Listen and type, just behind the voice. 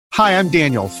Hi, I'm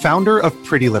Daniel, founder of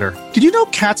Pretty Litter. Did you know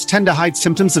cats tend to hide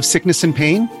symptoms of sickness and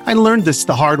pain? I learned this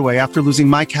the hard way after losing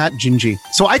my cat, Gingy.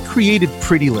 So I created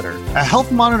Pretty Litter, a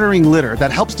health monitoring litter that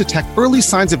helps detect early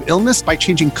signs of illness by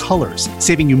changing colors,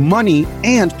 saving you money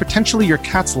and potentially your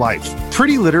cat's life.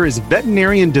 Pretty Litter is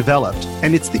veterinarian developed,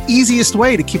 and it's the easiest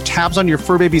way to keep tabs on your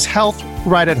fur baby's health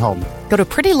right at home. Go to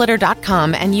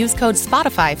prettylitter.com and use code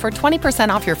SPOTIFY for 20%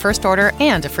 off your first order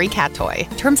and a free cat toy.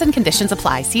 Terms and conditions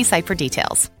apply. See site for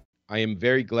details. I am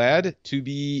very glad to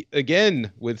be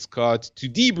again with Scott to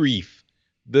debrief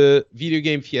the video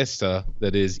game fiesta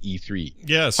that is E3.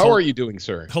 Yes. How are you doing,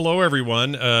 sir? Hello,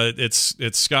 everyone. It's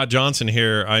Scott Johnson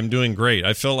here. I'm doing great.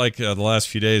 I felt like the last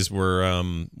few days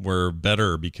were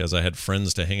better because I had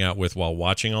friends to hang out with while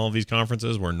watching all of these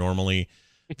conferences, where normally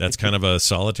that's kind of a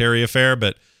solitary affair.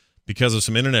 But because of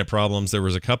some internet problems, there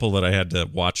was a couple that I had to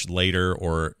watch later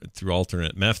or through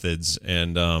alternate methods,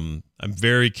 and I'm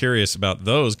very curious about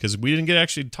those because we didn't get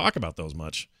actually talk about those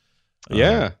much.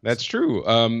 Yeah, that's true.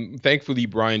 Thankfully,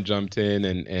 Brian jumped in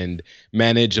and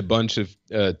managed a bunch of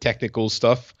technical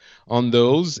stuff on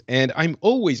those. And I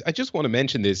just want to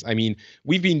mention this. I mean,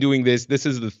 we've been doing this. This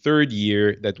is the third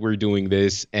year that we're doing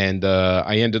this. And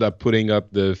I ended up putting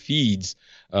up the feeds,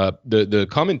 the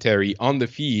commentary on the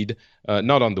feed,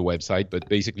 not on the website, but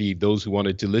basically those who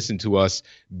wanted to listen to us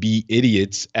be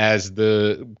idiots as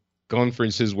the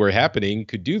conferences were happening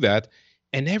could do that.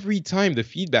 And every time the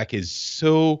feedback is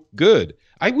so good.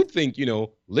 I would think,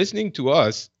 listening to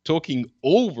us talking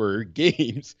over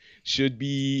games should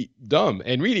be dumb.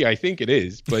 And really, I think it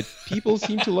is. But people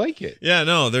seem to like it. Yeah,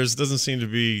 no, doesn't seem to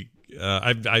be.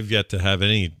 I've yet to have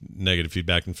any negative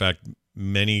feedback. In fact,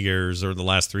 many years or the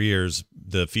last 3 years,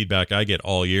 the feedback I get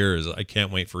all year is I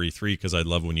can't wait for E3 because I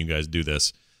love when you guys do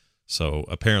this. So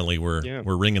apparently we're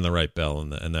ringing the right bell,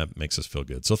 and that makes us feel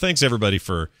good. So thanks everybody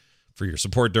for your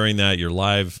support during that, your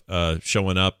live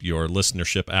showing up, your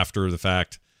listenership after the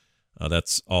fact.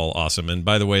 That's all awesome. And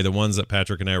by the way, the ones that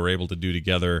Patrick and I were able to do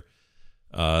together,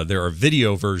 there are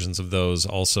video versions of those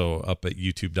also up at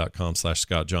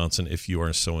youtube.com/Scott Johnson if you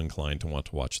are so inclined to want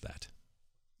to watch that.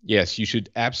 Yes, you should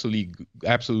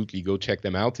absolutely go check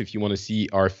them out if you want to see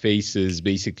our faces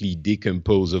basically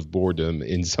decompose of boredom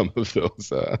in some of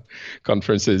those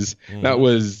conferences. Mm. That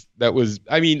was.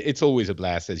 I mean, it's always a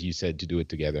blast, as you said, to do it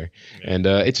together, and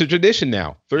it's a tradition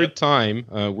now. Third time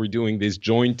we're doing this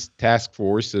joint task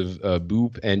force of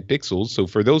Boop and Pixels. So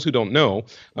for those who don't know,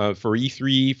 for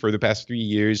E3 for the past 3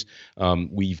 years,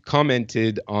 we've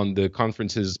commented on the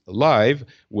conferences live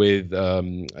with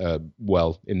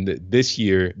this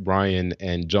year, Brian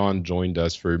and John joined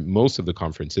us for most of the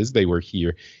conferences. They were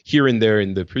here and there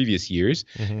in the previous years.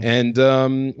 Mm-hmm.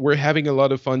 And we're having a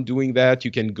lot of fun doing that. You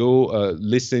can go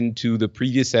listen to the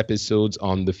previous episodes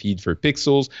on the feed for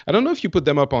Pixels. I don't know if you put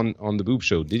them up on the Boop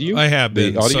Show. Did you? I have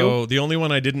been. Audio? So the only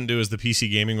one I didn't do is the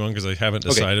PC gaming one because I haven't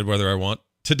decided whether I want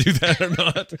to do that or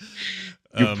not.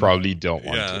 You probably don't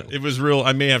want to. It was real.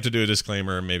 I may have to do a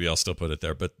disclaimer, and maybe I'll still put it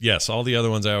there. But yes, all the other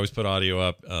ones I always put audio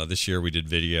up. This year we did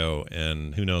video,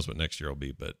 and who knows what next year will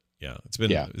be. But yeah,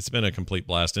 it's been a complete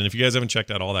blast. And if you guys haven't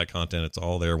checked out all that content, it's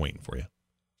all there waiting for you.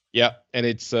 Yeah, and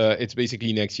it's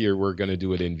basically next year we're going to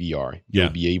do it in VR. You'll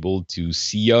be able to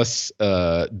see us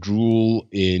drool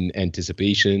in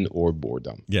anticipation or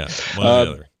boredom. Yeah, one or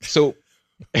the other. So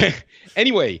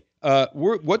anyway,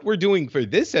 what we're doing for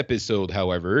this episode,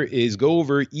 however, is go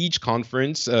over each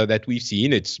conference that we've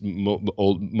seen. It's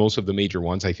most of the major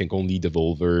ones. I think only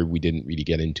Devolver we didn't really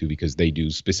get into because they do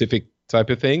specific type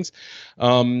of things.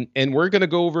 And we're going to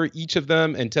go over each of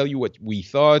them and tell you what we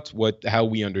thought, how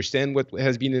we understand what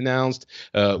has been announced,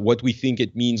 what we think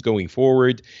it means going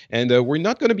forward. And we're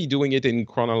not going to be doing it in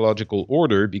chronological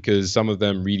order because some of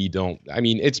them really don't. I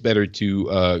mean, it's better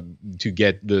to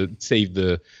save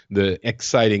the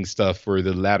exciting stuff for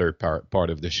the latter part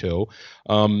of the show.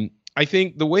 I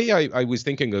think the way I was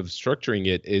thinking of structuring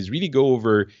it is really go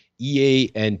over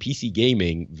EA and PC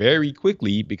gaming very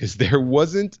quickly because there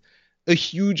wasn't a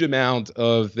huge amount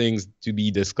of things to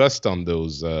be discussed on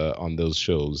those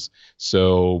shows.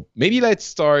 So maybe let's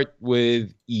start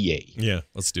with EA. Yeah,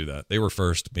 let's do that. They were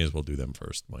first. May as well do them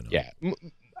first. Why not? Yeah.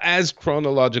 As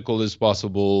chronological as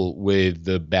possible with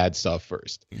the bad stuff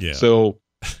first. Yeah. So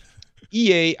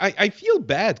EA, I feel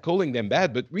bad calling them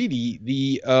bad, but really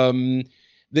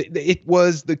it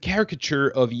was the caricature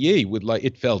of EA with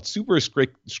it felt super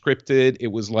scripted.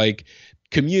 It was like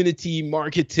community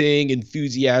marketing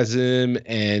enthusiasm,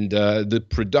 and the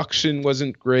production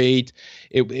wasn't great.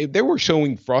 They were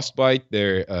showing Frostbite,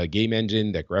 their game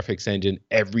engine, their graphics engine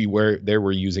everywhere. They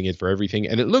were using it for everything,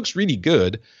 and it looks really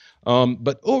good.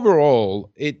 But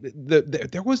overall,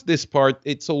 there was this part.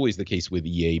 It's always the case with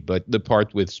EA, but the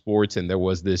part with sports, and there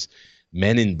was this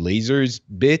Men in Blazers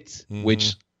bit,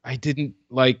 which I didn't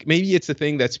like. Maybe it's a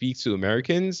thing that speaks to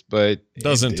Americans, but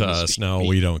doesn't to us. No,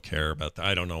 we don't care about that.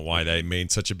 I don't know why they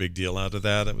made such a big deal out of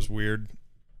that. It was weird.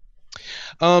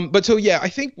 But so yeah, I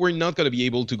think we're not going to be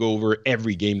able to go over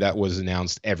every game that was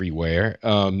announced everywhere.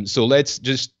 So let's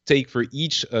just take for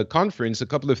each conference a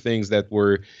couple of things that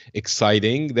were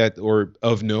exciting or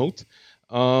of note.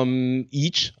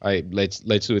 Let's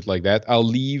do it like that. I'll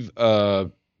leave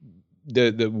the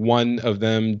one of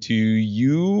them to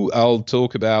you. I'll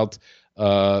talk about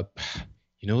there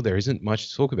isn't much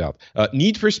to talk about.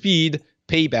 Need for Speed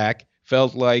Payback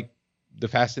felt like the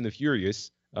Fast and the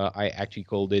Furious. I actually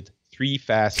called it 3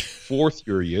 Fast 4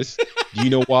 Furious. Do you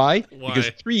know why? Because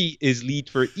 3 is lead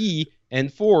for E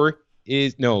and 4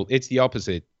 is it's the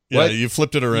opposite. Yeah, you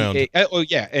flipped it around.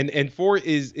 And 4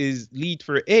 is lead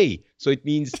for A, so it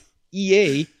means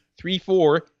EA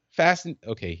 3-4 Fast and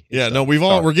okay. Yeah, no,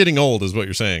 we're getting old, is what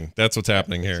you're saying. That's what's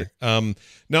happening here.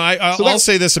 I'll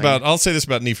say this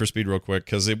about Need for Speed real quick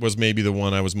because it was maybe the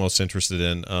one I was most interested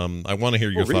in. I want to hear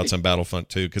your thoughts on Battlefront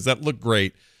 2 because that looked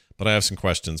great. But I have some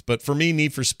questions. But for me,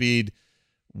 Need for Speed,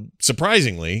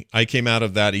 surprisingly, I came out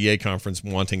of that EA conference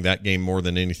wanting that game more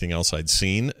than anything else I'd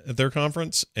seen at their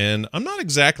conference. And I'm not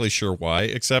exactly sure why,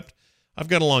 except I've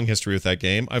got a long history with that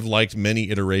game. I've liked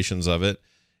many iterations of it.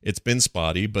 It's been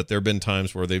spotty, but there have been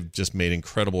times where they've just made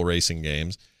incredible racing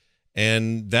games.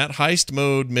 And that heist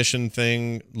mode mission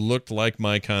thing looked like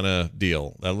my kind of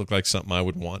deal. That looked like something I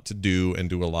would want to do and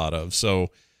do a lot of. So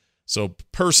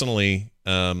personally,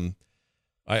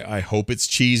 I hope it's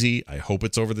cheesy. I hope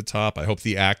it's over the top. I hope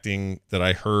the acting that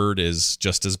I heard is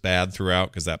just as bad throughout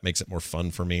because that makes it more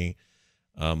fun for me.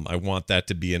 I want that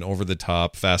to be an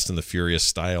over-the-top Fast and the Furious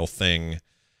style thing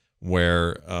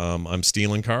where I'm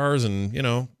stealing cars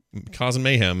and, causing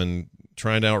mayhem and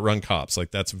trying to outrun cops.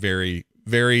 Like that's very,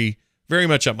 very, very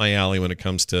much up my alley when it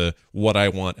comes to what I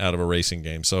want out of a racing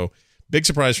game. So big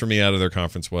surprise for me out of their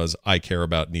conference was I care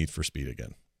about Need for Speed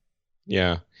again.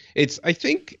 Yeah. I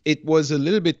think it was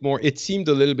it seemed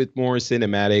a little bit more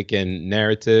cinematic and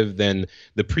narrative than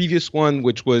the previous one,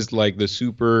 which was like the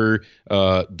super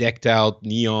decked out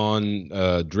neon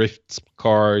drift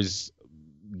cars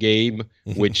game,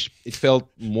 which it felt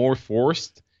more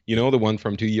forced. The one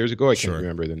from 2 years ago. I can't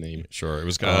remember the name. Sure. It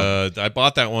was I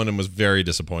bought that one and was very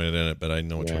disappointed in it, but I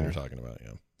know which one you're talking about.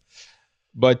 Yeah.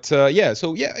 But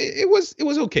it was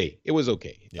okay. It was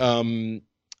okay. Yeah.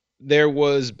 There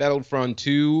was Battlefront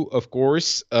 2, of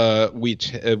course,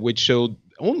 which showed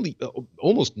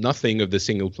almost nothing of the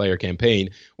single player campaign,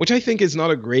 which I think is not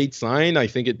a great sign. I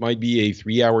think it might be a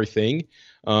 3-hour thing,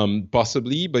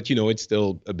 possibly, but it's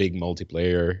still a big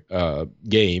multiplayer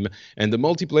game, and the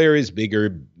multiplayer is bigger,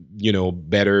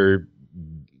 better,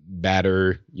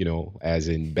 badder, as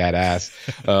in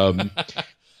badass.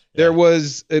 There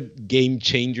was a Game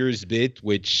Changers bit,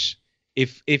 which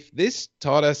if this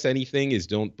taught us anything is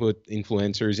don't put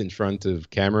influencers in front of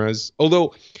cameras.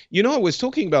 Although, I was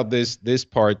talking about this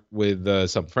part with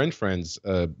some friends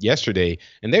yesterday,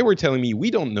 and they were telling me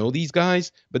we don't know these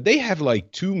guys, but they have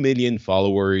like 2 million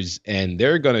followers, and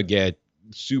they're gonna get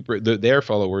their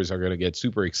followers are gonna get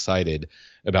super excited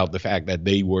about the fact that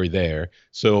they were there.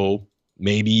 So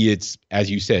maybe it's,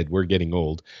 as you said, we're getting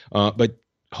old. But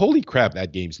holy crap,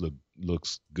 that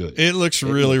looks good. It looks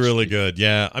really good.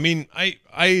 Yeah. I mean,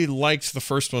 I liked the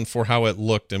first one for how it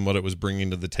looked and what it was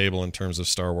bringing to the table in terms of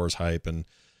Star Wars hype. And,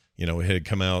 it had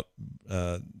come out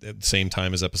at the same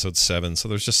time as Episode 7. So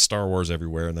there's just Star Wars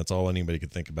everywhere, and that's all anybody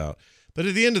could think about. But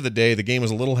at the end of the day, the game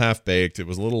was a little half-baked. It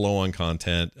was a little low on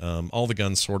content. All the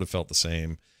guns sort of felt the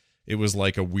same. It was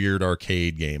like a weird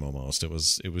arcade game almost. It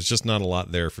was just not a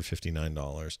lot there for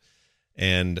 $59.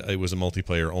 And it was a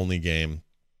multiplayer-only game.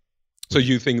 So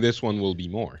you think this one will be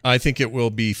more? I think it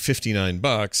will be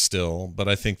 $59 still, but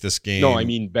I think this game... No, I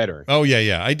mean better. Oh,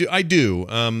 yeah. I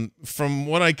do. From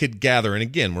what I could gather, and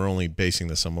again, we're only basing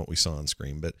this on what we saw on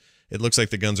screen, but it looks like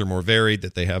the guns are more varied,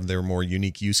 that they have their more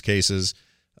unique use cases.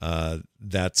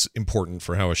 That's important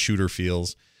for how a shooter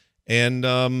feels. And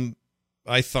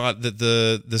I thought that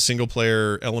the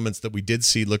single-player elements that we did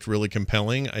see looked really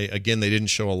compelling. Again, they didn't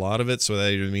show a lot of it, so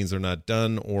that either means they're not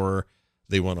done or...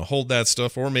 they want to hold that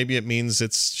stuff, or maybe it means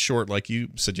it's short, like you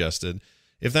suggested.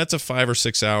 If that's a 5 or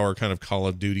 6 hour kind of Call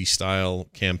of Duty style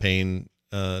campaign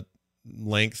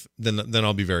length, then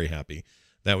I'll be very happy.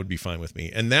 That would be fine with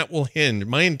me. And that will hinge.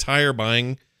 My entire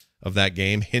buying of that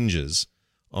game hinges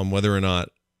on whether or not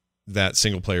that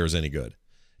single player is any good.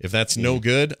 If that's no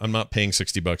good, I'm not paying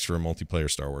 $60 for a multiplayer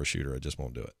Star Wars shooter. I just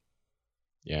won't do it.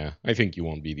 Yeah, I think you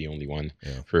won't be the only one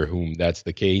Yeah. for whom that's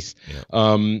the case.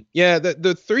 Yeah.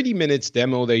 The 30 minutes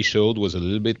demo they showed was a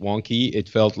little bit wonky. It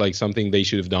felt like something they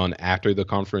should have done after the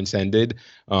conference ended.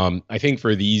 I think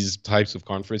for these types of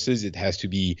conferences, it has to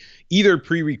be either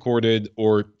pre-recorded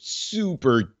or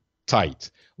super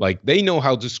tight. Like they know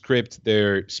how to script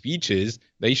their speeches.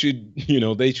 They should,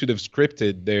 they should have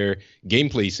scripted their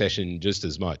gameplay session just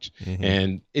as much. Mm-hmm.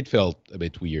 And it felt a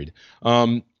bit weird.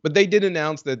 But they did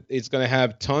announce that it's going to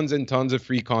have tons and tons of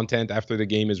free content after the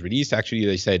game is released. Actually,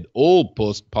 they said all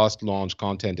post-launch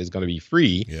content is going to be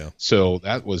free. Yeah. So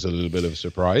that was a little bit of a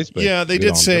surprise. But yeah, they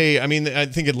did say, I mean, I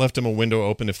think it left them a window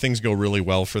open. If things go really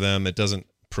well for them, it doesn't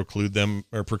preclude them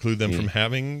from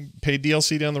having paid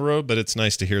DLC down the road. But it's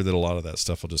nice to hear that a lot of that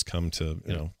stuff will just come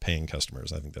to, paying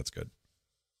customers. I think that's good.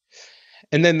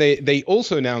 And then they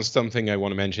also announced something I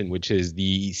want to mention, which is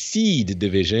the Seed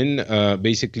division,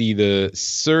 basically the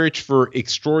Search for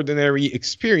Extraordinary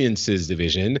Experiences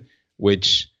division,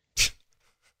 which,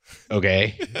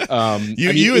 okay.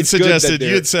 You had suggested,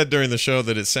 you had said during the show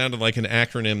that it sounded like an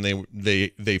acronym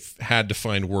they had to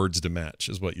find words to match,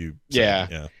 is what you said.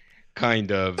 Yeah.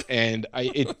 Kind of. And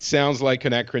it sounds like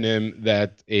an acronym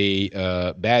that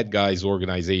a bad guys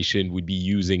organization would be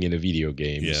using in a video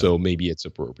game. Yeah. So maybe it's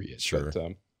appropriate. Sure.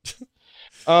 But,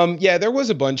 there was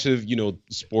a bunch of,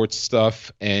 sports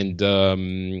stuff and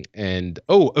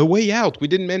A Way Out. We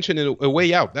didn't mention A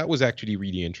Way Out. That was actually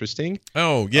really interesting.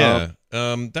 Oh, yeah.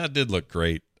 That did look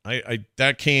great.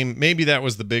 Maybe that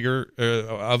was the bigger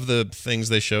of the things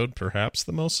they showed, perhaps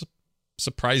the most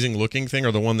surprising looking thing,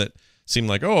 or the one that seemed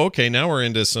like, oh, okay, now we're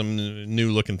into some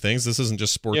new looking things. This isn't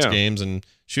just sports games and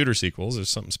shooter sequels. There's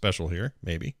something special here,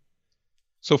 maybe.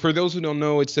 So for those who don't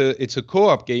know, it's a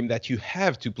co-op game that you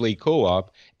have to play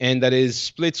co-op, and that is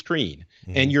split screen.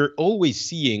 Mm-hmm. And you're always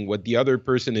seeing what the other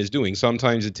person is doing.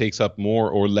 Sometimes it takes up more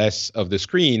or less of the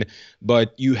screen,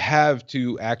 but you have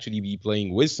to actually be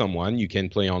playing with someone. You can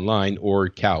play online or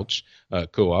couch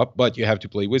co-op, but you have to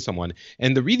play with someone.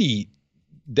 And the really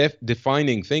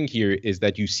defining thing here is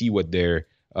that you see what they're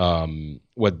doing.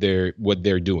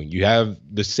 You have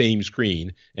the same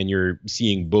screen and you're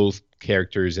seeing both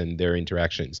characters and their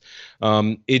interactions.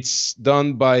 It's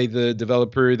done by the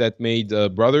developer that made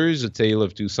Brothers: A Tale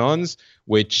of Two Sons,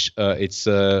 which it's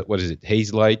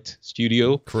Hazelight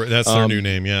Studio. That's their new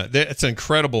name. Yeah, it's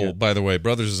incredible. Yeah. By the way,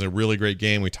 Brothers is a really great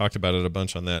game. We talked about it a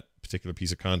bunch on that particular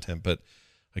piece of content, but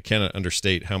I cannot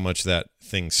understate how much that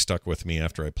thing stuck with me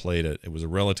after I played it. It was a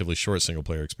relatively short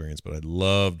single-player experience, but I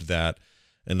loved that.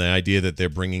 And the idea that they're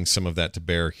bringing some of that to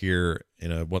bear here in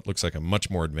what looks like a much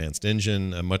more advanced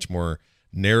engine, a much more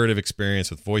narrative experience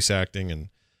with voice acting,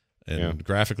 and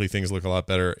graphically things look a lot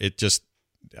better.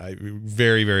 I'm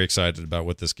very, very excited about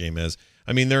what this game is.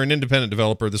 I mean, they're an independent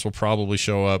developer. This will probably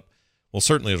show up. Well,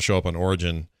 certainly it'll show up on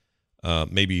Origin,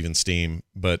 maybe even Steam,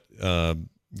 but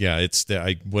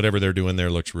whatever they're doing there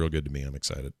looks real good to me. I'm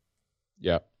excited.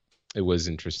 Yeah, it was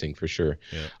interesting for sure.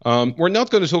 Yeah. We're not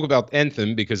going to talk about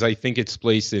Anthem because I think its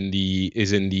place in the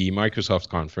Microsoft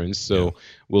conference, so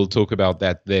we'll talk about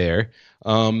that there.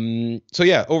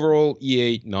 Overall,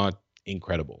 EA not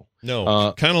incredible.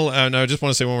 No, kind of. And I just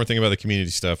want to say one more thing about the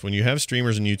community stuff. When you have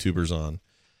streamers and YouTubers on,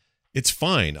 it's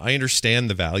fine. I understand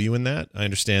the value in that. I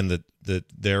understand that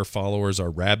their followers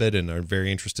are rabid and are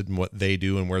very interested in what they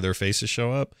do and where their faces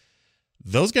show up.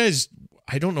 Those guys,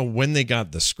 I don't know when they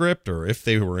got the script or if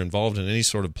they were involved in any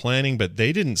sort of planning, but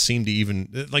they didn't seem to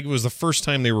even, like, it was the first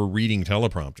time they were reading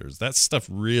teleprompters. That stuff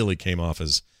really came off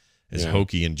as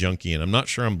hokey and junky, and I'm not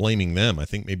sure I'm blaming them. I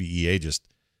think maybe EA just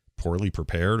poorly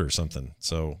prepared or something.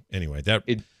 So anyway,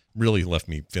 it really left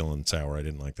me feeling sour. I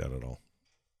didn't like that at all.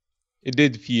 It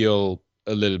did feel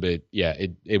a little bit,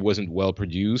 it wasn't well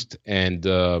produced, and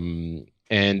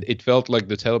it felt like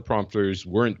the teleprompters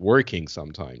weren't working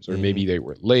sometimes, or maybe they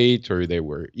were late, or they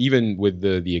were even with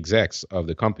the execs of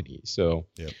the company. So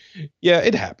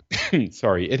it happened.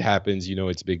 Sorry, it happens.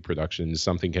 It's big productions.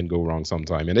 Something can go wrong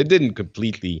sometime, and it didn't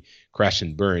completely crash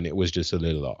and burn. It was just a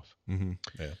little off. Mm-hmm.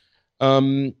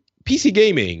 Yeah. PC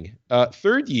gaming,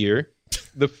 third year.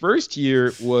 The first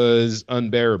year was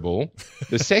unbearable.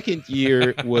 The second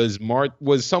year was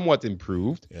somewhat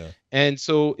improved. Yeah. And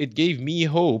so it gave me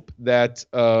hope that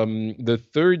the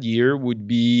third year would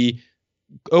be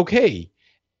okay.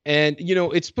 And,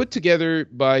 it's put together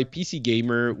by PC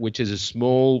Gamer, which is a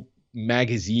small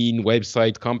magazine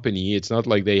website company. It's not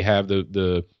like they have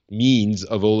the means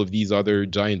of all of these other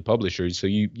giant publishers. So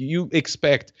you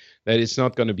expect that it's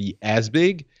not going to be as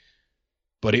big.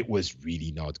 But it was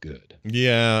really not good.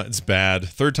 Yeah, it's bad.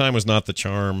 Third time was not the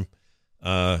charm.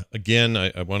 Again,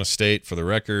 I want to state for the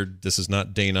record, this is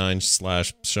not Day 9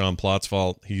 / Sean Plott's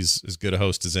fault. He's as good a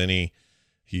host as any.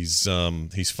 He's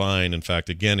fine. In fact,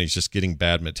 again, he's just getting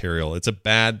bad material. It's a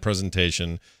bad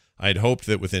presentation. I'd hoped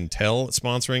that with Intel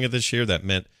sponsoring it this year, that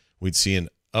meant we'd see an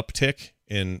uptick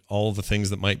in all the things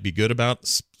that might be good about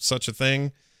such a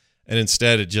thing. And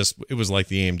instead, it was like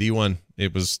the AMD one.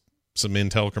 It was some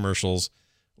Intel commercials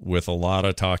with a lot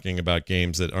of talking about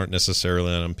games that aren't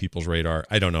necessarily on people's radar.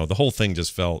 I don't know. The whole thing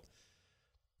just felt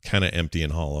kind of empty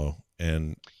and hollow.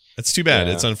 And it's too bad.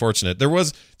 Yeah. It's unfortunate. There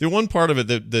was the one part of it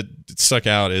that stuck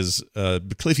out is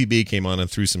Cliffy B came on and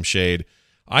threw some shade,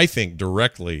 I think,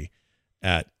 directly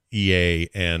at EA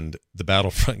and the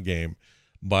Battlefront game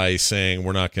by saying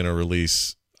we're not going to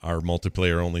release our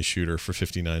multiplayer-only shooter for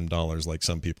 $59 like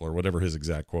some people, or whatever his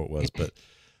exact quote was. But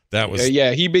that was...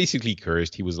 yeah, he basically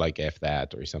cursed. He was like, F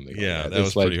that or something. Yeah, like that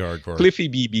was pretty hardcore. Cliffy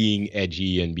B being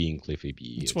edgy and being Cliffy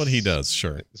B. It's what he does,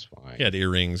 sure. It's fine. He had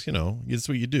earrings, it's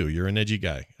what you do. You're an edgy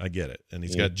guy. I get it. And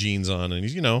he's got jeans on, and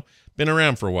he's, been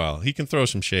around for a while. He can throw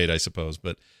some shade, I suppose.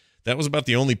 But that was about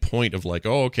the only point of like,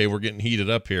 oh, okay, we're getting heated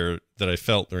up here that I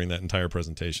felt during that entire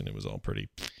presentation. It was all pretty...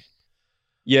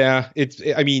 Yeah,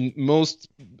 most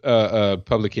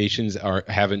publications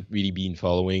haven't really been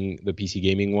following the PC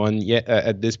gaming one yet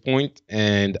at this point,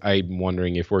 and I'm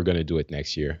wondering if we're going to do it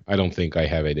next year. I don't think I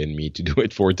have it in me to do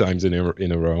it 4 times in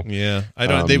a row. Yeah, I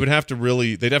don't. They'd have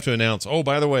to announce. Oh,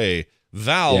 by the way,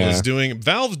 Valve's doing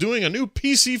a new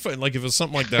PC. Like if it was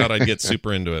something like that, I'd get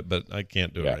super into it, but I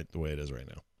can't do it the way it is right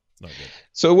now. Not good.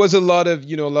 So it was a lot of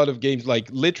games, like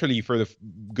literally for the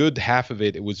good half of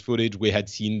it was footage we had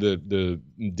seen the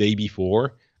day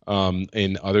before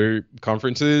in other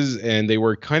conferences, and they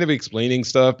were kind of explaining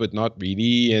stuff, but not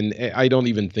really. And I don't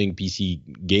even think PC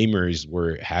gamers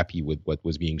were happy with what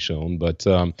was being shown. But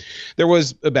there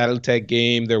was a BattleTech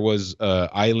game. There was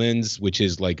Islands, which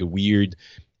is like a weird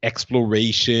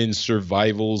exploration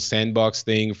survival sandbox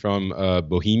thing from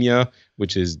Bohemia,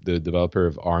 which is the developer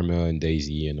of Arma and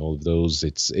DayZ and all of those.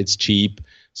 It's cheap,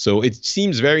 so it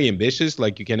seems very ambitious.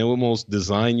 Like you can almost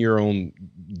design your own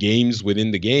games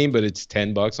within the game, but it's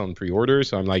 $10 on pre-order.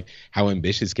 So I'm like, how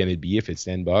ambitious can it be if it's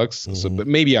 $10? Mm-hmm. So, but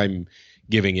maybe I'm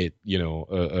giving it,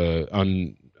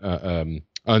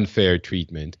 unfair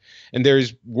treatment. And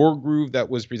there's Wargroove that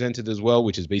was presented as well,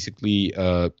 which is basically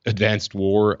Advanced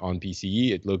War on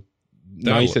PC. It looked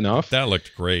nice enough. That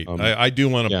looked great. I do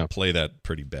want to play that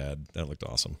pretty bad. That looked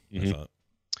awesome. Mm-hmm. I thought.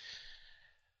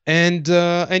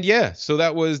 And yeah, so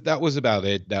that was about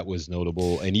it. That was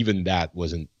notable, and even that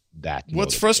wasn't that notable.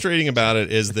 What's frustrating about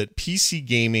it is that PC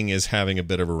gaming is having a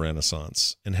bit of a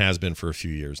renaissance and has been for a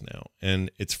few years now. And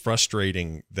it's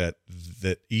frustrating that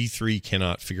E3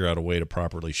 cannot figure out a way to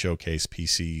properly showcase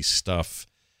PC stuff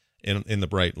in the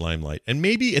bright limelight. And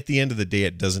maybe at the end of the day,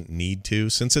 it doesn't need to,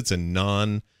 since it's a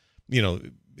non-owned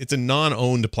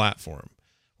platform.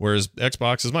 Whereas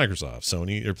Xbox is Microsoft,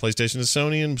 Sony or PlayStation is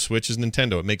Sony, and Switch is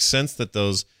Nintendo. It makes sense that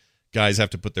those guys have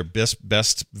to put their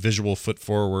best visual foot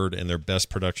forward and their best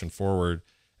production forward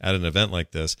at an event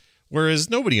like this. Whereas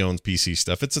nobody owns PC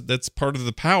stuff. That's part of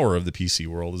the power of the PC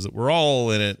world, is that we're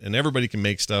all in it and everybody can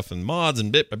make stuff and mods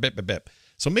and bip.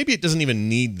 So maybe it doesn't even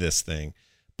need this thing,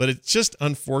 but it's just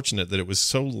unfortunate that it was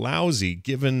so lousy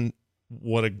given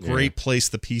what a great place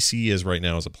the PC is right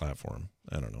now as a platform.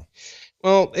 I don't know.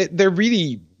 Well, they're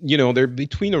really, they're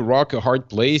between a rock, a hard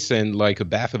place, and like a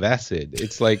bath of acid.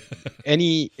 It's like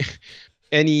any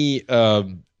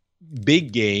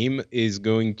big game is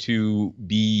going to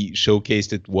be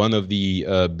showcased at one of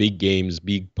the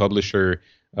big publisher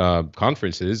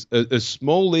conferences. A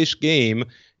smallish game,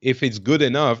 if it's good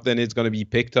enough, then it's going to be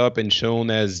picked up and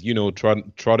shown as,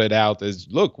 trotted out as,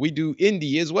 look, we do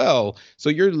indie as well. So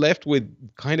you're left with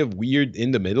kind of weird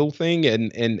in the middle thing.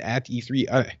 And at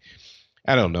E3,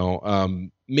 I don't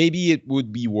know. Maybe it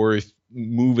would be worth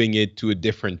moving it to a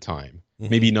different time.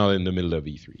 Mm-hmm. Maybe not in the middle of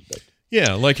E3, but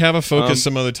yeah, like have a focus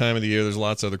some other time of the year. There's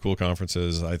lots of other cool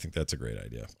conferences. I think that's a great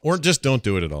idea. Or just don't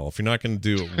do it at all. If you're not going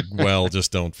to do it well,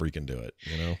 just don't freaking do it.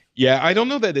 Yeah, I don't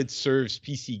know that it serves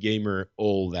PC gamer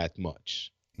all that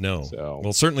much. No. Well,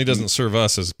 it certainly doesn't serve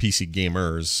us as PC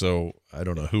gamers, so I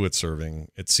don't know who it's serving.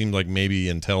 It seemed like maybe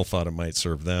Intel thought it might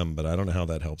serve them, but I don't know how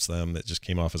that helps them. It just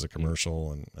came off as a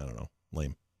commercial, and I don't know.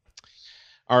 Lame.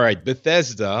 All right,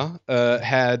 Bethesda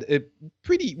had a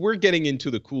pretty... We're getting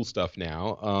into the cool stuff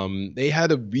now. They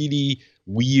had a really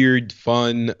weird,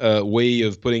 fun way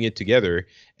of putting it together.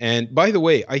 And by the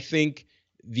way, I think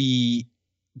the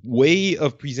way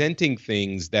of presenting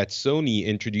things that Sony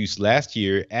introduced last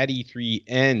year at E3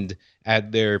 and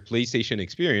at their PlayStation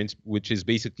experience, which is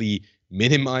basically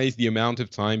minimize the amount of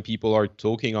time people are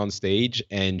talking on stage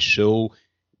and show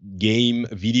game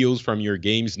videos from your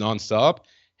games nonstop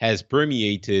has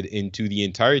permeated into the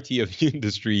entirety of the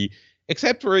industry,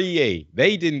 except for EA.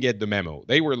 They didn't get the memo.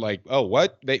 They were like, "Oh,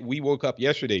 what? We woke up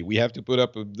yesterday. We have to put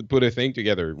a thing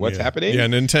together. What's happening?" Yeah,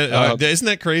 Nintendo. Isn't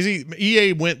that crazy?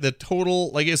 EA went the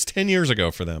total, like, it's 10 years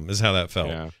ago for them. Is how that felt.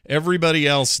 Yeah. Everybody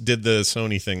else did the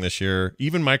Sony thing this year.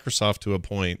 Even Microsoft, to a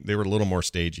point, they were a little more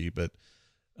stagey, but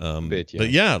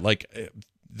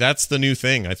that's the new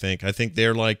thing. I think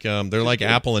they're like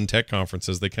Apple and tech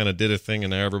conferences. They kind of did a thing,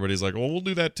 and now everybody's like, "Well, we'll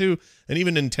do that too." And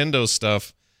even Nintendo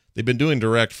stuff. They've been doing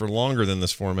direct for longer than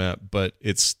this format, but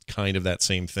it's kind of that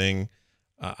same thing.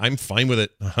 I'm fine with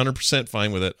it, 100%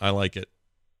 fine with it. I like it.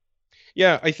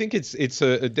 Yeah, I think it's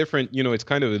a different, it's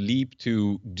kind of a leap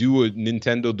to do a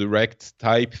Nintendo Direct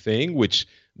type thing, which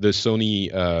the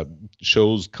Sony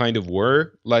shows kind of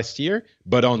were last year,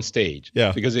 but on stage.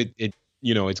 Yeah. Because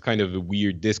it's kind of a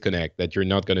weird disconnect that you're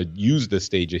not going to use the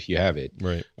stage if you have it.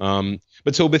 Right.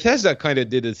 But so Bethesda kind of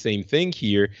did the same thing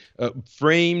here,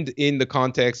 framed in the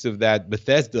context of that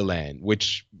Bethesda Land,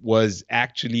 which was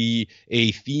actually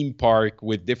a theme park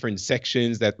with different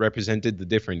sections that represented the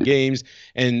different games.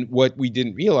 And what we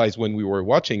didn't realize when we were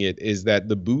watching it is that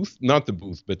not the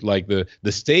booth, but like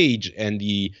the stage and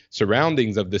the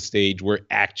surroundings of the stage were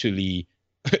actually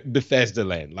Bethesda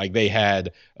Land. Like they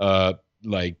had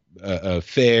a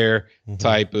fair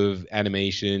type of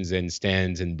animations and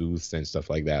stands and booths and stuff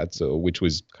like that. So, which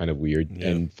was kind of weird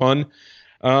and fun.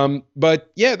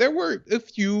 But yeah, there were a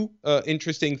few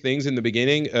interesting things in the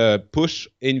beginning. Push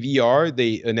in VR,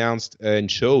 they announced and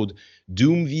showed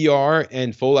Doom VR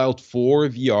and Fallout 4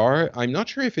 VR. I'm not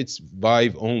sure if it's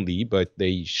Vive only, but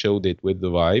they showed it with the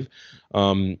Vive.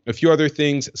 A few other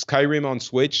things, Skyrim on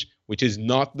Switch, which is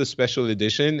not the special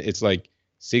edition. It's like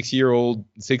 6 years old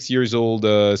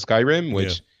Skyrim,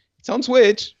 which it's on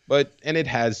Switch, and it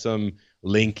has some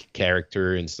Link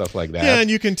character and stuff like that. Yeah, and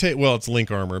you can it's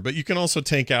Link armor, but you can also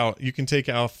take out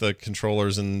the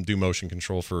controllers and do motion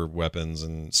control for weapons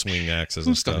and swing axes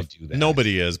and stuff. Do that?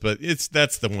 Nobody is, but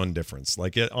that's the one difference.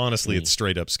 Like honestly, it's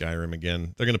straight up Skyrim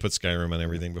again. They're going to put Skyrim on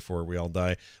everything before we all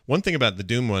die. One thing about the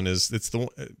Doom one is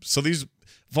so these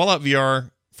Fallout VR,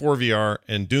 4 VR,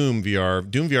 and Doom VR.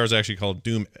 Doom VR is actually called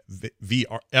Doom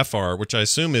VR FR, which I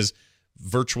assume is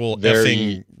virtual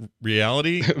effing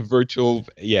reality. virtual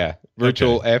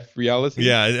F reality.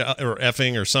 Yeah, or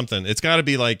effing or something. It's got to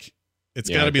be like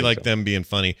them being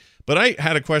funny. But I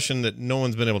had a question that no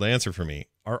one's been able to answer for me.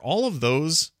 Are all of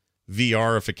those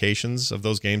VRifications of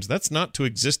those games? That's not to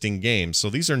existing games.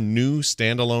 So these are new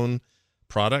standalone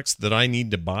products that I need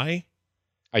to buy?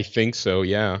 I think so,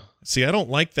 yeah. See, I don't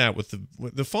like that with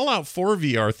the Fallout 4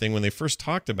 VR thing when they first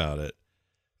talked about it.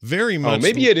 Very much. Oh,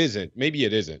 maybe it isn't. Maybe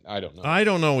it isn't. I don't know. I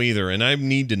don't know either, and I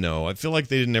need to know. I feel like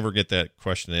they didn't ever get that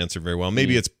question answered very well.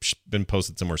 Maybe it's been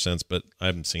posted somewhere since, but I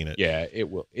haven't seen it. Yeah, it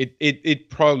will.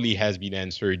 It probably has been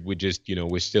answered. We just,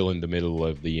 we're still in the middle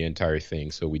of the entire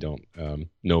thing, so we don't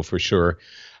know for sure.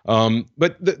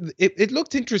 But it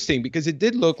looked interesting because it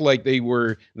did look like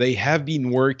they have been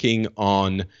working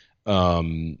on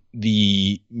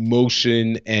the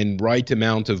motion and right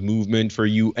amount of movement for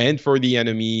you and for the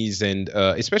enemies, and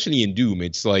especially in Doom,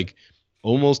 it's like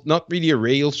almost not really a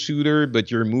rail shooter, but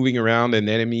you're moving around and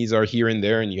enemies are here and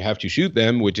there and you have to shoot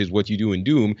them, which is what you do in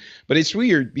Doom. But it's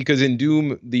weird because in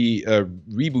Doom, the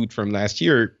reboot from last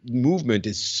year, movement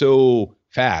is so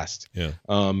fast. Yeah.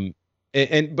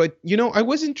 But I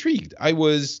was intrigued.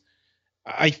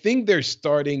 I think they're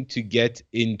starting to get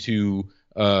into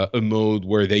a mode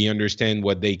where they understand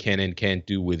what they can and can't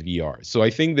do with VR. So I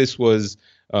think this was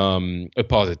a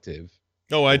positive.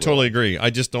 Oh, I totally agree. I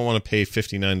just don't want to pay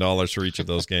 $59 for each of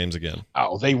those games again.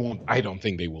 Oh, they won't. I don't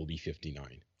think they will be $59.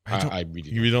 I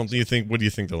really don't. Do you think? What do you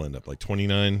think they'll end up like?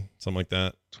 29, something like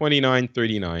that. 29,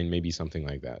 39, maybe something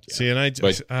like that. Yeah. See, and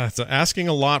it's asking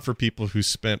a lot for people who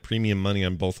spent premium money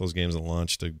on both those games at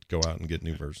launch to go out and get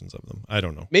new versions of them. I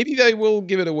don't know. Maybe they will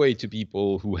give it away to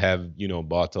people who have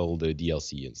bought all the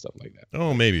DLC and stuff like that.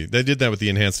 Oh, maybe they did that with the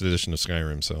enhanced edition of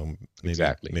Skyrim. So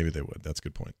maybe they would. That's a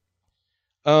good point.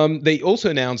 They also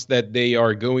announced that they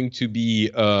are going to be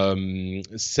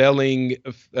selling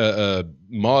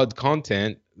mod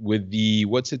content with the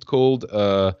what's it called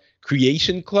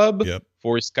Creation Club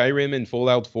for Skyrim and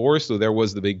Fallout 4. So there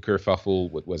was the big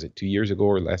kerfuffle. What was it, 2 years ago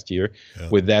or last year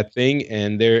with that thing?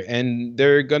 And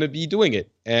they're gonna be doing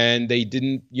it. And they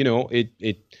didn't.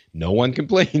 No one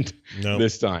complained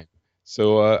this time.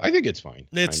 So I think it's fine.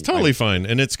 It's totally fine,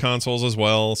 and it's consoles as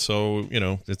well. So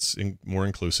it's more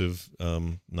inclusive,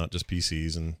 not just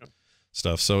PCs and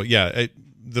stuff. So yeah,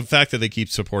 the fact that they keep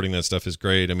supporting that stuff is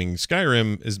great. I mean,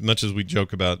 Skyrim, as much as we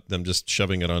joke about them just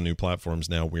shoving it on new platforms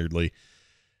now, weirdly,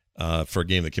 for a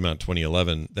game that came out in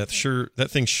 2011, that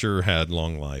thing sure had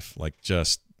long life. Like,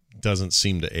 just doesn't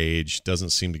seem to age, doesn't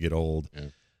seem to get old. Yeah.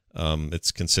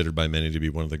 It's considered by many to be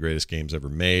one of the greatest games ever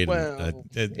made. Well,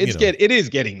 it is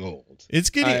getting old. It's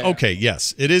getting okay.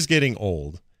 Yes, it is getting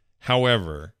old.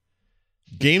 However,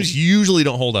 games usually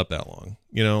don't hold up that long.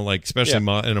 You know, like especially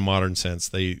in a modern sense,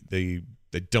 they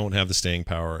don't have the staying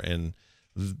power. And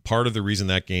part of the reason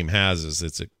that game has is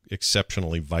it's an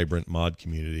exceptionally vibrant mod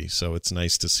community. So it's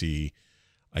nice to see,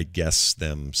 I guess,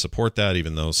 them support that,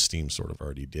 even though Steam sort of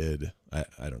already did.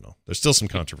 I don't know. There's still some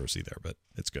controversy there, but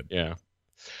it's good. Yeah.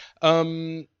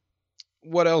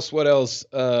 What else?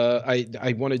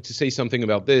 I wanted to say something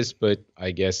about this, but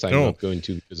I guess I'm not going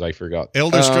to because I forgot.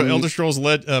 Elder Scrolls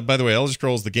by the way, Elder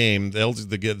Scrolls the game,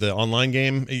 the online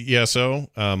game, ESO.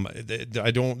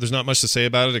 There's not much to say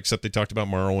about it except they talked about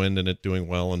Morrowind and it doing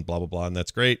well and blah blah blah, and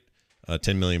that's great.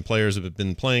 10 million players have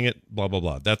been playing it, blah blah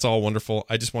blah. That's all wonderful.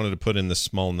 I just wanted to put in this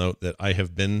small note that I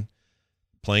have been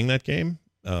playing that game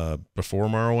before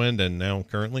Morrowind and now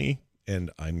currently,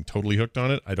 and I'm totally hooked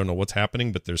on it. I don't know what's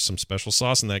happening, but there's some special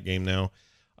sauce in that game now.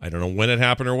 I don't know when it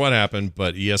happened or what happened,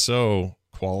 but ESO,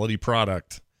 quality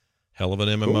product, hell of an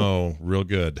MMO, real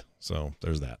good. So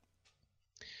there's that.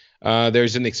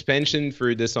 There's an expansion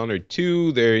for Dishonored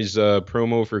 2. There's a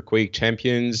promo for Quake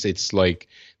Champions. It's like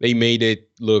they made it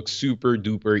look super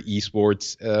duper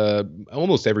esports.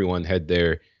 Almost everyone had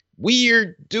their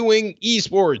we're doing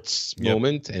esports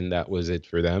moment, and that was it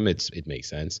for them. It makes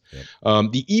sense.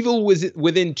 Yep. The Evil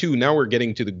Within 2. Now we're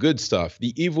getting to the good stuff.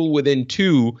 The Evil Within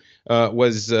 2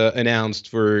 was announced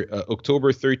for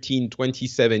October 13,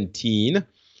 2017.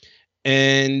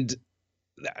 And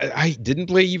I didn't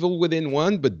play Evil Within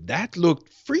 1, but that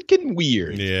looked freaking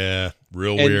weird. Yeah,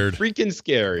 real weird. Freaking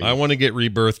scary. I want to get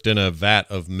rebirthed in a vat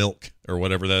of milk or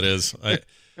whatever that is.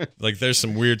 Like, there's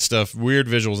some weird stuff, weird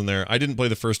visuals in there. I didn't play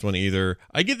the first one either.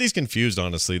 I get these confused,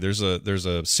 honestly. There's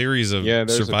a series of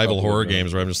survival horror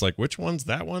games where I'm just like, which one's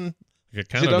that one? Like,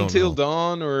 I kind of don't know. Until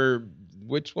Dawn or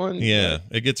which one? Yeah,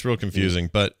 it gets real confusing,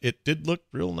 but it did look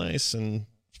real nice and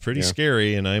pretty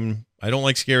scary, and I don't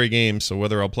like scary games, so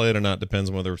whether I'll play it or not depends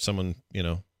on whether someone,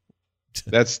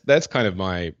 That's kind of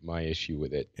my issue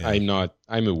with it. Yeah.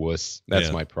 I'm a wuss.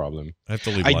 That's my problem. I have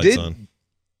to leave lights on.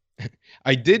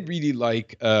 I did really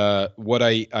like what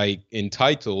I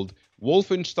entitled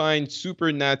Wolfenstein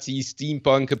Super Nazi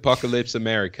Steampunk Apocalypse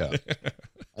America.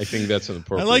 I think that's an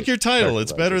appropriate. I like your title.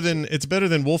 It's better than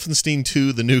Wolfenstein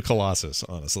 2: The New Colossus,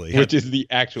 honestly. Which is the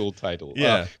actual title.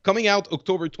 Yeah. Coming out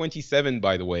October 27,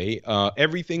 by the way.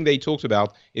 Everything they talked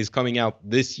about is coming out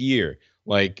this year.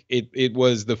 Like it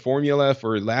was the formula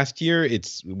for last year.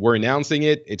 We're announcing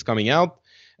it. It's coming out.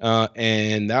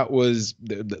 And that was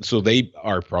so they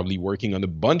are probably working on a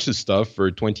bunch of stuff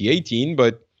for 2018,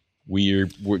 but we're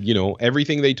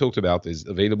everything they talked about is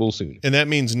available soon. And that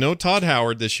means no Todd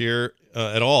Howard this year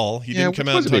at all. He didn't come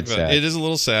out and talk about it. It is a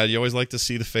little sad. You always like to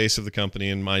see the face of the company.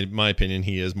 In my opinion,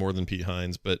 he is more than Pete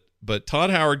Hines. But Todd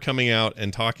Howard coming out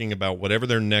and talking about whatever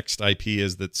their next IP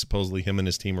is that supposedly him and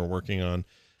his team are working on,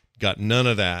 got none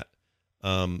of that.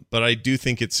 But I do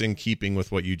think it's in keeping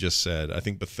with what you just said. I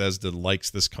think Bethesda likes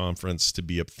this conference to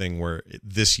be a thing where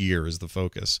this year is the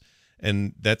focus.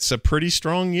 And that's a pretty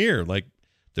strong year. Like,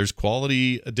 there's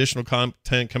quality additional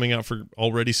content coming out for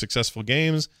already successful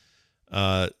games.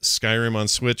 Skyrim on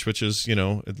Switch, which is,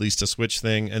 at least a Switch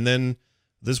thing. And then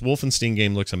this Wolfenstein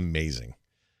game looks amazing.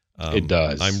 It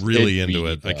does. I'm really into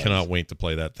it. I cannot wait to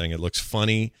play that thing. It looks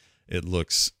funny. It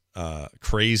looks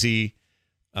crazy.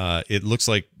 It looks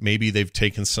like maybe they've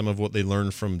taken some of what they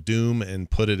learned from Doom and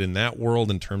put it in that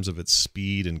world in terms of its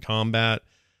speed and combat.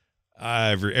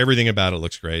 Everything about it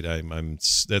looks great.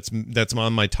 That's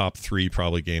on my top 3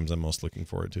 probably games I'm most looking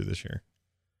forward to this year.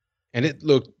 And it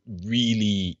looked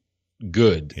really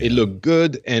good. Yeah. It looked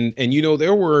good, and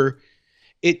there were.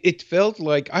 It felt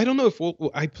like, I don't know if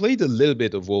I played a little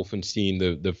bit of Wolfenstein,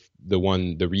 the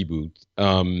reboot.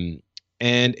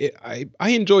 And I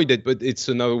enjoyed it, but it's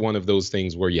another one of those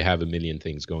things where you have a million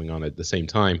things going on at the same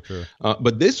time. Sure.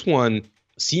 But this one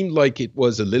seemed like it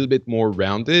was a little bit more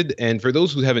rounded. And for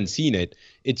those who haven't seen it,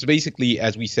 it's basically,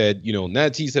 as we said,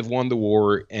 Nazis have won the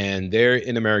war and they're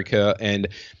in America. And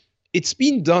it's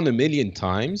been done a million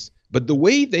times. But the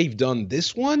way they've done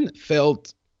this one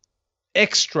felt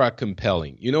extra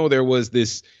compelling. There was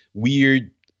this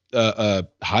weird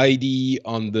Heidi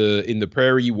in the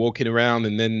prairie walking around,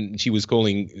 and then she was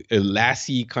calling a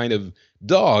Lassie kind of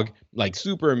dog, like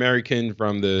super American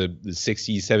from the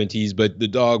 60s, 70s, but the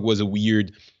dog was a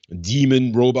weird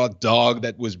demon robot dog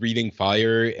that was breathing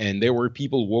fire, and there were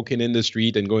people walking in the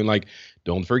street and going like,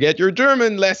 "Don't forget your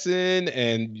German lesson,"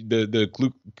 and the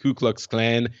Ku Klux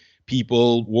Klan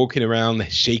people walking around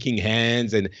shaking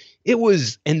hands, and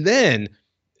then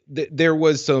there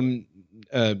was some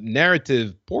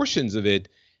narrative portions of it,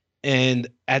 and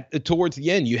towards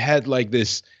the end you had like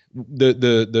this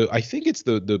the I think it's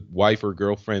the wife or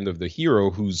girlfriend of the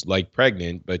hero who's like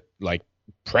pregnant, but like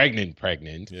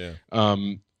pregnant. Yeah.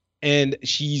 And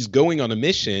she's going on a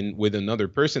mission with another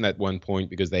person at one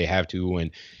point because they have to,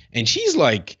 and she's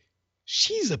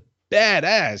a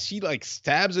badass. She like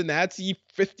stabs a Nazi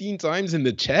 15 times in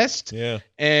the chest. Yeah.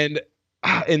 And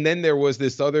then there was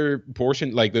this other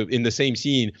portion, like in the same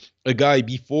scene, a guy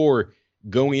before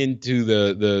going into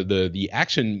the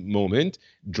action moment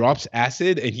drops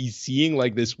acid, and he's seeing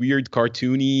like this weird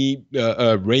cartoony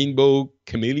rainbow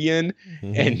chameleon.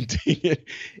 Mm-hmm.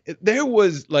 And there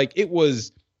was like, it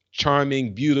was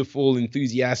charming, beautiful,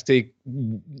 enthusiastic,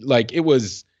 like it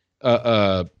was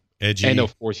edgy, and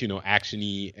of course,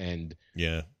 actiony and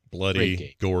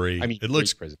bloody, gory. I mean, it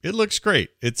looks great.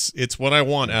 It's what I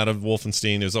want out of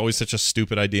Wolfenstein. It was always such a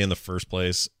stupid idea in the first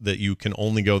place that you can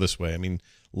only go this way. I mean,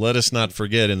 let us not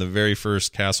forget, in the very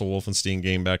first Castle Wolfenstein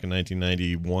game back in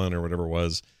 1991 or whatever it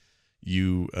was,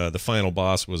 the final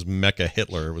boss was Mecha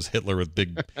Hitler. It was Hitler with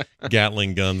big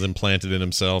Gatling guns implanted in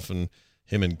himself, and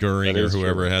him and Goering or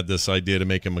whoever had this idea to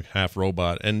make him a half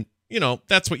robot. And,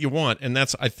 that's what you want. And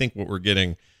that's, I think, what we're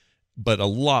getting. But a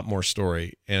lot more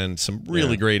story and some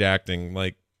really great acting.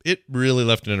 Like, it really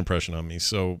left an impression on me.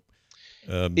 So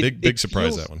big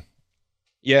surprise, that one.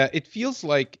 Yeah, it feels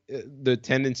like the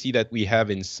tendency that we have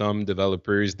in some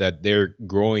developers that they're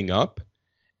growing up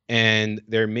and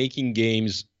they're making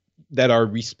games that are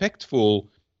respectful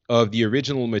of the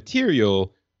original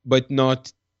material, but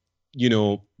not,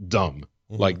 dumb.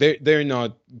 Mm-hmm. Like they're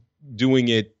not doing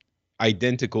it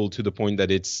identical to the point that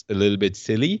it's a little bit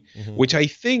silly, mm-hmm. which I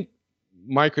think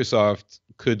Microsoft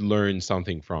could learn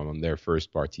something from their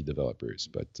first party developers.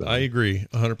 But I agree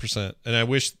 100%. And I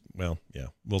wish, we'll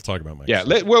talk about Microsoft.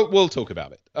 Yeah, we'll talk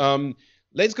about it.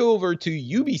 Let's go over to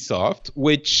Ubisoft,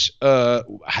 which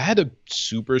had a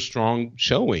super strong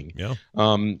showing. Yeah.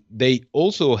 They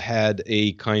also had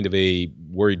a kind of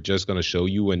we're just going to show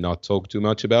you and not talk too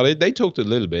much about it. They talked a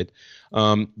little bit,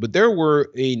 but there were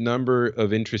a number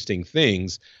of interesting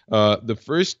things. The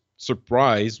first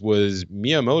surprise was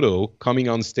Miyamoto coming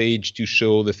on stage to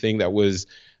show the thing that was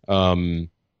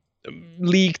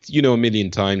leaked, a million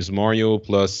times, Mario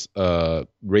plus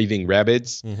Raving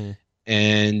Rabbids. Mm-hmm.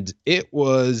 And it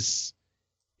was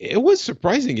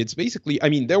surprising. It's basically,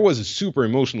 there was a super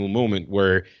emotional moment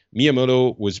where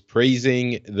Miyamoto was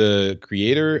praising the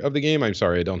creator of the game. I'm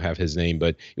sorry, I don't have his name,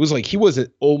 but it was like he was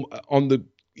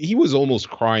almost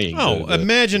crying. Oh,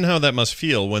 imagine how that must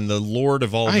feel when the Lord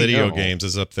of all video games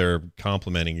is up there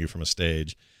complimenting you from a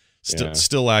stage,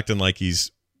 still acting like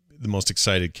he's the most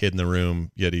excited kid in the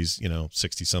room, yet he's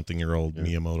 60-something-year-old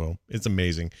Miyamoto. It's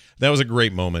amazing. That was a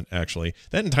great moment, actually.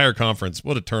 That entire conference,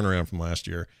 what a turnaround from last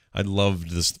year. I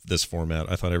loved this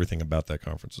format. I thought everything about that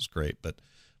conference was great, but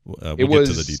we'll get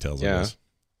to the details of this.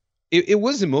 It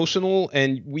was emotional,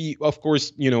 and we, of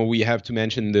course, we have to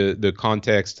mention the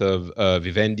context of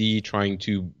Vivendi trying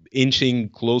to inching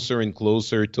closer and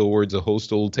closer towards a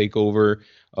hostile takeover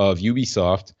of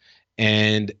Ubisoft.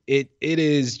 And it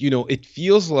is, it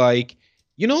feels like,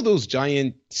 those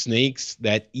giant snakes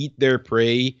that eat their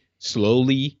prey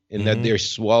slowly and that they're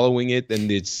swallowing it and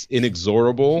it's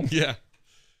inexorable. Yeah.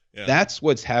 That's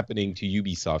what's happening to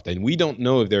Ubisoft. And we don't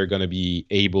know if they're going to be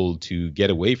able to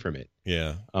get away from it.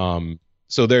 Yeah.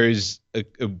 So there's a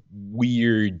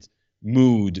weird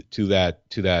mood to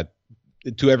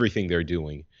everything they're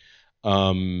doing.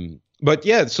 But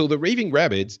yeah, so the Raving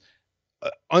Rabbids,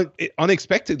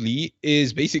 unexpectedly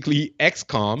is basically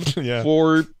XCOM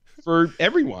for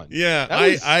everyone. Yeah,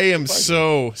 I am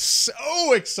so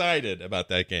excited about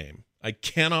that game. I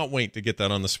cannot wait to get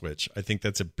that on the Switch. I think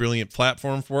that's a brilliant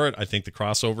platform for it. I think the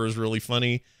crossover is really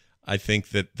funny. I think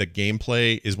that the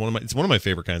gameplay is one of my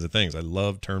favorite kinds of things. I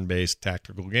love turn-based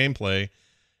tactical gameplay.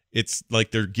 It's like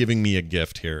they're giving me a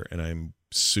gift here, and I'm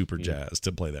super jazzed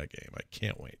to play that game. I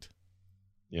can't wait.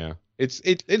 Yeah.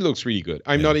 It looks really good.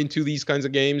 I'm not into these kinds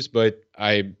of games, but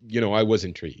I was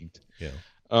intrigued.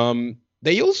 Yeah.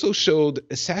 They also showed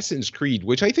Assassin's Creed,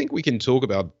 which I think we can talk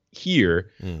about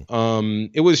here.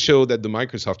 It was showed at the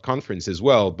Microsoft conference as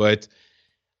well, but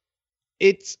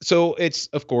It's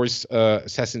of course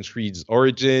Assassin's Creed's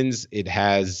origins. It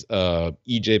has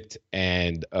Egypt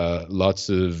and lots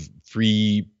of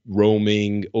free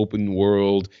roaming, open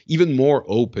world, even more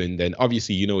open than,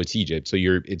 obviously, it's Egypt, so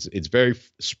it's very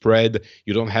spread.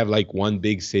 You don't have like one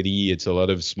big city. It's a lot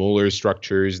of smaller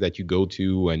structures that you go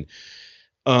to, and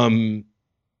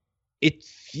it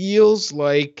feels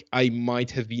like I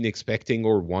might have been expecting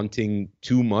or wanting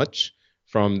too much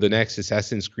from the next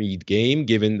Assassin's Creed game,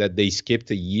 given that they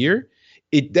skipped a year.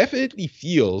 It definitely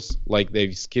feels like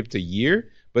they've skipped a year,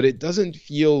 but it doesn't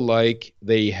feel like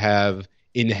they have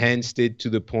enhanced it to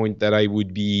the point that I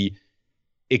would be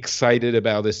excited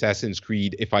about Assassin's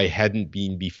Creed if I hadn't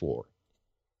been before,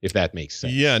 if that makes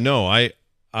sense. Yeah, no, I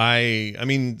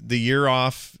mean, the year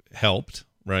off helped,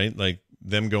 right? Like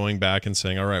them going back and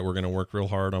saying, all right, we're going to work real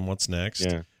hard on what's next.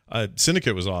 Yeah.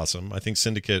 Syndicate was awesome. I think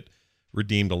Syndicate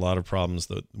redeemed a lot of problems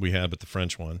that we had with the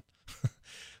French one.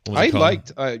 I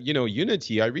liked,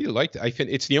 Unity. I really liked it.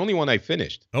 It's the only one I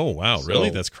finished. Oh wow,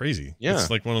 really? That's crazy. Yeah, it's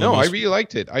like one of the I really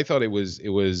liked it. I thought it was,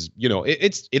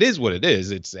 it is what it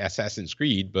is. It's Assassin's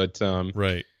Creed, but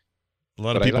right. A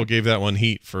lot of people gave that one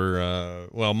heat for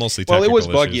mostly technical well, it was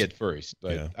buggy issues. at first,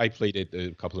 but yeah. I played it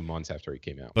a couple of months after it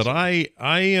came out. But so.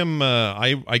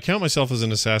 I count myself as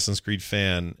an Assassin's Creed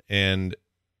fan, and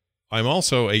I'm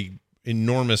also a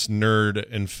enormous nerd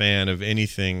and fan of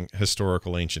anything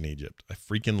historical ancient Egypt. I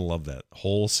freaking love that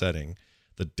whole setting,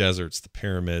 the deserts, the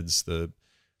pyramids, the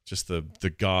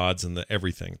gods and the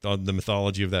everything. The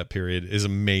mythology of that period is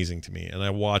amazing to me, and I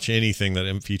watch anything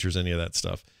that features any of that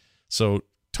stuff. So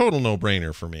total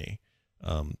no-brainer for me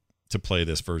to play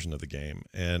this version of the game,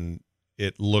 and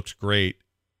it looked great.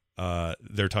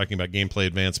 They're talking about gameplay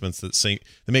advancements that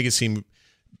make it seem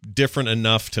different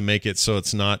enough to make it so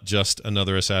it's not just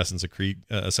another Assassin's Creed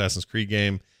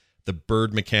game. The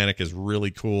bird mechanic is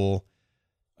really cool.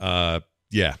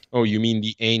 Yeah. Oh, you mean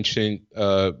the ancient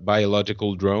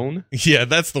biological drone? Yeah,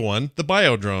 that's the one. The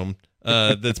biodrome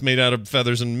that's made out of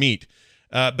feathers and meat.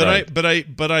 But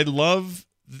I love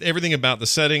everything about the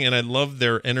setting, and I love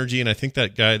their energy. And I think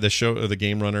that guy, the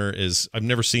game runner, I've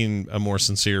never seen a more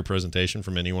sincere presentation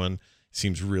from anyone. He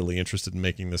seems really interested in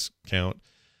making this count.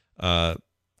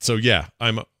 So yeah,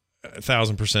 I'm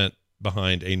 1,000%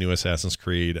 behind a new Assassin's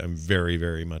Creed. I'm very,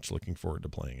 very much looking forward to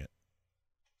playing it.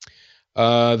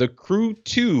 The Crew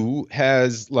 2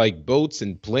 has like boats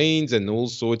and planes and all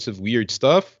sorts of weird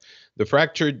stuff. The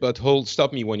Fractured Butthole.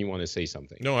 Stop me when you want to say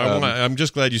something. No, I'm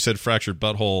just glad you said Fractured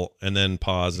Butthole and then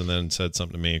paused and then said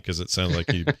something to me, because it sounded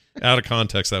like you, out of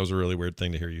context, that was a really weird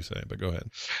thing to hear you say. But go ahead.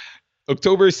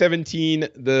 October 17,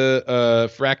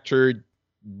 the Fractured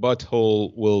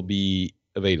Butthole will be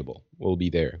available. Will be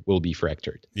there. Will be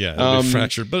fractured. Yeah, it'll be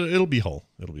fractured, but it'll be whole.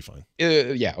 It'll be fine.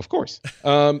 Yeah, of course.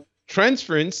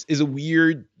 Transference is a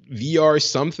weird VR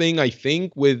something, I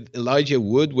think, with Elijah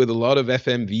Wood with a lot of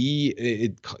FMV.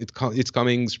 It's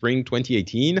coming spring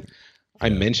 2018.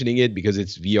 I'm mentioning it because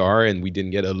it's VR, and we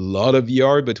didn't get a lot of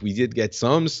VR, but we did get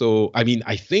some. So, I mean,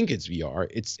 I think it's VR.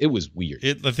 It was weird.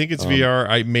 I think it's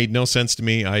VR. It made no sense to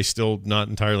me. I still not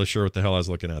entirely sure what the hell I was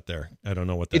looking at there. I don't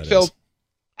know what that is. It felt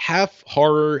half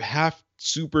horror, half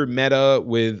super meta,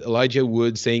 with Elijah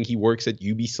Wood saying he works at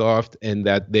Ubisoft and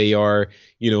that they are,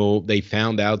 they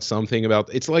found out something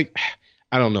about. It's like,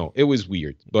 I don't know. It was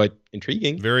weird, but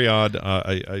intriguing. Very odd.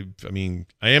 I mean,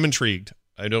 I am intrigued.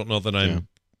 I don't know that I'm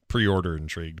pre-order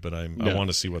intrigued, but I want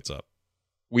to see what's up.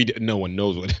 No one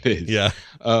knows what it is. Yeah.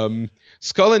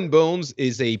 Skull and Bones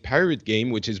is a pirate game,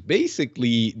 which is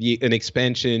basically an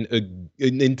expansion,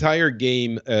 an entire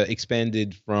game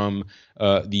expanded from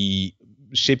the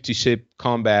ship-to-ship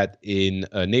combat in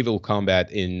naval combat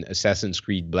in Assassin's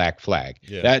Creed Black Flag.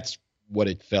 Yeah. That's what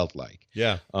it felt like.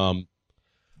 Yeah.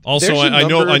 Also, I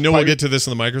know we'll get to this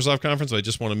in the Microsoft conference. I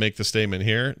just want to make the statement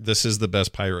here. This is the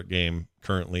best pirate game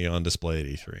currently on display at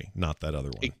E3, not that other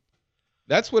one.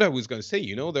 That's what I was going to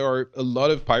say. There are a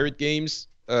lot of pirate games.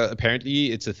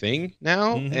 Apparently, it's a thing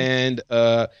now. Mm-hmm.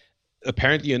 And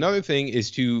apparently another thing is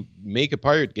to make a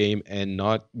pirate game and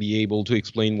not be able to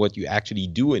explain what you actually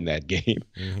do in that game.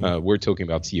 Mm-hmm. We're talking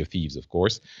about Sea of Thieves, of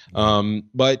course.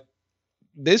 But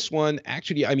this one,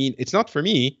 actually, I mean, it's not for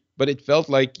me, but it felt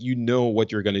like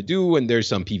what you're going to do, and there's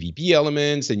some PvP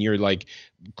elements, and you're like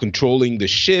controlling the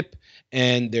ship,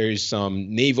 and there's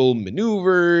some naval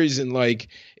maneuvers, and like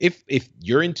if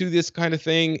you're into this kind of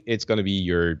thing, it's going to be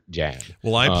your jam.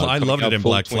 Well, I loved it in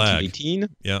Black Flag. 2018.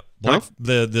 Yeah,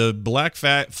 the Black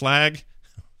Flag.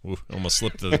 Ooh, almost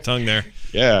slipped the tongue there.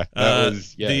 Yeah, that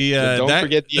was. Yeah, don't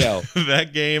forget the L.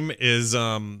 That game is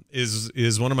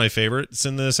one of my favorites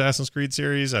in the Assassin's Creed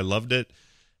series. I loved it,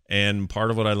 And part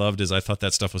of what I loved is I thought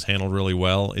that stuff was handled really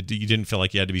well. You didn't feel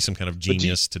like you had to be some kind of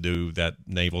genius to do that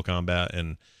naval combat,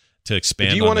 and to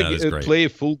expand on that is great. Do you want to play a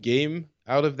full game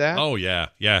out of that? Oh, yeah.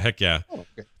 Yeah, heck yeah. Oh,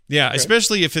 okay. Yeah, okay.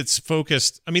 Especially if it's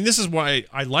focused. I mean, this is why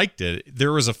I liked it.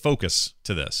 There was a focus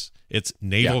to this. It's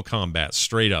naval combat,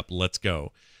 straight up. Let's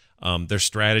go. There's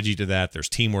strategy to that. There's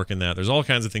teamwork in that. There's all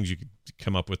kinds of things you could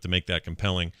come up with to make that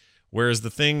compelling. Whereas the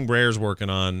thing Rare's working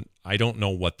on, I don't know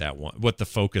what the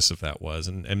focus of that was,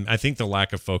 and I think the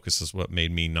lack of focus is what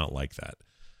made me not like that,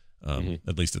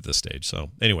 at least at this stage.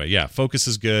 So anyway, yeah, focus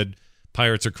is good.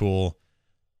 Pirates are cool.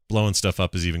 Blowing stuff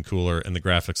up is even cooler, and the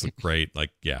graphics look great.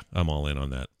 Like, yeah, I'm all in on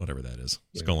that, whatever that is.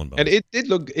 Skull and Bones. And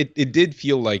it did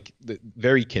feel like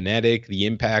very kinetic. The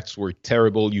impacts were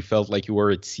terrible. You felt like you were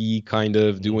at sea, kind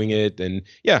of doing it, and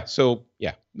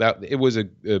that it was a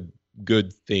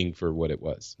good thing for what it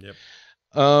was.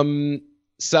 Yep.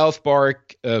 South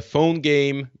Park phone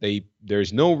game.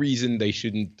 There's no reason they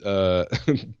shouldn't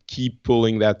keep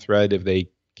pulling that thread if they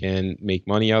can make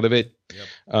money out of it.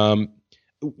 Yep.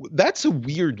 That's a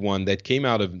weird one that came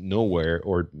out of nowhere,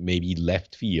 or maybe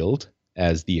left field,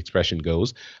 as the expression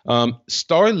goes.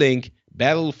 Starlink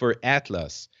Battle for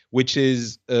Atlas, which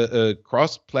is a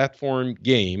cross-platform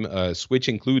game, Switch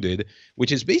included,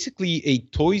 which is basically a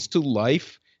Toys to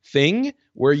Life thing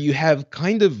where you have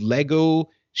kind of Lego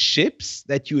ships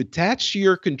that you attach to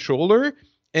your controller,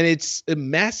 and it's a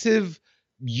massive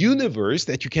universe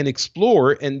that you can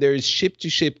explore, and there's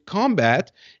ship-to-ship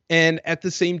combat. And at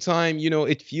the same time,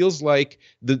 it feels like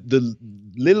the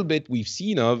little bit we've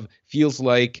seen of feels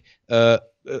like No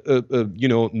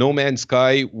Man's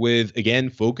Sky with, again,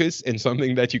 focus and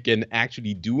something that you can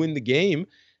actually do in the game.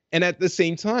 And at the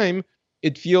same time,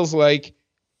 it feels like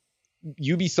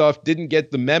Ubisoft didn't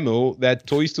get the memo that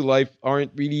Toys to Life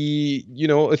aren't really,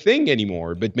 a thing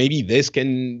anymore. But maybe this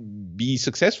can be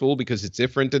successful because it's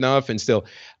different enough. And still,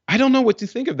 I don't know what to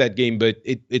think of that game, but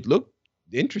it looked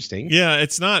interesting. Yeah,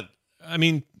 it's not. I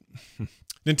mean,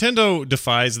 Nintendo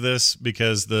defies this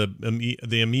because the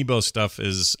amiibo stuff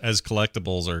is, as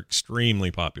collectibles, are extremely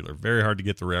popular. Very hard to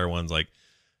get the rare ones. Like,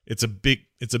 it's a big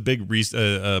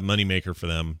money maker for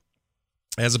them,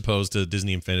 as opposed to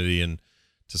Disney Infinity and,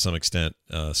 to some extent,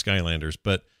 Skylanders.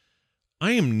 But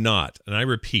I am not, and I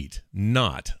repeat,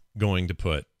 not going to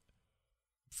put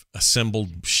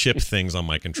assembled ship things on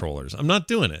my controllers. I'm not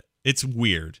doing it. It's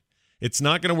weird. It's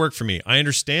not going to work for me. I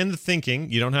understand the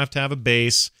thinking. You don't have to have a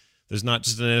base. There's not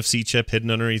just an NFC chip hidden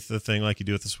underneath the thing like you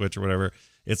do with the Switch or whatever.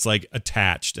 It's like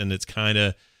attached, and it's kind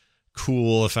of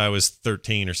cool if I was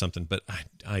 13 or something, but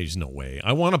there's no way.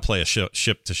 I want to play a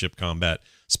ship-to-ship combat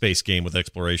space game with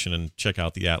exploration and check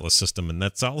out the Atlas system, and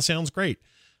that all sounds great,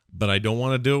 but I don't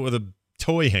want to do it with a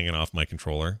toy hanging off my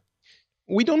controller.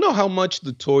 We don't know how much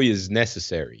the toy is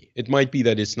necessary. It might be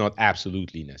that it's not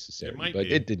absolutely necessary,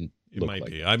 it didn't look like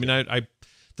it. I mean, I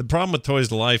the problem with Toys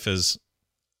to Life is,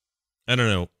 I don't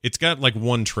know, it's got like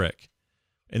one trick,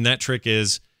 and that trick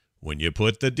is, when you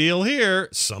put the deal here,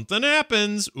 something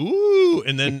happens. Ooh.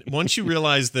 And then once you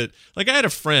realize that, like, I had a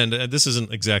friend, this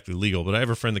isn't exactly legal, but I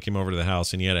have a friend that came over to the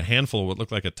house, and he had a handful of what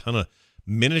looked like a ton of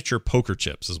miniature poker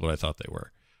chips, is what I thought they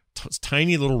were.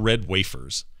 Tiny little red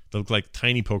wafers that look like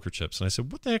tiny poker chips. And I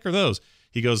said, what the heck are those?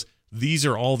 He goes, these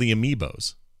are all the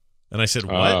amiibos. And I said,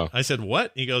 what? Oh. I said,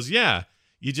 what? He goes, yeah,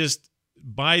 you just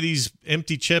buy these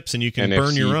empty chips and you can NFC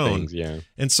burn your own. things, yeah.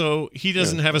 And so he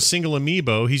doesn't have a single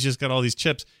amiibo. He's just got all these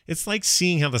chips. It's like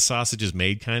seeing how the sausage is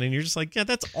made, kind of. And you're just like, yeah,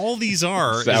 that's all these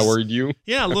are. Soured you?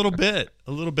 Yeah, a little bit.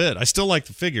 I still like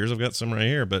the figures. I've got some right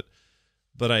here, but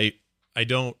I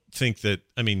don't think that,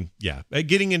 I mean, yeah.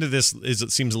 Getting into this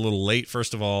it seems a little late,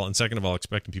 first of all. And second of all,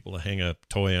 expecting people to hang a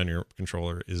toy on your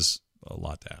controller is a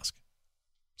lot to ask.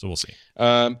 So we'll see.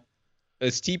 A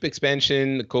steep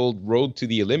expansion called Road to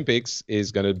the Olympics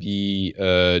is going to be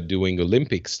doing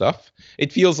Olympic stuff.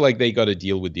 It feels like they got a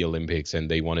deal with the Olympics and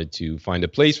they wanted to find a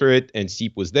place for it, and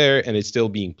Steep was there, and it's still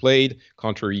being played,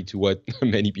 contrary to what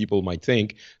many people might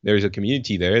think. There's a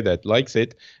community there that likes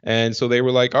it, and so they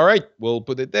were like, all right, we'll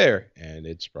put it there, and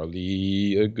it's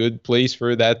probably a good place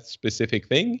for that specific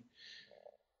thing.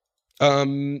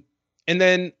 And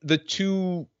then the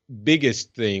two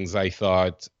biggest things I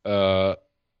thought,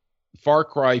 Far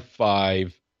Cry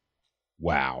 5,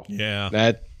 wow. Yeah.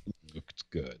 That looked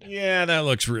good. Yeah, that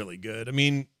looks really good. I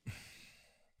mean,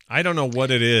 I don't know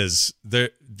what it is.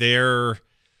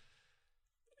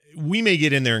 We may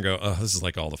get in there and go, oh, this is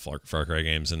like all the Far Cry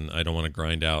games, and I don't want to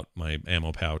grind out my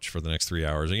ammo pouch for the next 3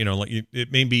 hours. You know, like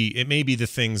it may be the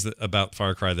things about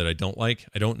Far Cry that I don't like.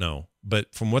 I don't know.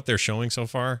 But from what they're showing so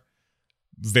far,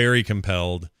 very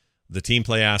compelled. The team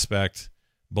play aspect,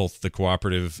 both the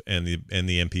cooperative and the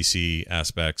NPC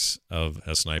aspects of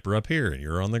a sniper up here and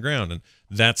you're on the ground, and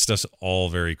that stuff's all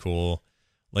very cool.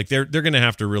 Like they're going to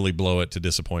have to really blow it to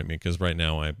disappoint me, because right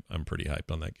now I'm pretty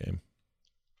hyped on that game.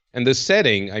 And the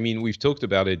setting, I mean, we've talked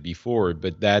about it before,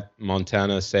 but that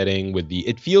Montana setting with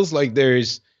it feels like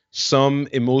there's some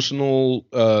emotional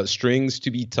strings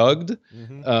to be tugged.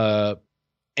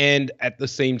 And at the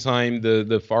same time,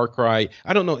 the Far Cry,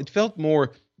 I don't know, it felt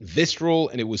more visceral,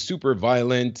 and it was super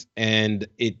violent, and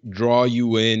it drew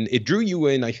you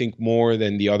in, I think, more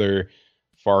than the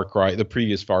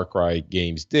previous Far Cry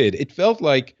games did. It felt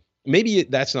like, maybe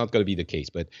that's not going to be the case,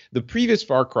 but the previous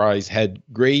Far Cries had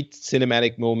great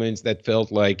cinematic moments that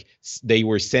felt like they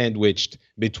were sandwiched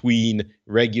between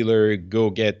regular go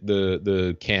get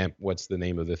the camp, what's the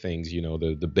name of the things,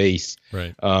 the base,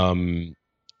 right?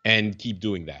 And keep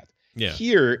doing that. Yeah.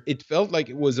 Here, it felt like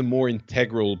it was a more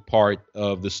integral part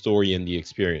of the story and the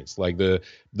experience. Like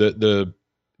the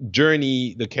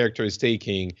journey the character is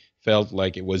taking felt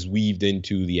like it was weaved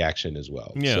into the action as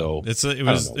well. Yeah, so it's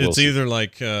either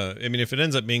like if it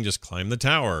ends up being just climb the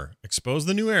tower, expose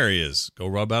the new areas, go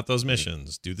rub out those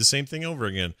missions, do the same thing over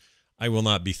again, I will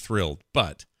not be thrilled.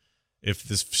 But if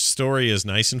this story is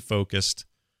nice and focused,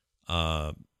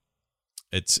 that's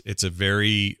a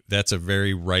very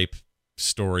ripe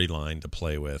storyline to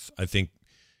play with. I think,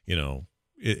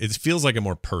 it feels like a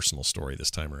more personal story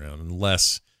this time around,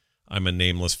 unless I'm a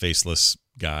nameless, faceless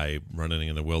guy running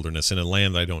in the wilderness in a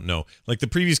land I don't know. Like the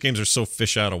previous games are so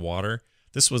fish out of water.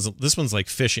 This one's like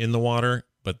fish in the water,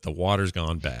 but the water's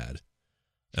gone bad,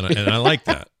 and I like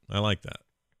that. I like that.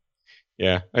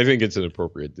 Yeah, I think it's an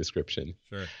appropriate description.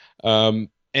 Sure.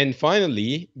 And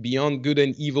finally, Beyond Good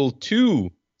and Evil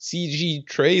 2 CG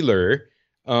trailer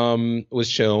was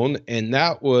shown, and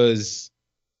that was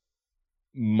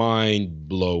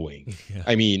mind-blowing. Yeah.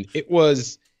 I mean,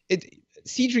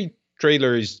 CG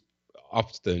trailers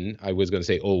often, I was going to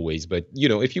say always, but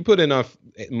if you put enough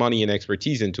money and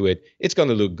expertise into it, it's going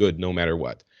to look good no matter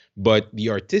what. But the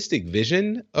artistic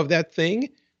vision of that thing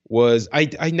was,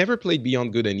 I never played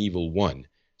Beyond Good and Evil 1.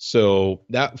 So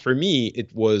that, for me,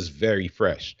 it was very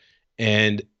fresh.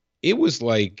 And it was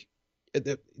like,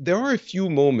 there are a few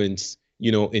moments,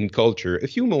 in culture, a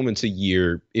few moments a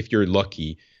year, if you're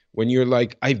lucky, when you're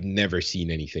like, I've never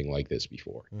seen anything like this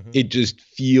before. Mm-hmm. It just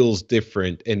feels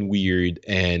different and weird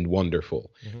and wonderful.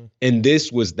 Mm-hmm. And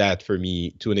this was that for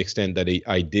me to an extent that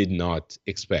I did not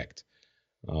expect.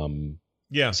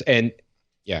 Yeah. And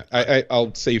yeah,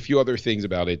 I'll say a few other things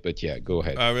about it, but yeah, go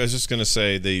ahead. I was just going to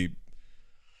say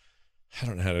I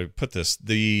don't know how to put this.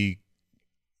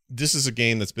 This is a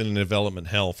game that's been in development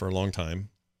hell for a long time.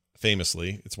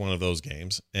 Famously, it's one of those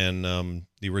games. And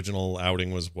the original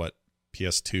outing was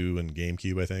PS2 and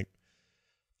GameCube, I think.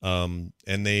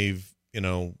 And they've,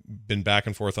 been back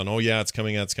and forth on, oh yeah, it's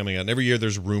coming out. And every year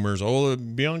there's rumors,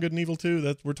 Beyond Good and Evil 2,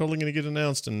 that we're totally going to get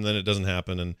announced, and then it doesn't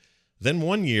happen. And then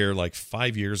one year, like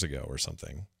 5 years ago or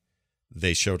something,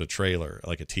 they showed a trailer,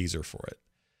 like a teaser for it.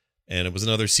 And it was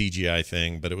another CGI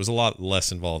thing, but it was a lot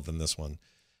less involved than this one.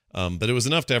 But it was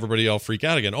enough to everybody all freak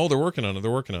out again. Oh, they're working on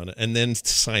it. And then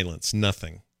silence,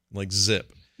 nothing, like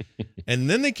zip. And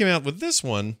then they came out with this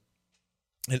one.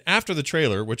 And after the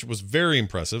trailer, which was very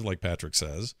impressive, like Patrick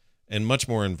says, and much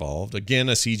more involved, again,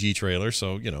 a CG trailer,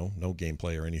 so, no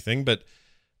gameplay or anything, but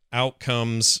out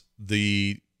comes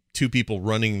the two people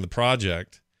running the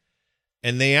project,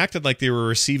 and they acted like they were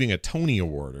receiving a Tony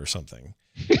Award or something.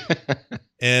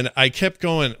 And I kept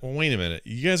going, wait a minute,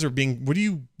 you guys are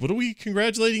what are we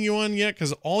congratulating you on yet?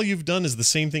 Because all you've done is the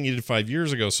same thing you did 5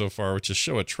 years ago so far, which is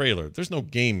show a trailer. There's no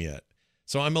game yet.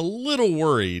 So I'm a little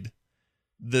worried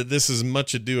that this is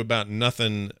much ado about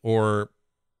nothing, or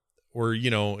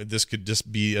this could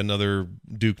just be another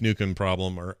Duke Nukem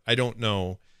problem, or I don't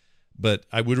know. But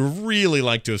I would really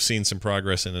like to have seen some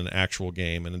progress in an actual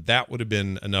game, and that would have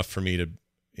been enough for me to,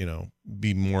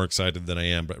 be more excited than I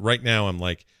am. But right now I'm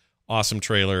like, awesome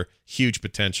trailer, huge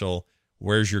potential.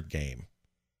 Where's your game?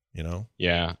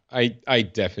 Yeah, I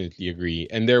definitely agree.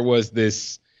 And there was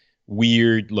this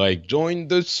weird, like, join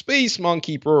the Space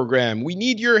Monkey program, we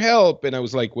need your help. And I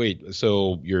was like, wait,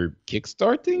 so you're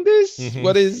kickstarting this? Mm-hmm.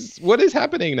 What is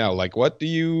happening now? Like, what do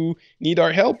you need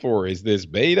our help for? Is this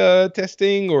beta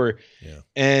testing or? Yeah.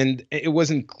 And it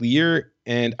wasn't clear.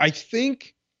 And I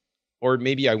think, or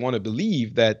maybe I want to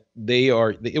believe that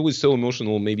it was so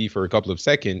emotional, maybe for a couple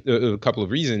of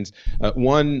reasons.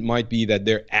 One might be that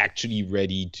they're actually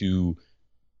ready to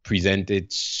present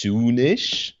it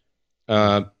soonish.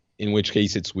 In which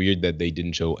case it's weird that they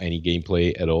didn't show any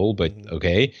gameplay at all, but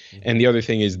okay. Mm-hmm. And the other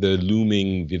thing is the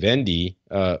looming Vivendi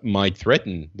might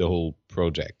threaten the whole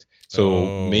project.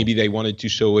 So maybe they wanted to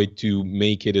show it to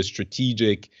make it a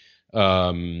strategic,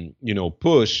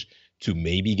 push to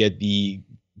maybe get the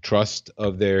trust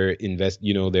of their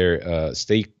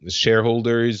stake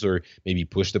shareholders, or maybe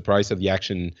push the price of the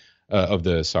action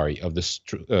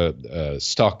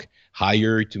stock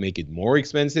higher to make it more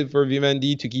expensive for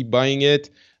Vivendi to keep buying it.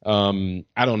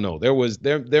 I don't know.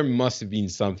 There must have been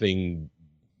something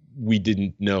we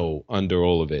didn't know under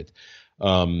all of it.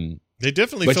 They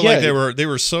definitely felt like they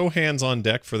were so hands on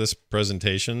deck for this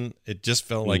presentation. It just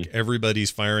felt like everybody's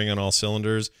firing on all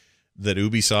cylinders, that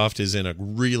Ubisoft is in a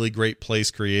really great place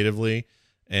creatively.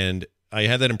 And I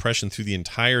had that impression through the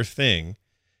entire thing.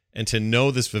 And to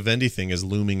know this Vivendi thing is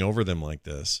looming over them like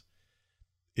this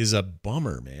is a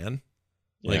bummer, man.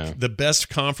 Like the best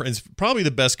conference, probably the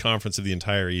best conference of the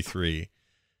entire E3.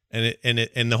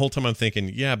 And the whole time I'm thinking,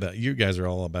 yeah, but you guys are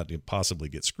all about to possibly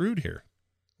get screwed here.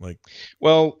 Like,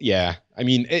 well, yeah. I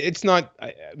mean, it's not.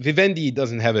 Vivendi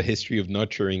doesn't have a history of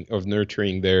nurturing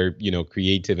their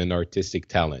creative and artistic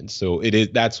talent. So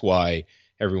that's why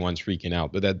everyone's freaking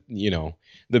out. But that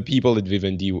the people at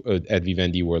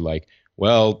Vivendi were like,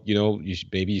 well,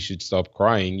 maybe you should stop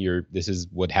crying. This is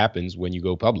what happens when you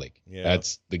go public. Yeah.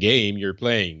 That's the game you're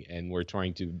playing, and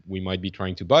we might be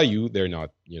trying to buy you. They're not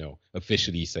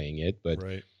officially saying it, but.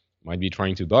 Right. Might be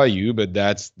trying to buy you, but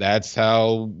that's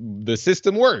how the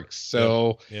system works.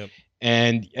 So,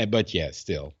 but yeah,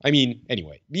 still. I mean,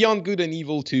 anyway, Beyond Good and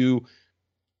Evil 2,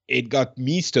 it got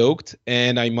me stoked,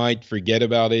 and I might forget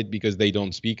about it because they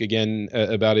don't speak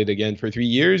about it again for 3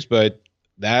 years. But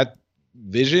that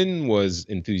vision was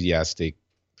enthusiastic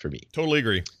for me. Totally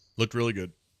agree. Looked really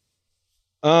good.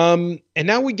 And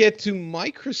now we get to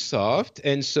Microsoft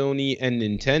and Sony and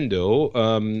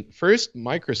Nintendo. First,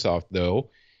 Microsoft,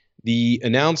 though. The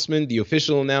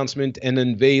official announcement and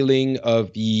unveiling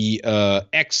of the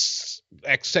Xbox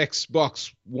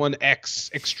One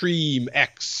X Extreme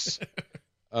X.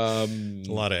 A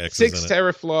lot of X's 6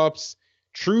 teraflops,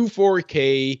 true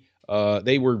 4K.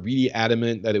 They were really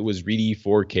adamant that it was really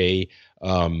 4K.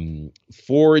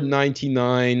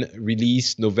 $499,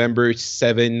 released November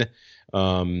 7.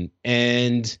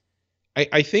 And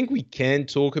I think we can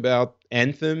talk about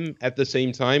Anthem at the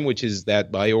same time, which is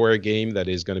that BioWare game that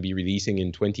is going to be releasing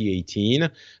in 2018,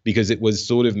 because it was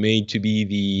sort of made to be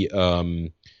the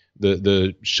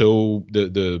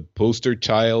poster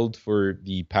child for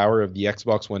the power of the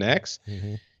Xbox One X.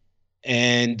 Mm-hmm.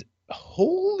 And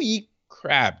holy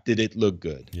crap, did it look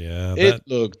good? Yeah, it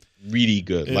looked really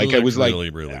good. Like I was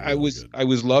really I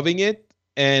was loving it.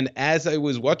 And as I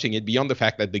was watching it, beyond the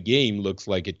fact that the game looks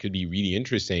like it could be really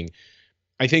interesting,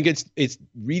 I think it's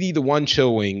really the one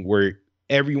showing where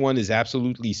everyone is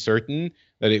absolutely certain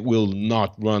that it will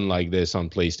not run like this on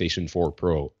PlayStation 4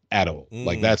 Pro at all.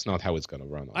 Like, that's not how it's going to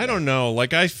run. I don't know.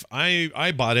 Like,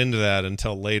 I bought into that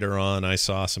until later on. I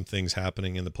saw some things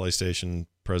happening in the PlayStation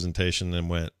presentation and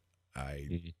went,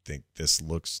 I think this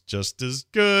looks just as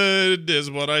good as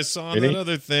what I saw in that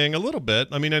other thing. A little bit.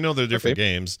 I mean, I know they're different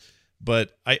games,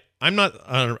 but I'm not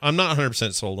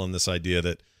 100% sold on this idea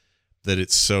that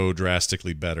it's so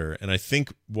drastically better. And I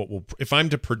think if I'm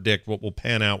to predict what will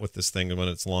pan out with this thing when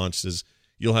it's launched, is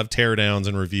you'll have teardowns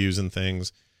and reviews and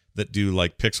things that do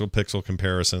like pixel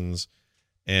comparisons,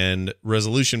 and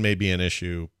resolution may be an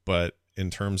issue, but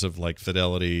in terms of like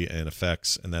fidelity and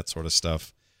effects and that sort of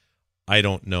stuff, I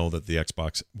don't know that the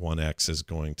Xbox One X is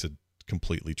going to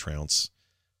completely trounce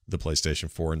the PlayStation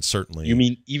 4. And certainly, you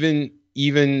mean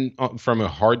even from a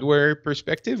hardware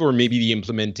perspective, or maybe the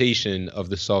implementation of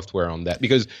the software on that?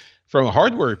 Because from a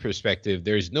hardware perspective,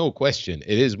 there's no question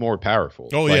it is more powerful.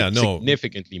 Oh, like, yeah, no,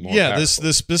 significantly more powerful.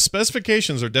 The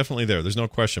specifications are definitely there. There's no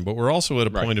question, but we're also at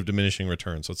a point of diminishing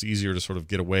returns, so it's easier to sort of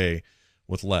get away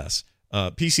with less.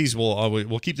 PCs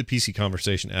we'll keep the PC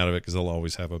conversation out of it because they'll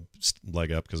always have a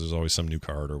leg up because there's always some new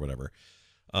card or whatever.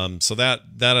 So that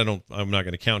I'm not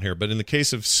going to count here. But in the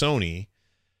case of Sony,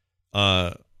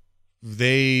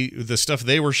 the stuff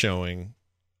they were showing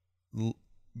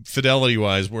fidelity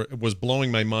wise was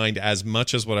blowing my mind as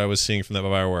much as what I was seeing from that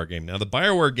BioWare game. Now the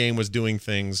BioWare game was doing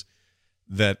things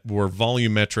that were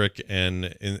volumetric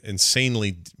and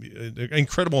insanely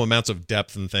incredible amounts of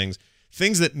depth and things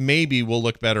that maybe will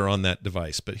look better on that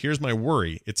device. But here's my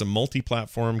worry. It's a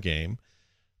multi-platform game.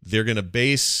 They're going to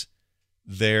base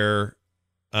their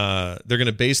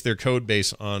code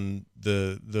base on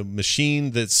the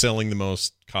machine that's selling the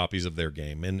most copies of their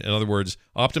game. And in other words,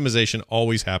 optimization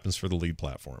always happens for the lead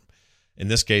platform. In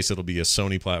this case, it'll be a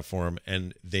Sony platform,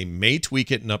 and they may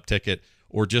tweak it and uptick it,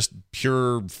 or just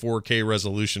pure 4K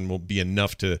resolution will be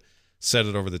enough to set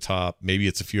it over the top. Maybe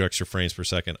it's a few extra frames per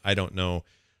second. I don't know.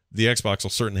 The Xbox will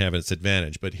certainly have its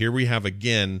advantage. But here we have,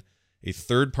 again, a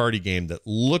third-party game that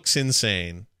looks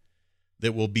insane,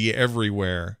 that will be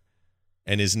everywhere,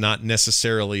 and is not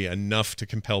necessarily enough to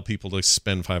compel people to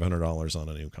spend $500 on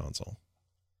a new console.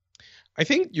 I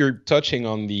think you're touching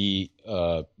on the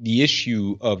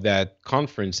issue of that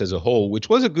conference as a whole, which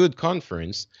was a good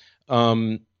conference.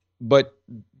 But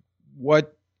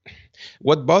what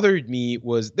bothered me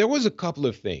was there was a couple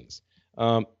of things.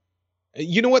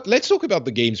 You know what? Let's talk about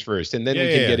the games first, and then we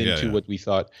can get into what we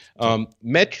thought.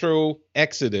 Metro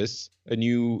Exodus, a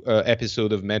new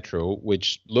episode of Metro,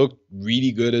 which looked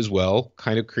really good as well,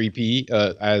 kind of creepy,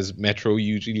 as Metro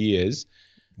usually is.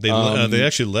 They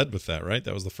actually led with that, right?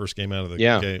 That was the first game out of the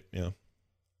game.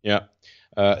 Yeah.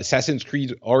 Assassin's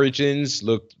Creed Origins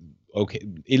looked okay.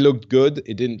 It looked good.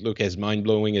 It didn't look as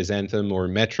mind-blowing as Anthem or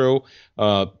Metro.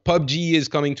 PUBG is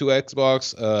coming to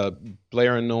Xbox.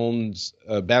 PlayerUnknown's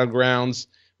Battlegrounds,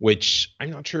 which I'm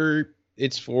not sure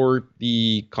it's for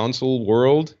the console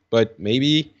world, but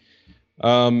maybe.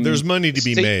 There's money to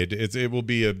be made. It will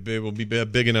be a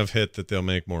big enough hit that they'll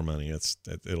make more money.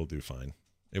 It'll do fine.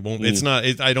 It won't. It's not.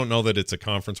 I don't know that it's a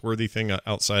conference-worthy thing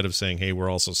outside of saying, "Hey, we're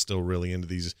also still really into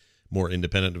these more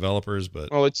independent developers." But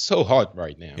it's so hot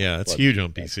right now. Yeah, it's huge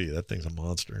on PC. That thing's a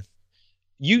monster.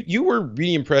 You were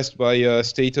really impressed by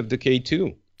State of Decay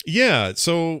 2. Yeah,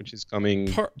 so which is coming.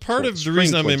 Part of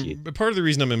the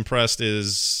reason I'm impressed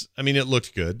is, I mean, it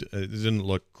looked good. It didn't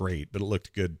look great, but it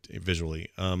looked good visually.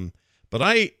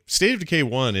 But State of Decay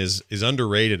 1 is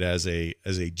underrated as a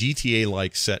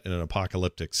GTA-like set in an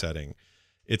apocalyptic setting.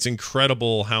 It's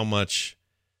incredible how much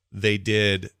they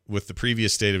did with the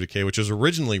previous State of Decay, which was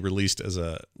originally released as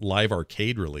a live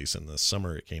arcade release in the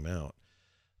summer it came out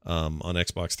on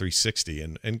Xbox 360,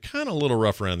 and kind of a little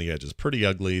rough around the edges, pretty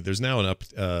ugly. There's now an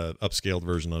upscaled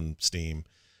version on Steam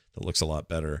that looks a lot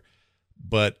better.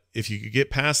 But if you could get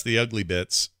past the ugly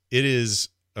bits, it is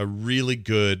a really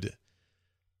good.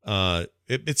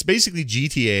 It's basically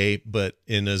GTA, but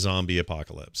in a zombie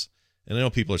apocalypse. And I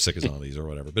know people are sick of zombies or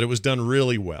whatever, but it was done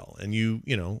really well. And you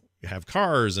have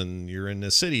cars, and you're in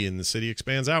the city, and the city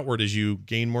expands outward as you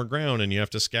gain more ground, and you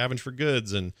have to scavenge for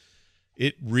goods. And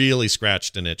it really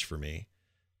scratched an itch for me.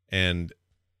 And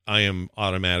I am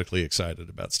automatically excited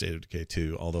about State of Decay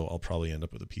 2, although I'll probably end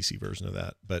up with a PC version of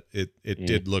that. But it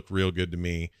did look real good to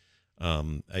me.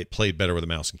 I played better with a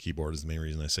mouse and keyboard is the main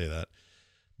reason I say that.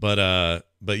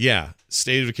 But yeah,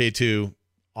 State of Decay 2,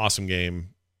 awesome game.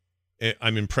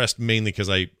 I'm impressed mainly because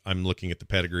I'm looking at the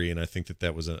pedigree, and I think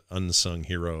that was an unsung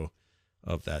hero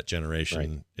of that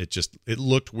generation. Right. It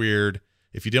looked weird.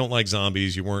 If you don't like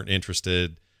zombies, you weren't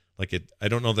interested. I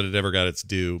don't know that it ever got its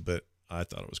due, but I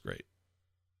thought it was great.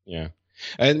 Yeah.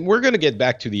 And we're going to get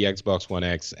back to the Xbox One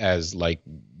X as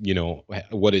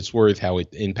what it's worth, how it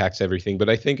impacts everything. But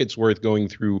I think it's worth going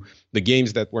through the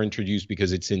games that were introduced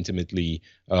because it's intimately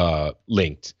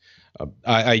linked.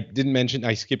 I didn't mention,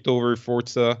 I skipped over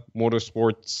Forza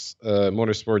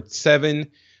Motorsport 7,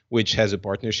 which has a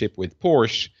partnership with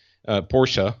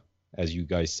Porsche, as you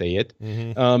guys say it,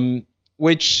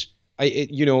 which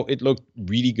it looked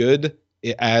really good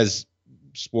as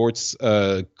sports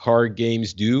car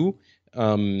games do.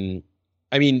 I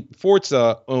mean,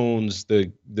 Forza owns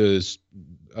the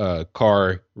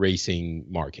car racing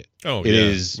market. Oh, it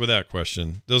is without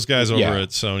question. Those guys over at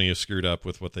Sony have screwed up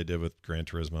with what they did with Gran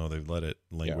Turismo. They've let it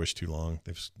languish too long.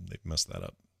 They've messed that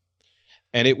up.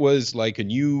 And it was like a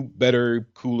new, better,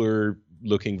 cooler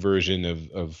looking version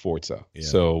of Forza. Yeah.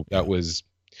 So that was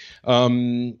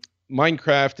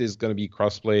Minecraft is going to be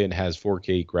crossplay and has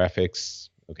 4K graphics.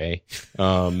 Okay.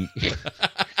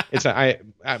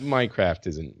 Minecraft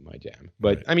isn't my jam,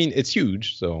 but right. I mean, it's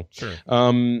huge. So sure.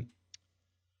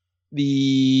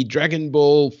 The Dragon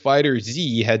Ball Fighter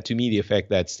Z had to me the effect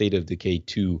that State of Decay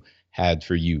 2 had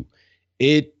for you.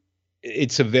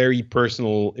 It's a very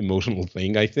personal, emotional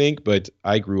thing, I think, but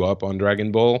I grew up on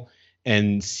Dragon Ball,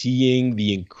 and seeing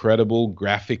the incredible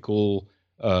graphical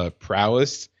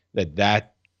prowess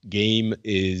that game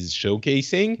is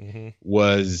showcasing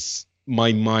was...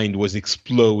 my mind was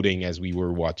exploding as we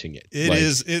were watching it.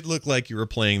 It looked like you were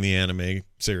playing the anime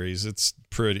series. It's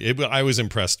pretty. I was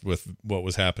impressed with what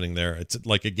was happening there. It's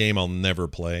like a game I'll never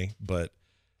play, but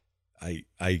I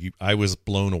was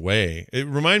blown away. It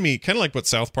reminded me kind of like what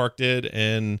South Park did,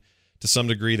 and to some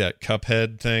degree that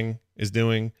Cuphead thing is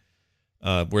doing,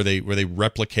 where they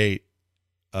replicate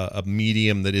a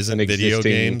medium that isn't video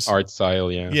games, art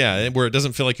style. Yeah, where it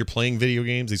doesn't feel like you're playing video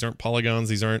games. These aren't polygons.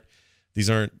 These aren't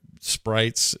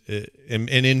sprites, and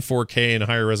in 4K and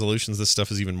higher resolutions, this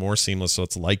stuff is even more seamless. So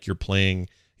it's like you're playing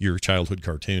your childhood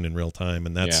cartoon in real time,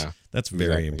 and that's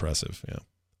very impressive. Yeah.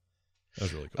 That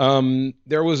was really cool.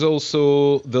 There was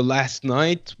also The Last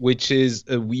Night, which is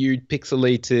a weird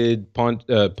pixelated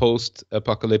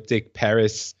post-apocalyptic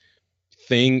Paris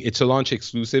thing. It's a launch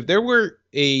exclusive. We're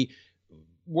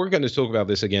going to talk about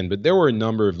this again, but there were a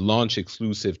number of launch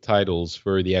exclusive titles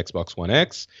for the Xbox One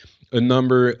X, a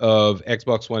number of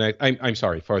Xbox One X, I'm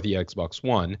sorry, for the Xbox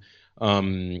One,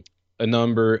 a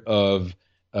number of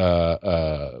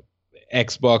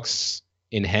Xbox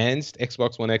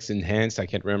One X enhanced. I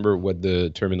can't remember what the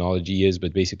terminology is,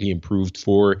 but basically improved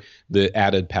for the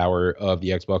added power of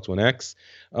the Xbox One X.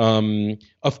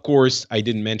 Of course, I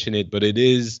didn't mention it, but it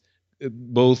is,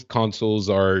 both consoles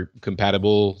are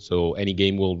compatible, so any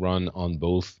game will run on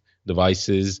both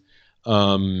devices.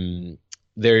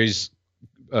 There's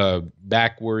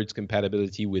backwards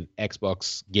compatibility with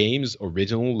Xbox games,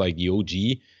 original, like the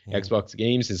OG Xbox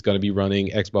games. Is going to be running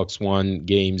Xbox One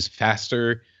games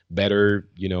faster, better,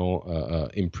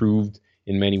 improved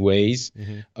in many ways.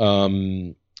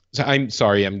 So I'm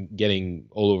sorry, I'm getting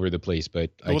all over the place,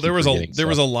 but there was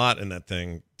a lot in that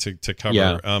thing to cover.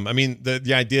 Yeah. I mean,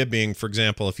 the idea being, for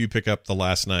example, if you pick up The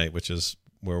Last Night, which is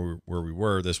where we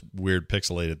were, this weird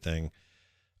pixelated thing,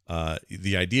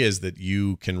 the idea is that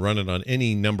you can run it on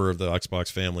any number of the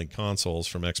Xbox family consoles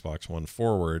from Xbox One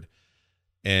forward,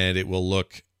 and it will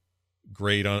look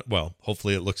great on, well,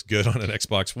 hopefully it looks good on an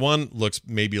Xbox One, looks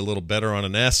maybe a little better on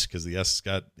an S because the S has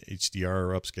got HDR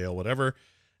or upscale, whatever,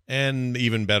 and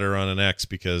even better on an X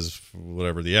because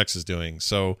whatever the X is doing.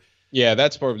 So yeah,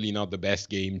 that's probably not the best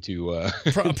game to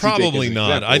probably to not.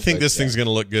 example, I think this yeah. thing's going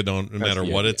to look good on no matter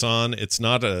what it's on. It's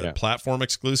not a platform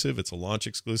exclusive; it's a launch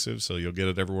exclusive, so you'll get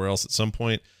it everywhere else at some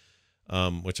point.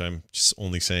 Which I'm just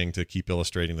only saying to keep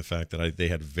illustrating the fact that they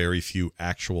had very few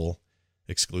actual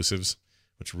exclusives,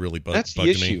 which really bugged me. That's the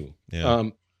issue. Yeah.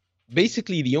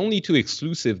 Basically, the only two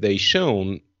exclusive they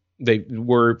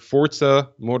were Forza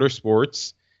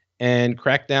Motorsports and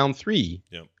Crackdown 3.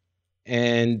 Yep.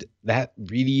 And that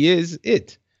really is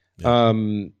it. Yeah.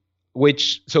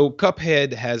 So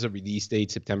Cuphead has a release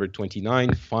date, September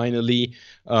 29, finally.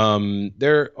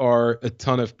 There are a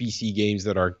ton of PC games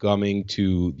that are coming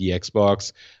to the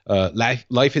Xbox.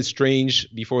 Life is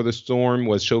Strange Before the Storm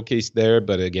was showcased there,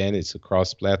 but again, it's a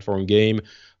cross-platform game.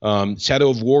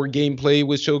 Shadow of War gameplay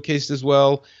was showcased as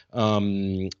well.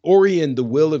 Ori and the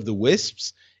Will of the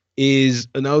Wisps is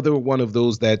another one of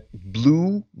those that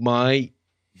blew my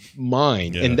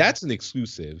mind, and that's an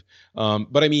exclusive.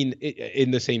 But I mean, in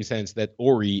the same sense that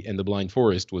Ori and the Blind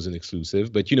Forest was an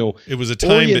exclusive, but it was a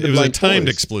timed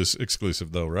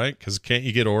exclusive though, right? Because can't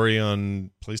you get Ori on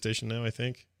PlayStation now? I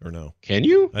think, or no? Can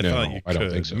you? I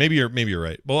don't think so. Maybe you're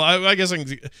right. Well, I guess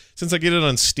since I get it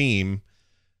on Steam.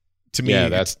 To me,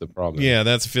 that's the problem. Yeah,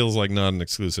 that feels like not an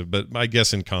exclusive, but I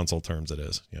guess in console terms it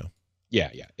is. Yeah,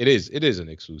 it is. It is an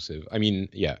exclusive. I mean,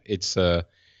 yeah, it's is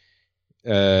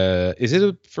it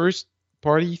a first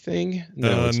party thing?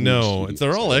 No,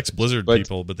 they're all ex-Blizzard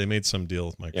people, but they made some deal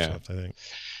with Microsoft, I think.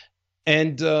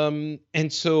 And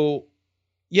so,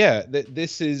 yeah,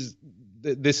 this is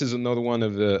another one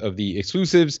of the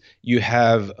exclusives. You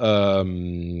have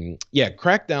Crackdown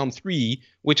 3,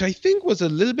 which I think was a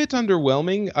little bit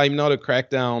underwhelming. I'm not a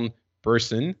Crackdown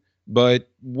person, but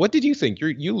what did you think?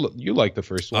 You liked the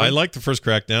first one. I liked the first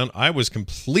Crackdown. I was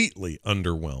completely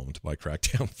underwhelmed by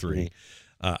Crackdown 3.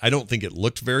 I don't think it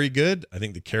looked very good. I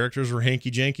think the characters were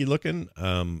hanky-janky looking.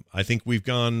 I think we've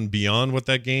gone beyond what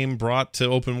that game brought to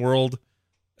open world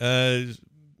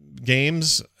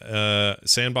games,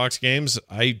 sandbox games.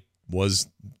 I was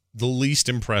the least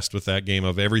impressed with that game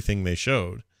of everything they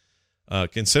showed.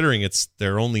 Considering it's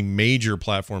their only major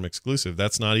platform exclusive.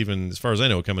 That's not even, as far as I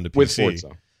know, coming to PC. With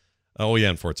Forza. Oh, yeah,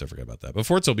 and Forza, I forgot about that. But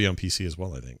Forza will be on PC as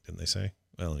well, I think. Didn't they say?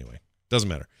 Well, anyway, doesn't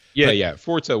matter. Yeah,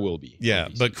 Forza will be. Yeah,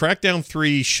 but Crackdown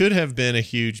 3 should have been a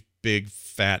huge, big,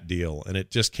 fat deal, and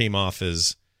it just came off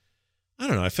as, I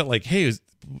don't know, I felt like, hey,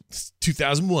 it's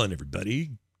 2001,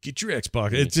 everybody. Get your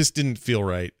Xbox. It just didn't feel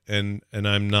right, and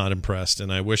I'm not impressed, and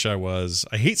I wish I was.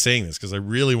 I hate saying this because I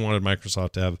really wanted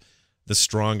Microsoft to have the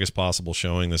strongest possible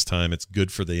showing this time. It's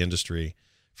good for the industry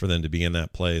for them to be in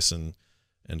that place, and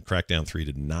Crackdown 3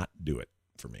 did not do it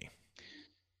for me.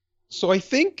 So I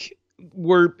think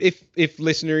if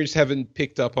listeners haven't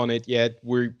picked up on it yet,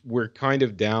 we're kind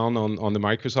of down on the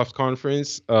Microsoft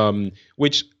conference,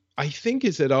 which I think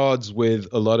is at odds with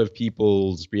a lot of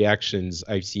people's reactions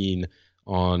I've seen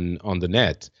on the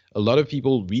net. A lot of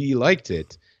people really liked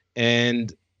it,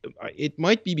 and it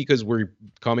might be because we're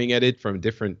coming at it from a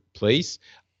different place.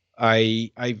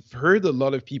 I've heard a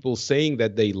lot of people saying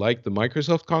that they liked the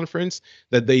Microsoft conference,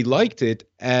 that they liked it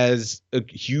as a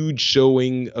huge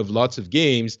showing of lots of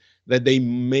games that they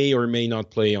may or may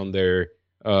not play on their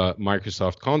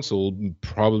Microsoft console,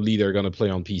 probably they're going to play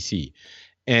on PC.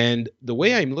 And the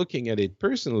way I'm looking at it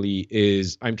personally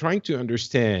is I'm trying to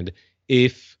understand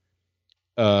if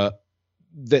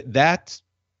that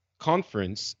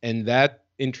conference and that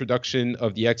introduction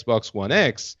of the Xbox One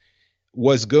X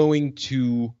was going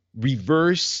to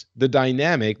reverse the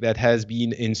dynamic that has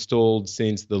been installed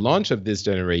since the launch of this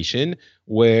generation,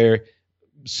 where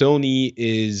Sony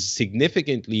is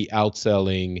significantly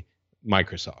outselling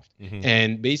Microsoft. Mm-hmm.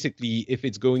 And basically, if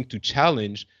it's going to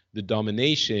challenge the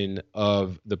domination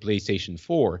of the PlayStation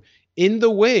 4, in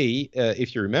the way,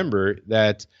 if you remember,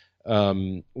 that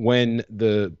when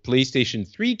the PlayStation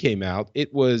 3 came out,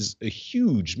 it was a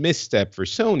huge misstep for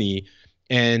Sony,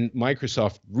 and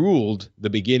Microsoft ruled the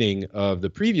beginning of the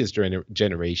previous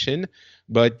generation,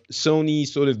 but Sony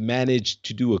sort of managed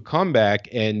to do a comeback,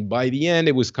 and by the end,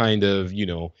 it was kind of,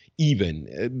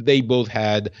 even. They both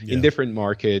had, in different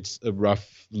markets, a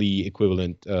roughly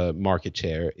equivalent market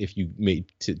share if you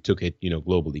took it,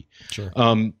 globally. Sure.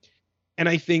 And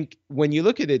I think when you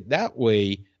look at it that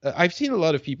way, I've seen a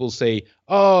lot of people say,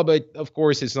 oh, but of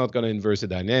course it's not going to inverse the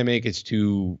dynamic. It's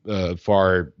too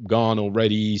far gone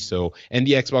already. And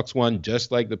the Xbox One,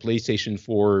 just like the PlayStation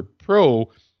 4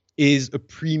 Pro, is a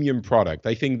premium product.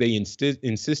 I think they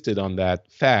insisted on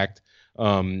that fact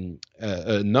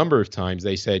a number of times.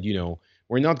 They said,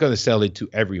 we're not going to sell it to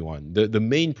everyone. The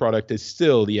main product is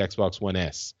still the Xbox One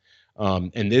S.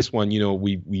 And this one,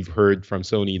 we've heard from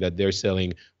Sony that they're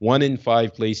selling 1 in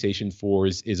 5 PlayStation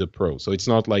 4s is a Pro. So it's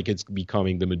not like it's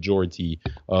becoming the majority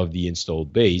of the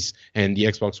installed base. And the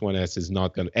Xbox One X is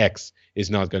not going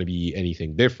to be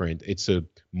anything different. It's a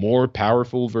more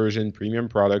powerful version, premium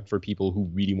product for people who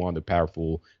really want a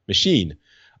powerful machine.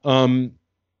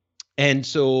 And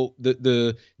so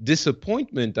the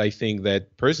disappointment, I think,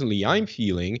 that personally I'm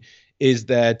feeling is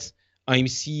that I'm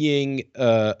seeing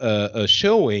a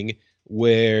showing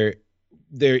where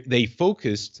they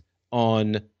focused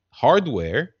on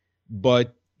hardware,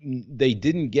 but they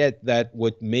didn't get that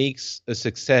what makes a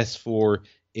success for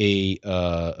a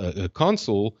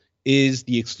console is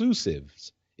the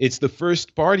exclusives. It's the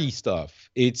first party stuff.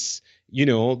 It's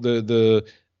the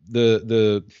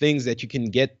things that you can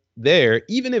get there,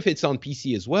 even if it's on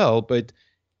PC as well, but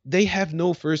they have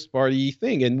no first party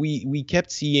thing. And we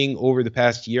kept seeing over the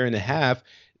past year and a half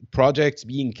projects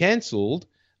being canceled.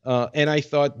 And I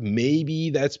thought maybe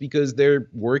that's because they're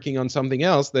working on something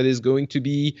else that is going to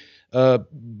be,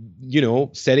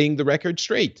 setting the record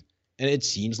straight. And it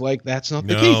seems like that's not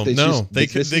the case. It's just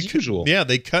business as usual. Yeah,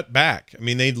 they cut back. I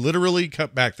mean, they literally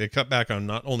cut back. They cut back on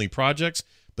not only projects,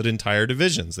 but entire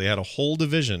divisions. They had a whole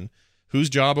division whose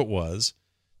job it was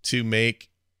to make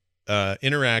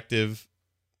interactive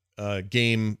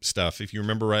game stuff. If you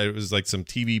remember right, it was like some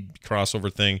TV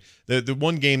crossover thing. The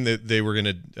one game that they were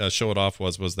going to show it off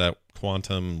was that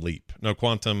Quantum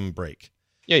Break.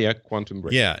 Yeah, Quantum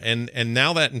Break. Yeah, and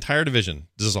now that entire division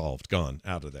dissolved, gone,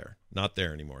 out of there. Not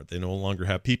there anymore. They no longer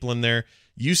have people in there.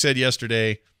 You said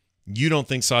yesterday you don't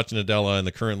think Satya Nadella and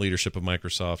the current leadership of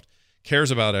Microsoft cares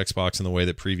about Xbox in the way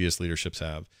that previous leaderships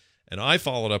have. And I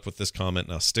followed up with this comment,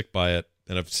 and I'll stick by it.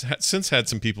 And I've since had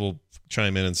some people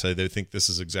chime in and say they think this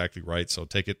is exactly right, so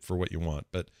take it for what you want.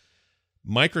 But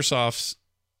Microsoft's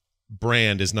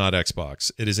brand is not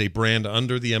Xbox. It is a brand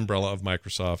under the umbrella of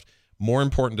Microsoft. More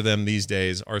important to them these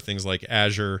days are things like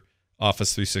Azure,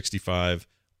 Office 365,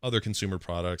 other consumer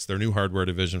products, their new hardware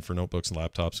division for notebooks and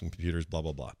laptops and computers, blah,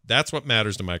 blah, blah. That's what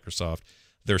matters to Microsoft.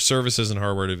 Their services and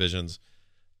hardware divisions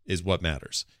is what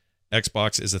matters.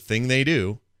 Xbox is a thing they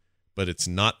do, but it's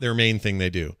not their main thing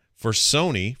they do. For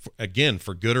Sony, again,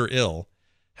 for good or ill,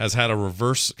 has had a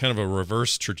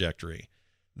reverse trajectory.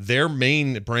 Their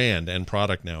main brand and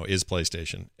product now is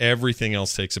PlayStation. Everything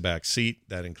else takes a back seat.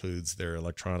 That includes their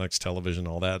electronics, television,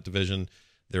 all that division,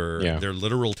 their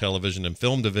literal television and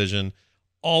film division.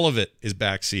 All of it is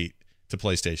backseat to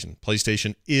PlayStation.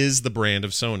 PlayStation is the brand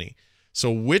of Sony.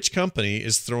 So which company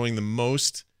is throwing the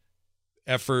most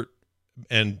effort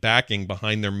and backing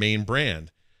behind their main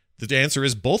brand? The answer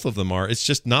is both of them are. It's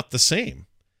just not the same.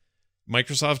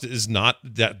 Microsoft is not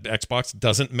that. Xbox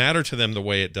doesn't matter to them the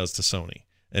way it does to Sony.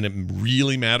 And it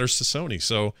really matters to Sony.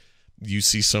 So you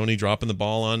see Sony dropping the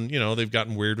ball on, they've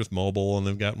gotten weird with mobile and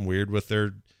they've gotten weird with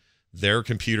their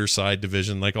computer side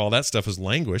division. Like all that stuff has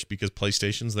languished because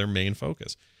PlayStation's their main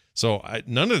focus. So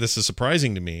none of this is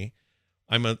surprising to me.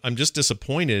 I'm just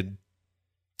disappointed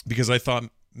because I thought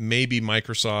maybe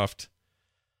Microsoft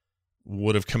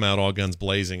would have come out all guns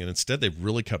blazing, and instead they've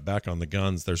really cut back on the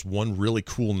guns. There's one really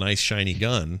cool, nice, shiny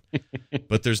gun,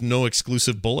 but there's no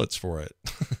exclusive bullets for it.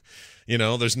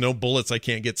 There's no bullets I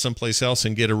can't get someplace else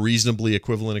and get a reasonably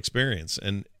equivalent experience.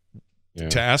 And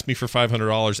To ask me for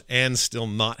 $500 and still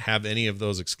not have any of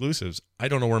those exclusives, I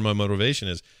don't know where my motivation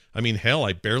is. I mean, hell,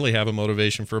 I barely have a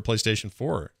motivation for a PlayStation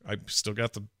 4. I still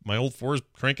got my old 4 is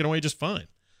cranking away just fine.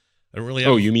 I don't really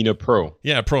have. Oh, you mean a Pro?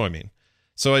 Yeah, a Pro, I mean.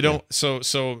 So I don't so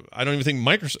I don't even think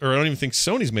Microsoft, or I don't even think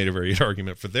Sony's made a very good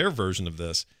argument for their version of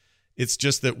this. It's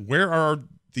just that where are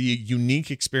the unique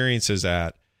experiences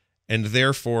at, and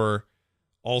therefore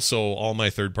also all my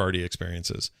third-party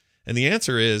experiences? And the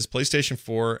answer is PlayStation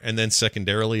 4 and then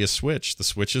secondarily a Switch. The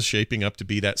Switch is shaping up to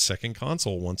be that second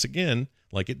console once again,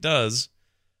 like it does.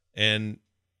 And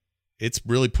it's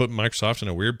really put Microsoft in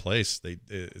a weird place.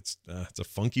 It's a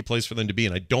funky place for them to be,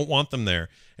 and I don't want them there.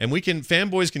 And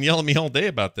fanboys can yell at me all day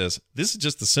about this. This is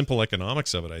just the simple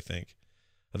economics of it, I think.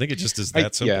 I think it just is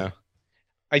that simple. Yeah.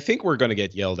 I think we're going to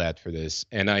get yelled at for this,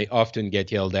 and I often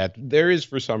get yelled at. There is,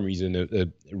 for some reason,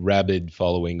 a rabid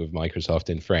following of Microsoft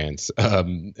in France,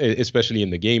 especially in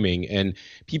the gaming, and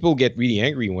people get really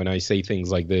angry when I say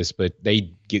things like this. But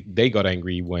they got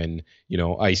angry when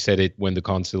I said it when the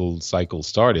console cycle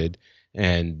started,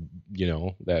 and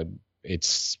that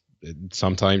it's.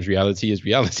 Sometimes reality is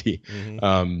reality.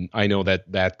 Mm-hmm. I know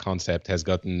that concept has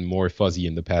gotten more fuzzy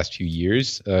in the past few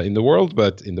years in the world,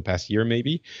 but in the past year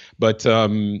maybe. But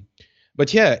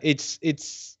yeah, it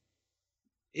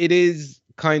is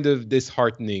kind of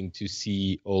disheartening to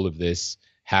see all of this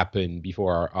happen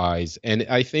before our eyes, and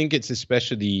I think it's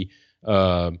especially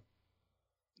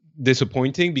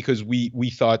disappointing because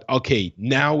we thought, okay,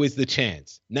 now is the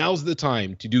chance, now's the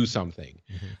time to do something,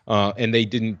 and they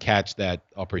didn't catch that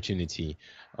opportunity.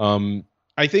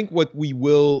 I think what we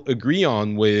will agree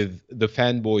on with the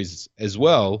fanboys as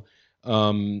well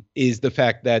is the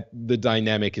fact that the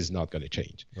dynamic is not going to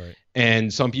change. Right.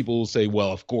 And some people will say,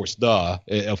 well, of course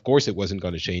it wasn't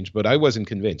going to change, but I wasn't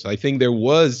convinced. I think there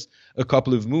was a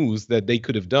couple of moves that they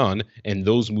could have done, and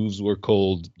those moves were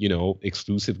called,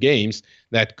 exclusive games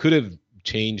that could have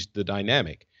changed the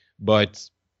dynamic, but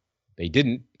they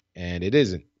didn't, and it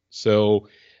isn't. So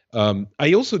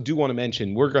I also do want to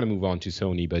mention, we're going to move on to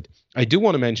Sony, but I do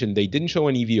want to mention they didn't show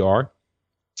any VR.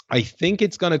 I think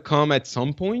it's going to come at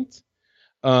some point.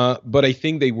 But I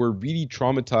think they were really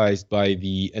traumatized by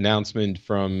the announcement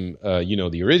from,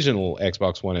 the original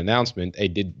Xbox One announcement. They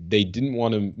didn't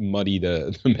want to muddy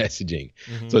the messaging.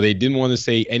 Mm-hmm. So they didn't want to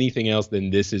say anything else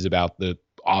than this is about the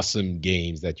awesome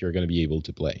games that you're going to be able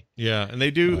to play. Yeah, and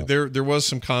they do. There was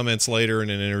some comments later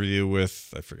in an interview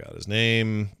with, I forgot his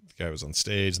name. The guy was on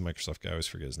stage, the Microsoft guy. I always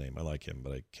forget his name. I like him,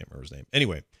 but I can't remember his name.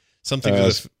 Anyway, something to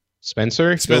this.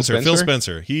 Phil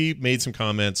Spencer. He made some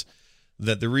comments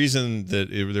that the reason that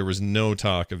there was no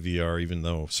talk of VR, even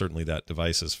though certainly that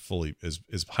device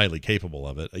is highly capable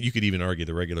of it. You could even argue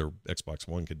the regular Xbox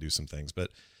One could do some things,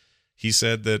 but he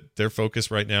said that their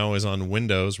focus right now is on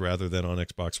Windows rather than on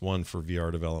Xbox One for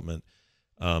VR development.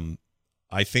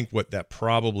 I think what that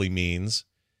probably means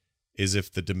is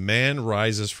if the demand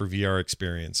rises for VR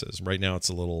experiences, right now it's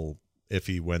a little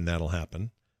iffy when that'll happen.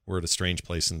 We're at a strange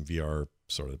place in VR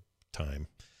sort of time.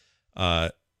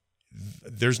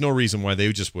 There's no reason why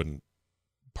they just wouldn't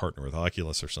partner with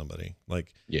Oculus or somebody.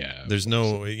 There's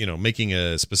no, making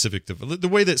a specific, the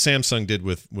way that Samsung did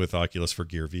with Oculus for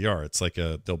Gear VR. It's like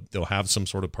they'll have some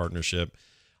sort of partnership.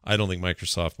 I don't think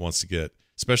Microsoft wants to get,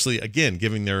 especially again,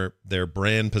 giving their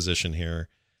brand position here.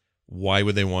 Why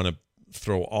would they want to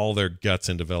throw all their guts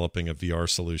in developing a VR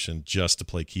solution just to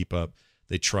play keep up?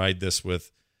 They tried this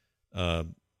with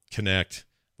Kinect,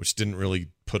 which didn't really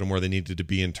put them where they needed to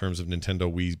be in terms of Nintendo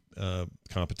Wii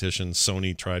competition.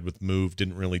 Sony tried with Move,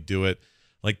 didn't really do it.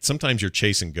 Sometimes you're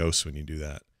chasing ghosts when you do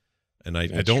that. And I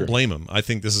don't blame them. I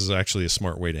think this is actually a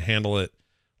smart way to handle it.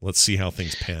 Let's see how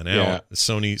things pan out.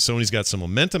 Sony's got some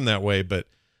momentum that way, but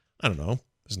I don't know.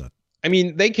 There's not. I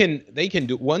mean, they can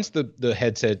do, once the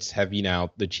headsets have been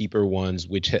out, the cheaper ones,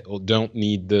 which don't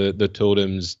need the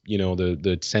totems,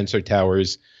 the sensor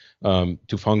towers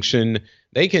to function,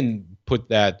 they can put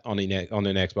that on an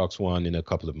Xbox One in a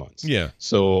couple of months. Yeah.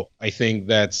 So I think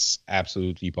that's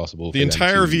absolutely possible. The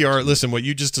entire VR, listen, what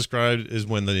you just described is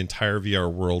when the entire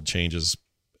VR world changes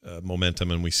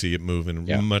momentum and we see it move in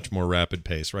a much more rapid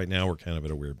pace. Right now, we're kind of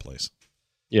at a weird place.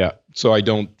 Yeah. So I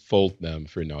don't fault them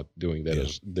for not doing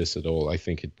this at all. I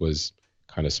think it was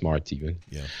kind of smart even.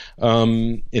 Yeah.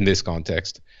 In this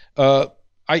context.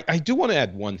 I do want to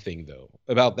add one thing, though,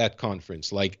 about that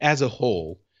conference, as a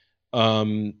whole.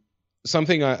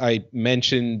 Something I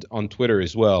mentioned on Twitter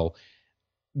as well,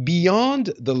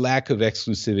 beyond the lack of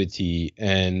exclusivity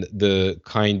and the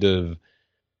kind of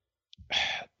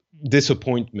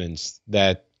disappointments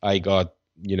that I got,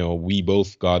 we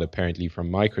both got apparently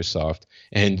from Microsoft.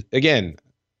 And again,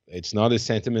 it's not a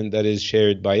sentiment that is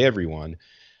shared by everyone.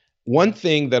 one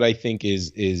thing that I think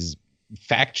is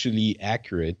factually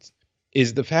accurate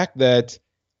is the fact that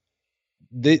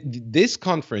this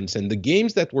conference and the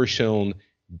games that were shown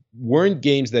weren't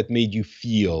games that made you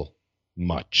feel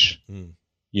much.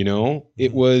 You know,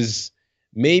 it was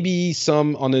maybe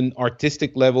some on an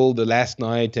artistic level. The Last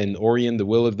Night and Ori and the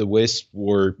Will of the Wisp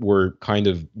were kind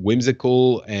of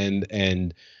whimsical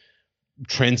and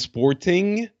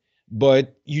transporting,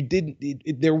 but you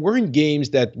didn't. There weren't games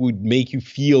that would make you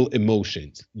feel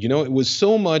emotions. You know, it was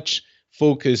so much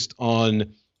focused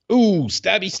on ooh,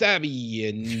 stabby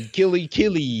and killy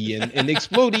and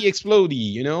explodey,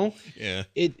 you know? Yeah.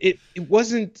 It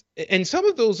wasn't, and some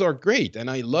of those are great, and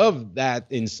I love that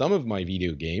in some of my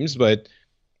video games, but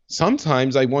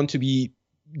sometimes I want to be,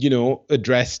 you know,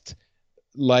 addressed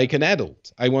like an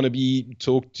adult. I want to be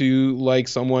talked to like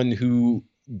someone who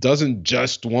doesn't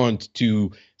just want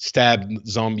to stab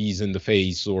zombies in the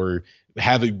face or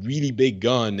have a really big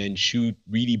gun and shoot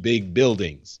really big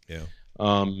buildings. Yeah.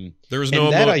 There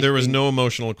was no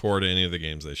emotional core to any of the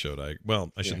games they showed. I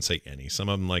shouldn't say any. Some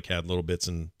of them like had little bits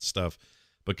and stuff,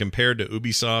 but compared to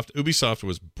Ubisoft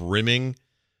was brimming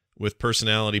with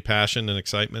personality, passion, and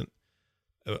excitement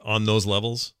on those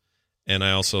levels. And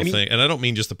I also think, and I don't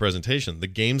mean just the presentation, the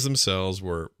games themselves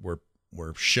were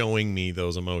showing me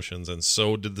those emotions, and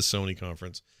so did the Sony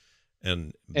conference.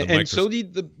 And so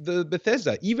did the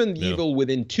Bethesda. Even the Evil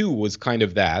Within 2 was kind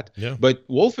of that. Yeah. But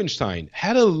Wolfenstein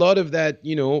had a lot of that,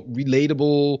 you know,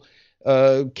 relatable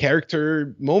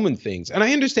character moment things. And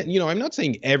I understand, you know, I'm not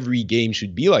saying every game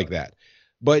should be like that,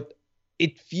 but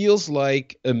it feels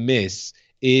like a miss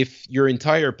if your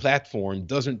entire platform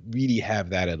doesn't really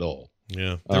have that at all.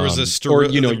 Yeah. There was a or,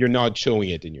 you know, you're not showing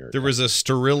it in your There was a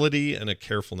sterility and a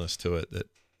carefulness to it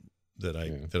that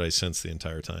I sense the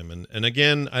entire time. And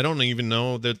again, I don't even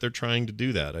know that they're trying to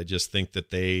do that. I just think that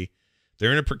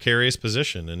they're in a precarious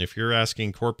position. And if you're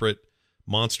asking corporate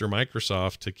monster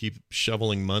Microsoft to keep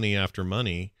shoveling money after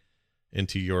money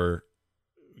into your,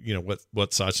 you know,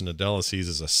 what Satya Nadella sees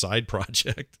as a side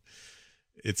project,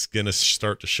 it's going to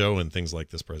start to show in things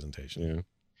like this presentation. Yeah.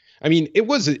 I mean,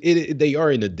 they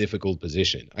are in a difficult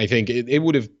position. I think it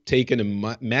would have taken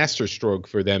a master stroke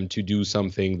for them to do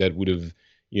something that would have,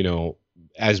 you know,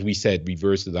 as we said,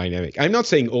 reverse the dynamic. I'm not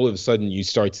saying all of a sudden you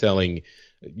start selling,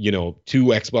 you know, 2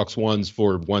 Xbox Ones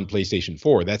for 1 PlayStation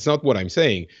 4. That's not what I'm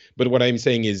saying. But what I'm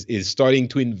saying is starting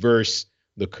to inverse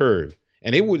the curve.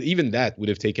 And that would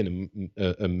have taken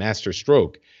a master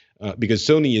stroke because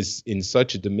Sony is in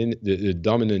such a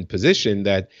dominant position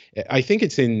that I think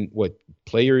it's in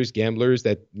Players, Gamblers,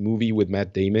 that movie with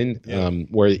Matt Damon,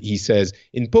 where he says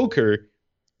in poker,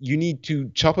 you need to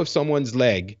chop off someone's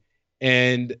leg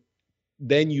and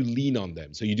then you lean on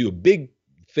them. So you do a big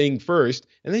thing first,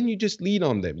 and then you just lean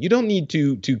on them. You don't need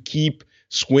to keep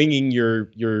swinging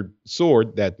your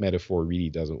sword. That metaphor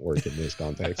really doesn't work in this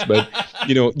context, but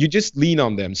you know, you just lean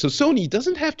on them. So Sony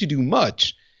doesn't have to do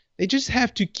much. They just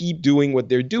have to keep doing what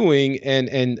they're doing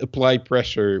and apply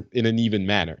pressure in an even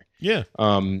manner. Yeah.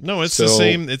 No, it's the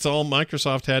same. It's all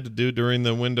Microsoft had to do during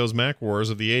the Windows Mac wars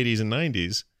of the 80s and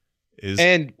 90s.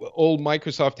 And all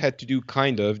Microsoft had to do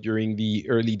kind of during the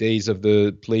early days of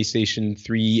the PlayStation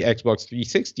 3, Xbox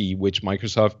 360, which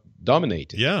Microsoft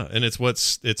dominated. Yeah, and it's what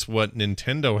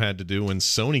Nintendo had to do when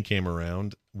Sony came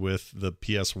around with the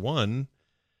PS1.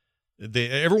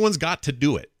 Everyone's got to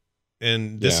do it.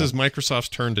 And this is Microsoft's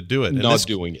turn to do it. And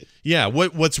doing it. Yeah,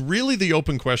 what's really the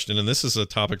open question, and this is a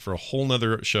topic for a whole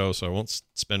nother show, so I won't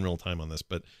spend real time on this,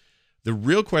 but the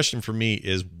real question for me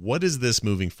is, what is this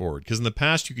moving forward? Because in the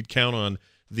past, you could count on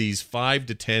these 5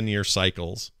 to 10 year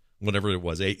cycles, whatever it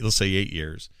was, let's say 8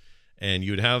 years. And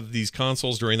you would have these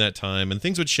consoles during that time, and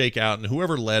things would shake out, and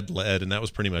whoever led, and that was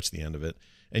pretty much the end of it.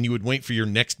 And you would wait for your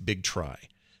next big try.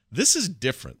 This is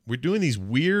different. We're doing these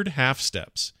weird half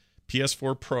steps.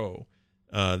 PS4 Pro,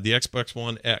 the Xbox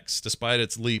One X, despite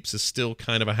its leaps, is still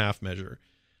kind of a half measure.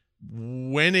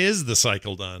 When is the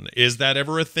cycle done? Is that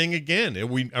ever a thing again?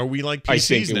 Are we like PCs now? I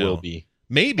think it will be.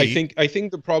 Maybe. I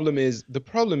think the problem is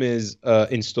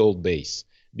installed base,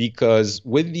 because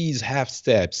with these half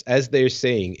steps, as they're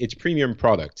saying, it's premium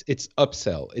products. It's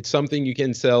upsell. It's something you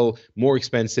can sell more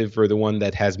expensive for the one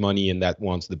that has money and that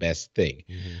wants the best thing.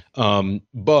 Mm-hmm.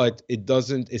 But it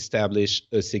doesn't establish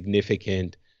a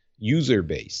significant user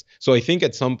base. So I think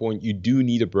at some point you do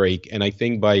need a break, and I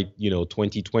think by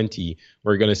 2020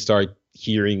 we're going to start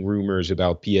hearing rumors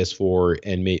about PS4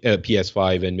 and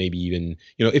PS5, and maybe even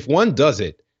if one does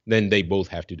it, then they both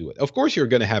have to do it. Of course, you're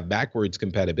going to have backwards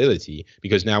compatibility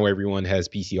because now everyone has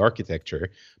PC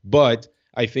architecture, but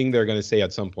I think they're going to say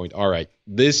at some point, all right,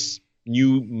 this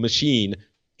new machine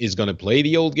is going to play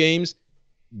the old games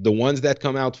the ones that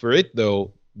come out for it,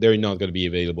 though, they're not going to be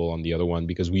available on the other one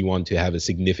because we want to have a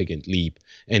significant leap,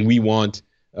 and we want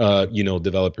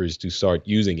developers to start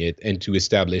using it and to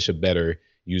establish a better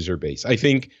user base. I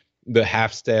think the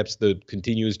half steps, the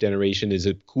continuous generation is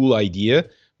a cool idea,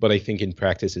 but I think in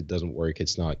practice it doesn't work.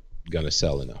 It's not going to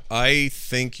sell enough. I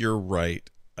think you're right.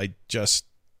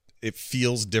 It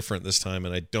feels different this time,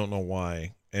 and I don't know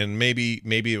why. And maybe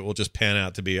it will just pan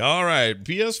out to be, all right,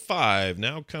 PS5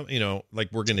 now come, like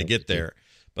we're going to get there.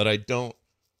 But I don't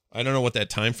know what that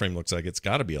time frame looks like. It's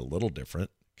got to be a little different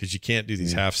because you can't do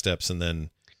these half steps and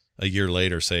then a year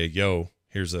later say, yo,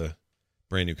 here's a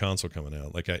brand new console coming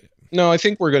out. No, I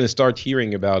think we're going to start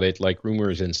hearing about it, like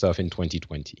rumors and stuff, in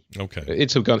 2020. Okay.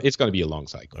 It's going to be a long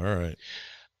cycle. All right.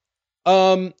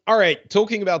 All right.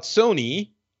 Talking about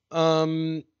Sony,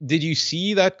 did you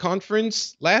see that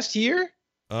conference last year?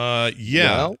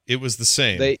 Yeah, well, it was the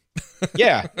same.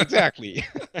 Yeah, exactly.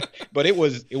 But it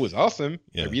was awesome.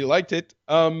 Yeah. I really liked it.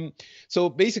 So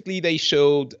basically they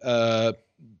showed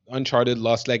Uncharted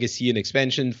Lost Legacy, an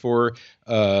expansion for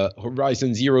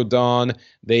Horizon Zero Dawn.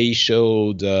 They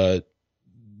showed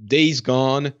Days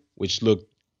Gone, which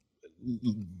looked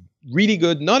really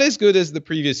good. Not as good as the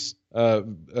previous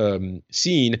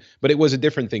scene, but it was a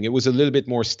different thing. It was a little bit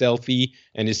more stealthy,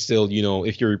 and it's still,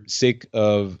 if you're sick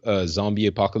of zombie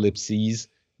apocalypses,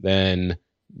 then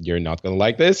you're not going to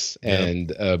like this. Yeah.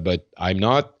 And but I'm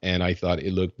not, and I thought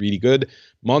it looked really good.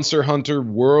 Monster Hunter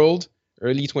World,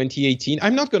 early 2018.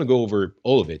 I'm not going to go over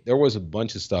all of it. There was a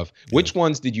bunch of stuff. Yeah. Which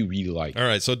ones did you really like? All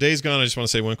right, so Days Gone, I just want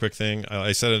to say one quick thing.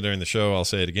 I said it during the show. I'll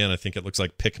say it again. I think it looks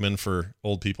like Pikmin for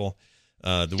old people.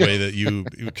 The way that you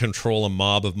control a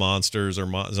mob of monsters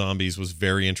or zombies was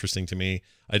very interesting to me.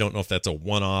 I don't know if that's a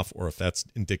one-off or if that's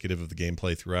indicative of the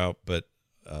gameplay throughout, but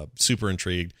super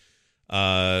intrigued.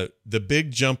 The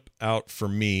big jump out for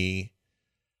me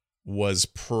was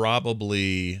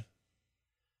probably,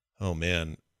 oh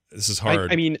man, this is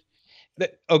hard. I mean,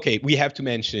 okay, we have to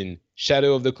mention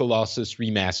Shadow of the Colossus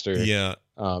remaster. Yeah.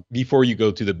 Before you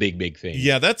go to the big thing.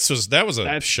 Yeah, that was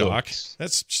a shock.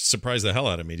 That's surprised the hell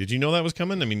out of me. Did you know that was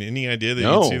coming? I mean, any idea that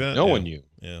you'd see that? No one knew.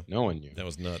 Yeah, no one knew. That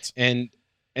was nuts. And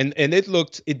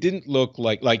it didn't look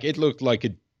like it looked like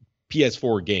a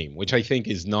PS4 game, which I think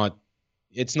is not.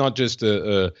 It's not just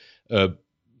a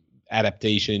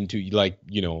adaptation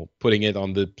to putting it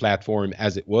on the platform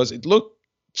as it was. It looked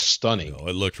stunning. No,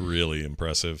 it looked really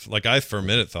impressive. Like I for a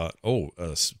minute thought,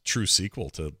 a true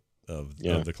sequel to. Of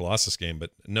the Colossus game,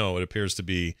 but no, it appears to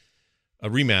be a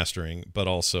remastering, but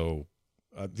also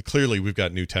clearly we've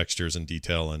got new textures and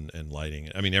detail and lighting.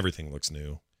 I mean, everything looks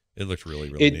new. It looked really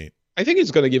neat. I think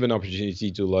it's going to give an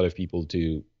opportunity to a lot of people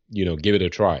to give it a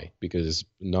try, because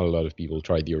not a lot of people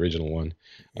tried the original one.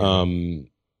 Yeah.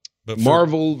 But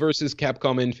Marvel versus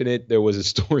Capcom Infinite, there was a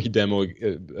story demo.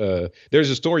 There's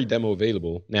a story demo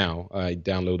available now. I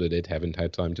downloaded it, haven't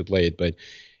had time to play it, but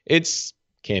it's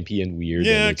campy and weird.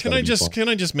 Yeah, and can I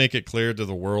just make it clear to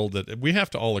the world that we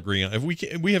have to all agree on, if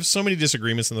we have so many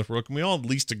disagreements in this world, can we all at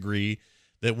least agree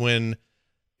that when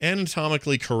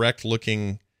anatomically correct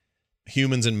looking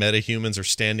humans and metahumans are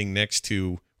standing next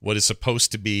to what is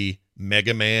supposed to be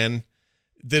Mega Man,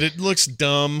 that it looks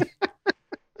dumb?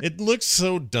 It looks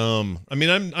so dumb. I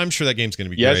mean, I'm sure that game's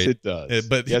going to be great. Yes, it does.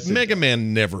 But Mega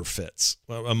Man never fits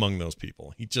among those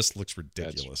people. He just looks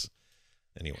ridiculous.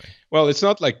 Anyway. Well, it's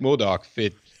not like MODOK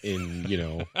fit in,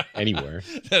 anywhere.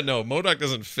 No, MODOK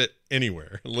doesn't fit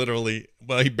anywhere. Literally.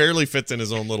 Well, he barely fits in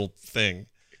his own little thing.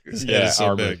 His head is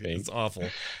so big. Thing. It's awful.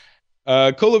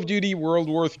 Call of Duty World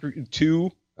War II.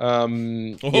 3. I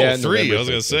was going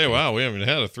to say, wow, we haven't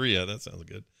had a 3 yet. That sounds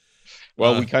good.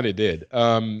 Well, we kind of did.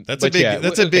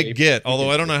 That's a big get,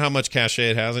 although I don't know how much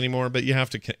cachet it has anymore, but you have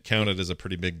to count it as a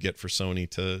pretty big get for Sony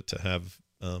to have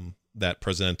that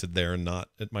presented there and not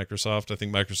at Microsoft. I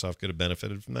think Microsoft could have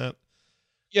benefited from that.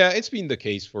 Yeah, it's been the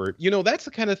case for, that's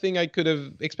the kind of thing I could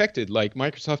have expected, like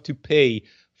Microsoft to pay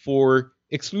for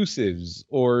exclusives,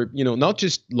 or, not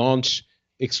just launch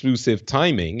exclusive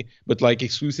timing, but like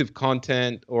exclusive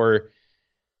content or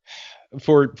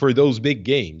for those big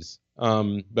games.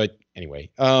 But anyway,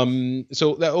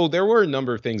 there were a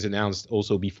number of things announced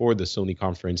also before the Sony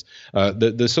conference.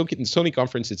 The Sony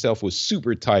conference itself was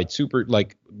super tight,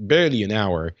 like barely an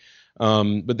hour.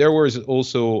 But there was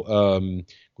also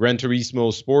Gran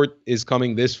Turismo Sport is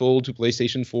coming this fall to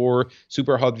PlayStation 4.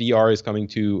 Super Hot VR is coming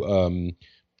to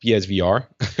PSVR.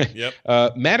 Yep.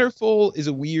 Matterfall is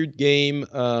a weird game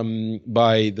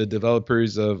by the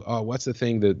developers of what's the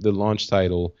thing, the launch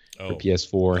title for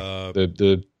PS4,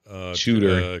 the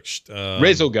shooter,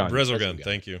 Resogun.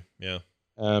 Thank you. Yeah.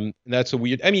 That's a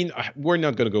weird. I mean, we're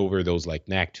not going to go over those like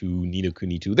Knack 2, Ni no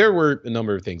Kuni 2. There were a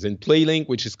number of things. And PlayLink,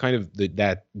 which is kind of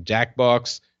that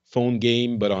Jackbox phone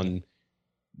game, but on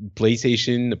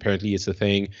PlayStation, apparently it's a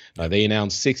thing. They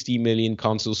announced 60 million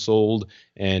consoles sold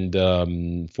and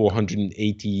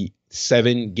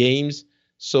 487 games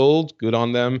sold. Good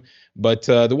on them. But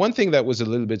the one thing that was a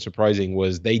little bit surprising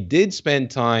was they did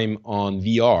spend time on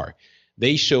VR.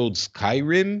 They showed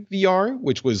Skyrim VR,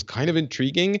 which was kind of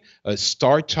intriguing.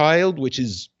 Star Child, which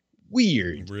is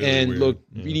weird Really and weird. looked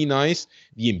really nice.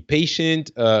 The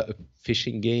Impatient,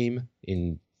 fishing game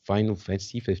in Final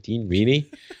Fantasy 15,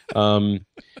 really?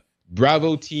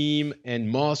 Bravo Team and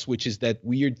Moss, which is that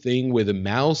weird thing with a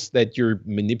mouse that you're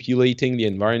manipulating the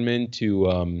environment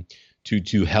to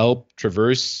help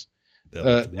traverse.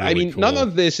 I mean, none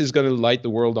of this is going to light the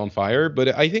world on fire, but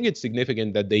I think it's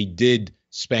significant that they did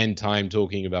spend time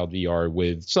talking about VR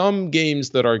with some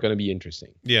games that are going to be interesting.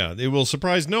 Yeah, it will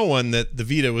surprise no one that the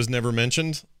Vita was never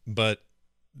mentioned, but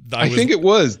I think it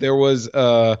was. There was.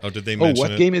 Did they mention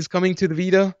what it? game is coming to the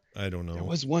Vita? I don't know. There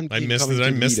was one. I game missed coming it. to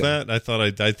I the missed Vita.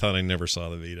 that. I thought I never saw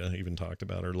the Vita even talked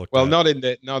about or looked. Well,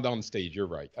 at. not on stage. You're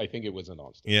right. I think it wasn't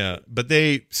on stage. Yeah, but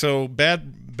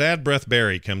Bad Breath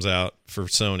Barry comes out for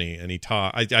Sony and he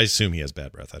I assume he has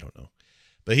bad breath. I don't know,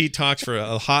 but he talks for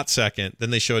a hot second.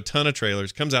 Then they show a ton of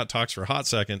trailers. Comes out, talks for a hot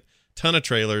second, ton of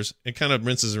trailers. It kind of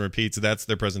rinses and repeats. That's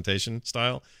their presentation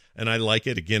style, and I like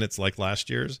it. Again, it's like last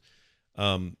year's,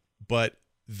 but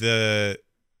the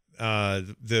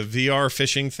VR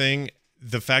fishing thing.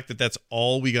 The fact that that's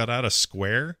all we got out of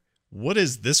Square. What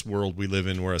is this world we live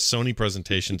in where a Sony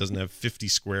presentation doesn't have 50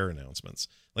 Square announcements?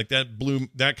 Like that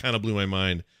kind of blew my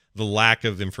mind. The lack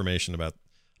of information about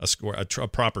a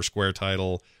proper Square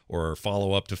title or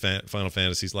follow up to Final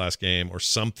Fantasy's last game or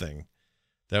something.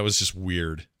 That was just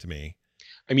weird to me.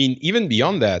 I mean, even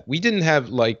beyond that, we didn't have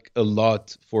like a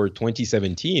lot for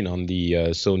 2017 on the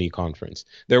Sony conference.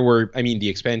 There were, I mean, the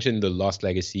expansion, the Lost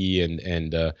Legacy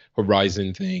and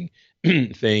Horizon thing,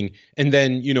 and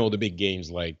then the big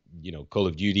games like Call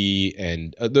of Duty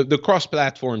and the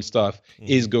cross-platform stuff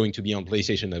is going to be on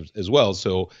PlayStation as well.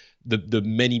 So the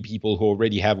many people who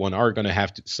already have one are going to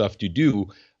have stuff to do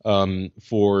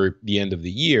for the end of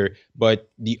the year. But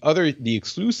the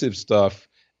exclusive stuff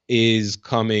is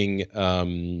coming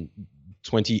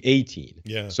 2018.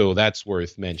 Yeah. So that's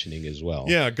worth mentioning as well.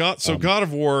 Yeah. God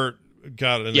of War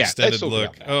got an extended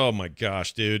look. Oh my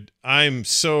gosh, dude. I'm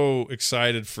so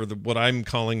excited for what I'm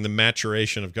calling the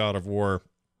maturation of God of War.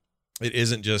 It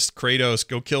isn't just Kratos,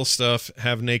 go kill stuff,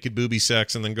 have naked booby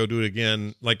sex, and then go do it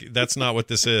again. Like, that's not what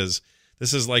this is.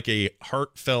 This is like a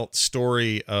heartfelt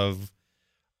story of,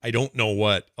 I don't know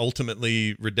what,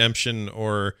 ultimately redemption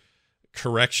or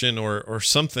correction or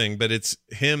something, but it's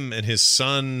him and his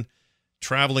son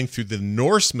traveling through the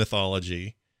Norse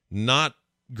mythology, not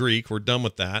Greek. We're done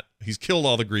with that. He's killed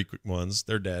all the Greek ones.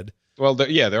 They're dead. Well,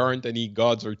 there aren't any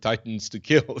gods or titans to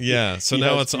kill. Yeah, so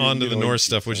now it's on to the Norse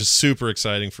stuff, which is super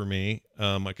exciting for me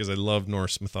because I love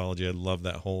Norse mythology. I love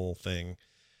that whole thing.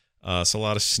 So a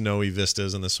lot of snowy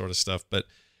vistas and this sort of stuff, but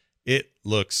it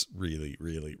looks really,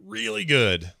 really, really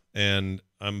good. And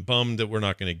I'm bummed that we're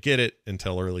not going to get it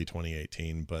until early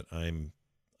 2018, but I'm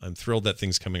thrilled that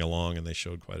thing's coming along, and they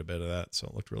showed quite a bit of that, so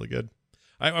it looked really good.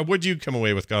 Would you come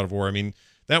away with God of War? I mean,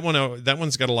 that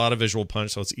one's got a lot of visual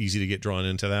punch, so it's easy to get drawn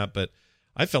into that. But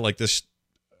I felt like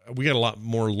we got a lot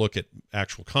more look at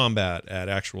actual combat, at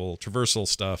actual traversal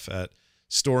stuff, at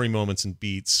story moments and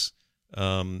beats.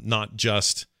 Not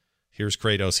just here's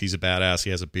Kratos, he's a badass, he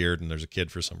has a beard, and there's a kid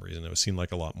for some reason. It seemed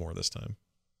like a lot more this time.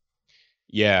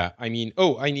 Yeah, I mean,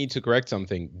 I need to correct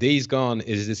something. Days Gone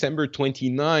is December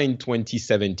 29,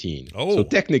 2017. Oh. So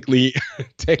technically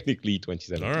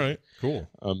 2017. All right, cool.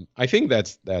 I think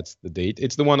that's the date.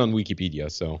 It's the one on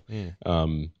Wikipedia, so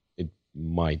it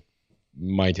might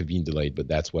have been delayed, but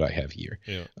that's what I have here.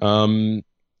 Yeah.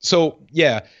 So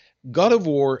yeah, God of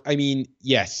War, I mean,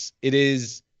 yes, it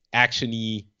is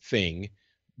action-y thing,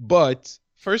 but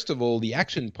first of all, the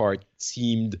action part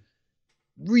seemed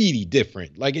really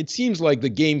different. Like, it seems like the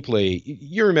gameplay,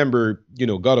 you remember,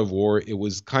 God of War, it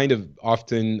was kind of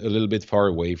often a little bit far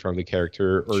away from the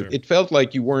character, or Sure. It felt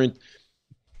like you weren't,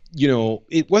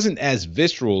 it wasn't as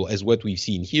visceral as what we've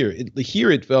seen here.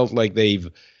 Here it felt like they've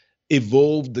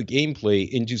evolved the gameplay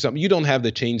into something. You don't have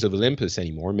the Chains of Olympus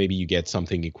anymore. Maybe you get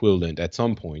something equivalent at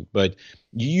some point, but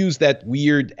you use that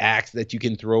weird axe that you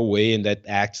can throw away, and that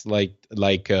acts like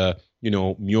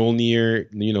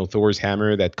Mjolnir, Thor's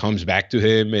hammer that comes back to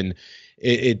him, and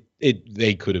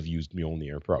they could have used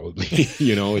Mjolnir probably.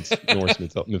 It's Norse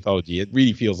mythology. It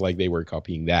really feels like they were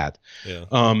copying that. Yeah.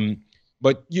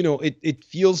 But it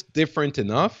feels different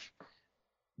enough.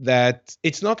 that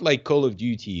it's not like Call of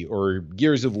Duty or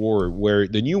Gears of War, where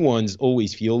the new ones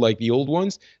always feel like the old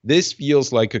ones. This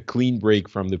feels like a clean break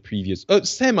from the previous,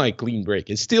 semi-clean break.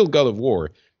 It's still God of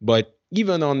War, but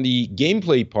even on the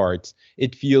gameplay parts,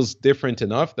 it feels different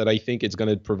enough that I think it's going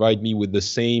to provide me with the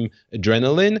same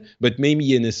adrenaline, but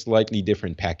maybe in a slightly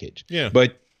different package. Yeah.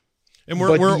 And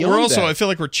but we're also, that, I feel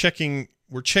like we're checking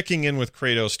in with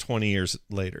Kratos 20 years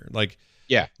later. Like,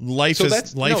 yeah, life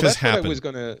has happened.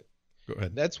 Go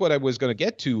ahead. That's what I was going to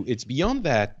get to. It's beyond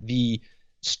that, the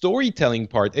storytelling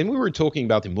part, and we were talking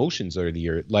about emotions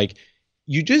earlier. Like,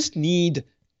 you just need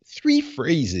 3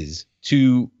 phrases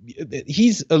to.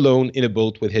 He's alone in a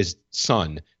boat with his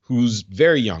son, who's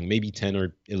very young, maybe 10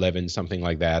 or 11, something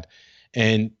like that.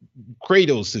 And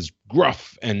Kratos is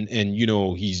gruff and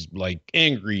he's like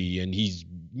angry and he's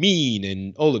mean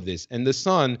and all of this. And the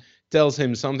son tells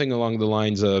him something along the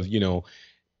lines of,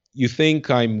 you think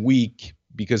I'm weak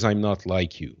because I'm not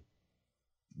like you,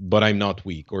 but I'm not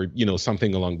weak, or,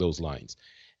 something along those lines.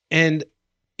 And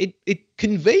it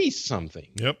conveys something.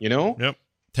 Yep. Yep.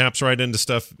 Taps right into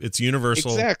stuff. It's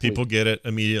universal. Exactly. People get it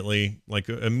immediately.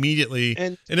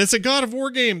 And it's a God of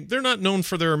War game. They're not known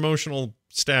for their emotional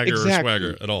stagger or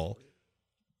swagger at all.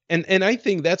 And I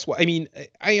think that's why,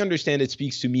 I understand it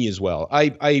speaks to me as well.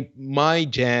 My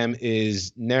jam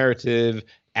is narrative,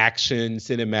 action,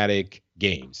 cinematic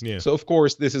games. Yeah. So of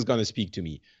course this is going to speak to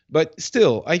me. But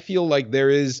still, I feel like there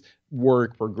is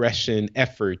work, progression,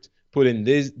 effort put in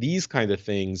these kind of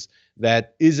things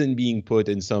that isn't being put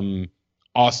in some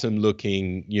awesome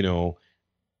looking,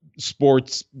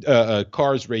 sports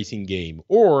cars racing game.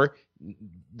 Or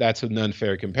that's an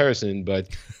unfair comparison, but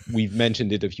we've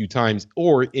mentioned it a few times,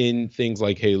 or in things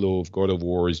like Halo, of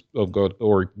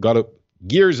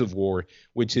Gears of War,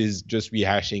 which is just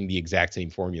rehashing the exact same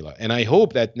formula. And I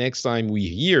hope that next time we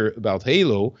hear about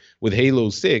Halo with Halo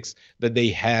 6, that they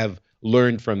have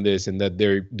learned from this and that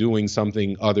they're doing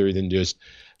something other than just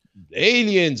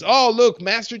aliens. Oh, look,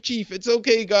 Master Chief. It's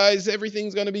okay, guys.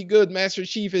 Everything's going to be good. Master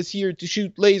Chief is here to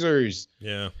shoot lasers.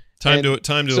 Yeah. Time to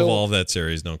evolve that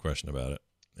series. No question about it.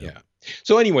 Yeah.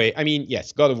 So anyway,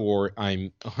 yes, God of War,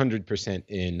 I'm 100%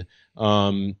 in.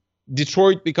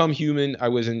 Detroit Become Human, I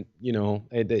wasn't,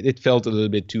 it felt a little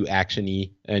bit too actiony,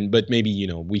 but maybe,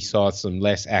 we saw some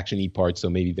less actiony parts, so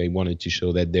maybe they wanted to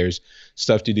show that there's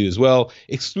stuff to do as well.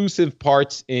 Exclusive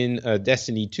parts in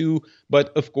Destiny 2,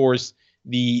 but of course,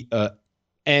 the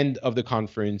end of the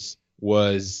conference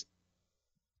was,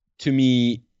 to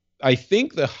me, I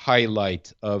think the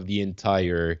highlight of the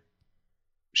entire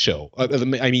show.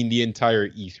 The entire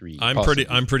E3.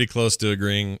 I'm pretty close to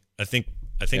agreeing. I think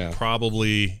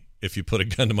probably, if you put a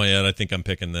gun to my head, I think I'm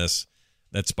picking this.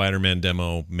 That Spider-Man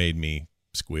demo made me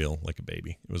squeal like a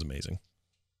baby. It was amazing.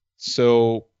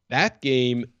 So that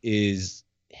game is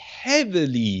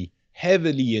heavily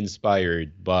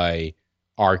inspired by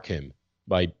Arkham,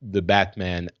 by the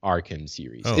Batman Arkham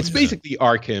series. It's basically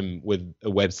Arkham with a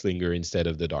web slinger instead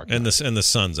of the Dark Knight. And the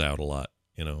sun's out a lot.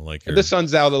 The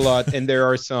sun's out a lot, and there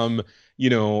are some,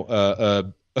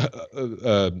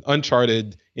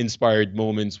 Uncharted inspired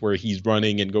moments where he's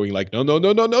running and going like no,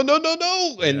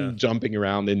 and jumping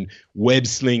around and web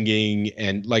slinging,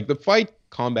 and like the fight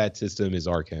combat system is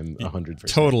Arkham 100%.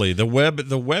 Totally. The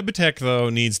web tech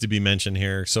though needs to be mentioned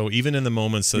here. So even in the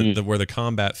moments where the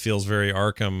combat feels very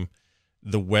Arkham,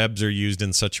 the webs are used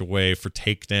in such a way for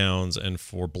takedowns and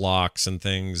for blocks and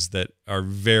things that are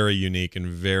very unique and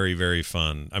very, very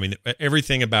fun.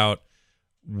 Everything about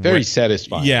very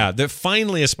satisfying. Yeah,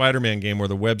 finally a Spider-Man game where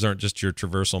the webs aren't just your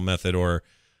traversal method or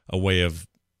a way of,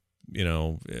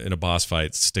 in a boss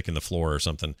fight, sticking the floor or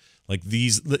something. Like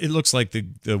these, it looks like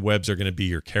the webs are going to be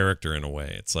your character in a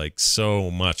way. It's like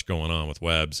so much going on with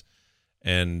webs,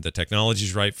 and the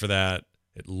technology's right for that.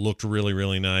 It looked really,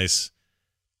 really nice.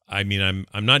 I'm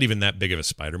not even that big of a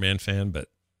Spider-Man fan, but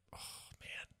oh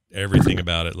man, everything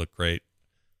about it looked great.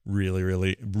 Really,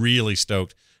 really, really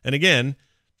stoked. And again,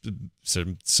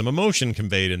 some emotion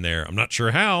conveyed in there. I'm not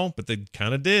sure how, but they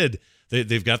kind of did.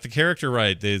 They've got the character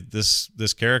right.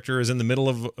 This character is in the middle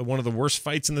of one of the worst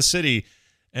fights in the city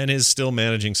and is still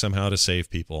managing somehow to save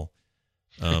people.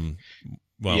 While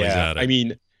he's at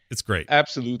it. It's great.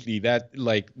 Absolutely. That,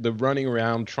 like, the running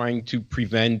around trying to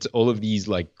prevent all of these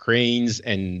like cranes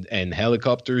and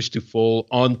helicopters to fall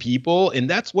on people. And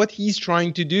that's what he's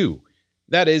trying to do.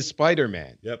 That is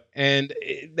Spider-Man. Yep. And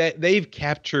that they've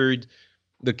captured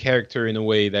the character in a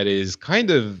way that is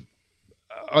kind of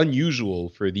unusual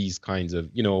for these kinds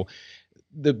of,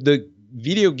 the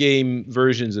video game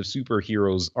versions of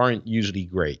superheroes aren't usually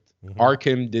great.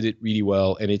 Arkham did it really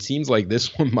well, and it seems like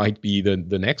this one might be the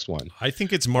next one. I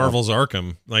think it's Marvel's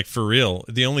Arkham, like for real.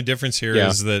 The only difference here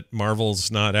is that Marvel's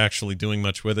not actually doing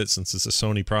much with it since it's a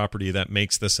Sony property. That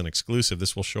makes this an exclusive.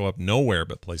 This will show up nowhere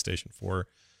but PlayStation 4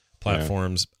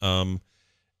 platforms. But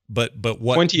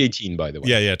what 2018, by the way.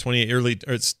 Yeah, 28 early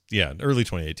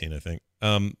 2018, I think.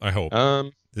 I hope.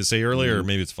 Did it say early or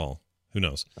maybe it's fall? Who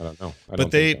knows? I don't know.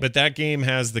 But that game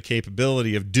has the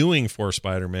capability of doing for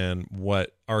Spider-Man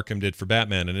what Arkham did for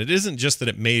Batman. And it isn't just that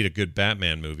it made a good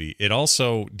Batman movie. It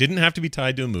also didn't have to be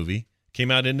tied to a movie.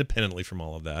 Came out independently from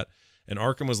all of that. And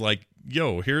Arkham was like,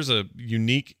 yo, here's a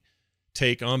unique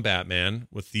take on Batman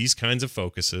with these kinds of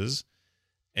focuses.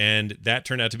 And that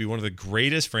turned out to be one of the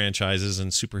greatest franchises in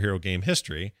superhero game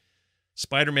history.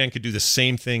 Spider-Man could do the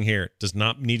same thing here. It does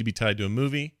not need to be tied to a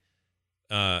movie.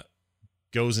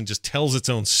 Goes and just tells its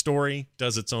own story,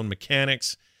 does its own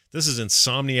mechanics. This is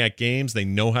Insomniac Games. They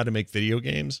know how to make video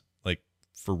games, like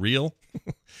for real.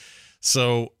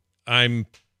 So I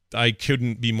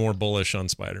couldn't be more bullish on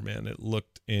Spider-Man. It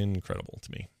looked incredible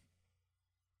to me.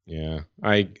 Yeah,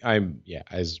 I'm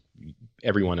as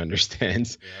everyone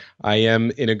understands, I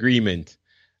am in agreement.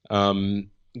 Fun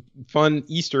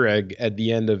Easter egg at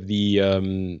the end of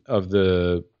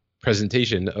the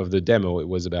presentation of the demo. It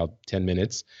was about 10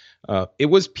 minutes. It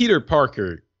was Peter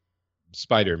Parker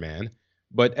Spider-Man,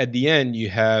 but at the end you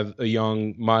have a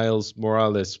young Miles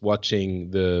Morales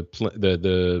watching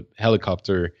the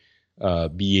helicopter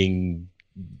being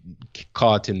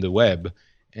caught in the web,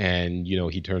 and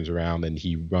he turns around and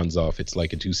he runs off. It's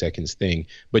like a 2 seconds thing,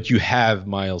 but you have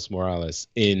Miles Morales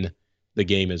in the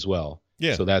game as well.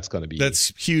 Yeah, so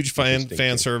that's huge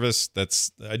fan service.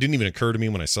 It didn't even occur to me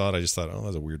when I saw it. I just thought, oh,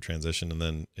 that's a weird transition, and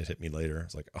then it hit me later. I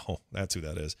was like, oh, that's who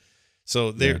that is.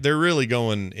 So they're really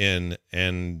going in,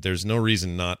 and there's no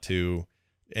reason not to.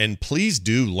 And please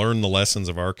do learn the lessons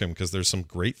of Arkham, because there's some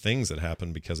great things that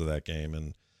happen because of that game,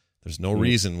 and there's no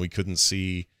reason we couldn't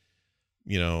see.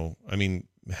 I mean,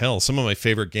 hell, some of my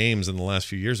favorite games in the last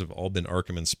few years have all been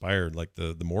Arkham inspired. Like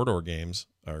the Mordor games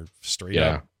are straight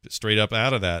up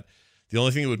out of that. The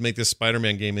only thing that would make this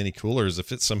Spider-Man game any cooler is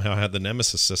if it somehow had the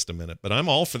Nemesis system in it. But I'm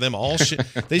all for them.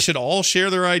 They should all share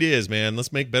their ideas, man.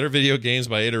 Let's make better video games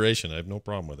by iteration. I have no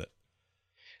problem with it.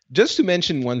 Just to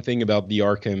mention one thing about the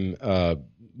Arkham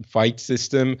fight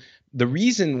system, the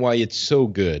reason why it's so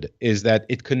good is that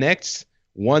it connects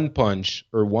one punch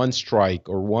or one strike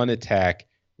or one attack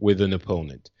with an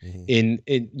opponent.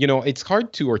 It's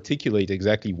hard to articulate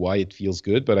exactly why it feels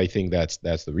good, but I think that's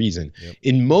the reason. Yep.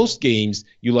 In most games,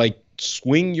 you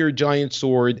swing your giant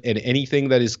sword, and anything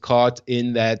that is caught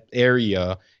in that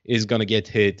area is going to get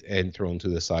hit and thrown to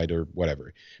the side or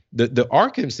whatever. The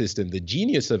Arkham system, the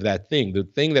genius of that thing, the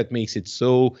thing that makes it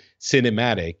so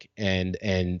cinematic and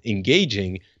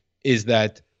engaging, is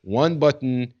that one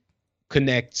button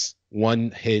connects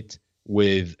one hit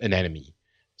with an enemy.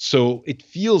 So it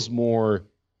feels more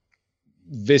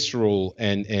visceral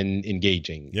and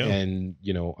engaging. Yeah. And,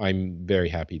 I'm very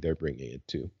happy they're bringing it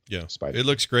to Spider. It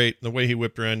looks great. The way he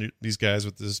whipped around these guys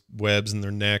with his webs in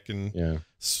their neck and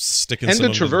sticking and some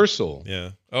the traversal.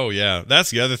 Yeah. Oh, yeah. That's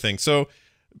the other thing. So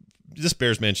this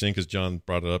bears mentioning because John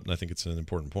brought it up, and I think it's an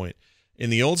important point.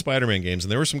 In the old Spider-Man games,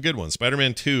 and there were some good ones,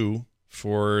 Spider-Man 2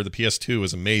 for the PS2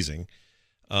 was amazing.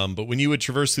 But when you would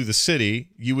traverse through the city,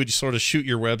 you would sort of shoot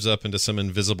your webs up into some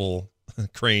invisible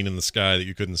crane in the sky that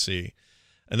you couldn't see.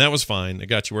 And that was fine. It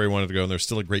got you where you wanted to go, and there's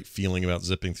still a great feeling about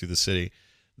zipping through the city.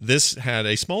 This had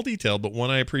a small detail, but one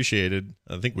I appreciated,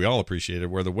 I think we all appreciated,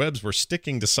 where the webs were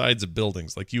sticking to sides of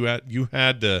buildings. Like you weren't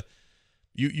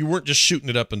just shooting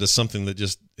it up into something that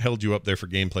just held you up there for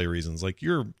gameplay reasons. Like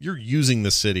you're using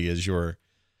the city as your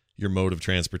mode of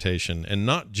transportation, and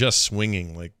not just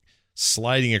swinging, like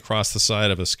sliding across the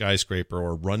side of a skyscraper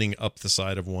or running up the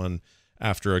side of one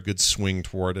after a good swing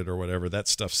toward it or whatever. That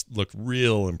stuff looked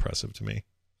real impressive to me.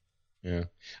 Yeah.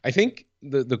 I think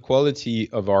the quality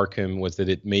of Arkham was that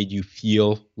it made you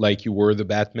feel like you were the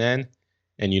Batman.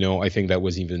 And, I think that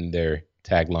was even their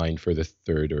tagline for the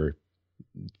third or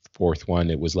fourth one.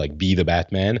 It was like, be the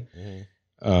Batman.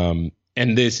 Mm-hmm.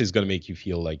 And this is going to make you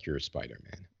feel like you're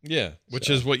Spider-Man. Yeah, which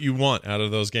is what you want out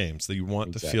of those games. That you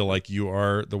want to feel like you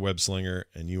are the web slinger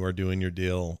and you are doing your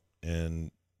deal, and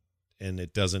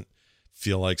it doesn't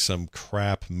feel like some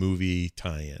crap movie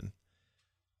tie-in.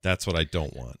 That's what I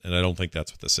don't want, and I don't think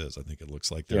that's what this is. I think it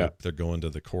looks like they're going to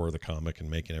the core of the comic and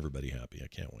making everybody happy. I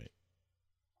can't wait.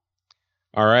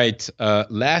 All right,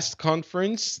 last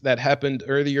conference that happened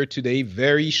earlier today,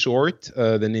 very short,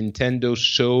 the Nintendo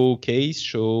show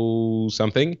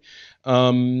something,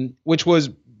 which was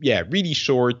really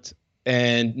short.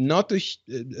 and not a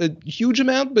huge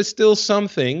amount, but still some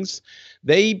things.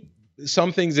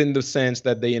 Some things in the sense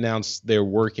that they announced they're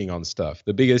working on stuff.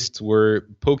 The biggest were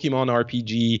Pokemon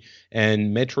RPG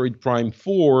and Metroid Prime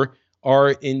 4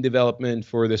 are in development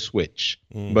for the Switch,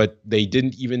 but they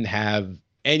didn't even have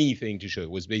anything to show. It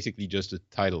was basically just a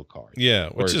title card. Yeah,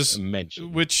 which is a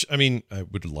mention. Which, I mean, I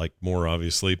would like more,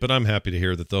 obviously, but I'm happy to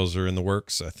hear that those are in the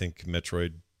works. I think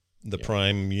Metroid, the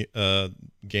Prime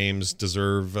games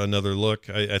deserve another look.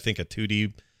 I think a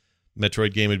 2D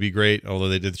Metroid game would be great, although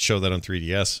they did show that on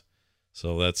 3DS.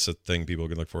 So that's a thing people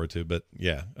can look forward to. But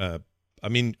yeah, I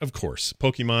mean, of course,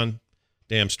 Pokemon,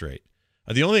 damn straight.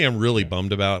 The only thing I'm really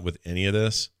bummed about with any of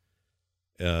this,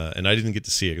 and I didn't get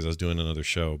to see it because I was doing another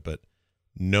show, but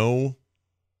no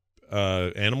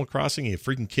Animal Crossing. Are you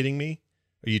freaking kidding me?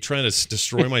 Are you trying to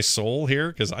destroy my soul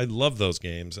here? Because I love those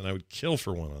games and I would kill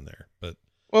for one on there. But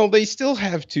well, they still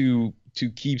have to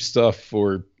keep stuff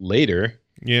for later.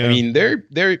 Yeah, I mean, they're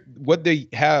what they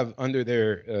have under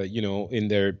their in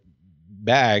their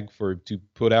bag to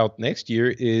put out next year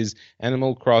is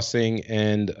Animal Crossing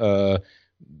and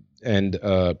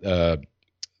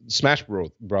Smash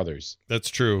Brothers. That's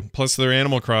true. Plus, their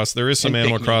Animal Crossing. There is some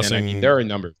Animal Crossing. I mean, there are a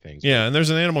number of things. Yeah, and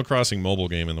there's an Animal Crossing mobile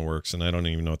game in the works, and I don't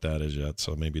even know what that is yet.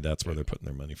 So maybe that's where they're putting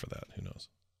their money for that. Who knows?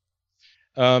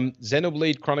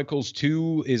 Xenoblade Chronicles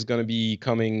 2 is going to be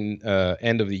coming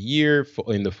end of the year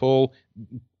in the fall.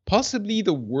 Possibly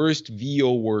the worst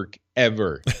VO work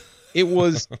ever. It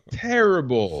was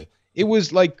terrible. It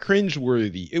was like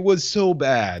cringeworthy. It was so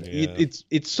bad. Yeah.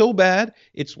 It's so bad.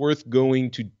 It's worth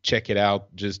going to check it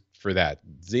out just for that.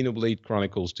 Xenoblade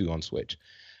Chronicles 2 on Switch.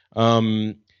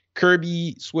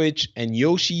 Kirby Switch and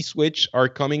Yoshi Switch are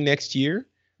coming next year.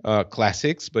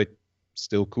 Classics, but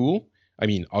still cool. I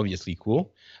mean, obviously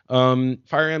cool.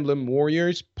 Fire Emblem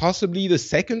Warriors, possibly the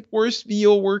second worst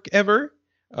VO work ever.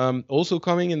 Also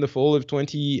coming in the fall of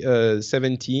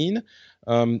 2017.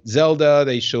 Zelda,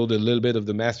 they showed a little bit of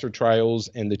the Master Trials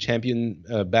and the Champion's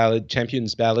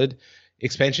Ballad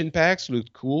expansion packs.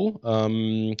 Looked cool.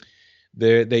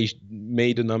 They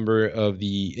made a number of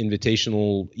the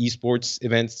invitational esports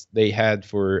events they had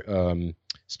for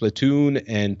Splatoon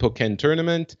and Pokken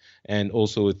Tournament, and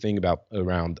also a thing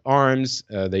around ARMS.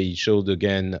 They showed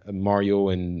again Mario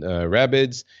and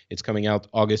Rabbids. It's coming out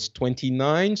August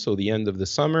 29, so the end of the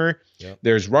summer. Yep.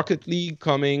 There's Rocket League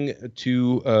coming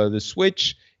to the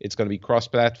Switch. It's going to be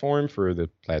cross-platform for the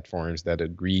platforms that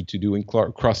agreed to doing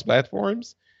cross-platform.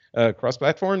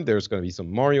 There's going to be some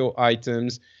Mario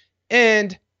items.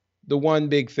 And the one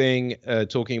big thing,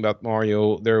 talking about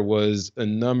Mario, there was a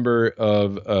number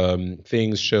of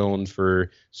things shown for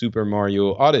Super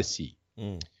Mario Odyssey.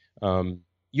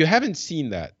 You haven't seen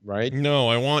that, right? No,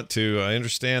 I want to. I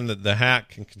understand that the hat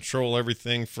can control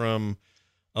everything from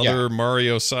other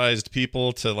Mario-sized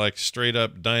people to like straight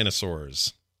up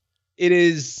dinosaurs. It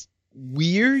is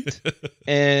weird,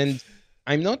 and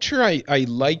I'm not sure I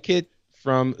like it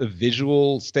from a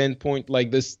visual standpoint.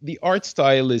 Like this, the art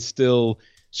style is still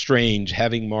strange,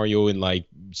 having Mario in like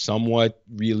somewhat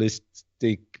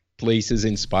realistic places,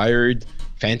 inspired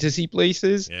fantasy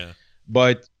places. Yeah.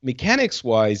 But mechanics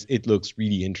wise, it looks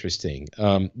really interesting.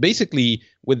 Basically,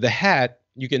 with the hat,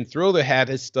 you can throw the hat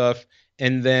at stuff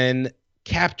and then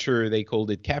capture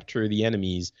the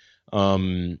enemies.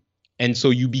 And so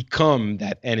you become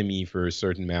that enemy for a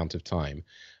certain amount of time.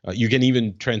 You can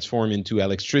even transform into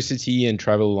electricity and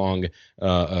travel along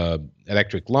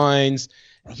electric lines.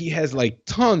 He has like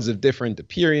tons of different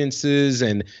appearances,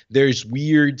 and there's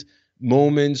weird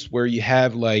moments where you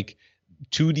have like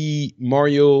 2D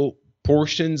Mario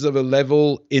portions of a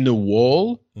level in a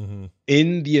wall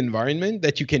in the environment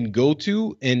that you can go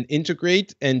to and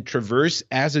integrate and traverse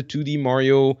as a 2D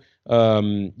Mario,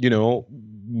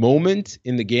 moment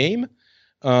in the game.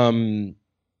 Kind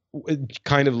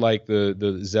of like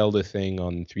the Zelda thing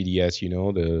on 3DS,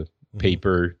 the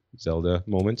paper Zelda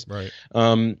moments. Right.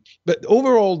 But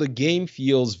overall, the game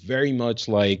feels very much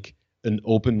like an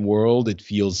open world. It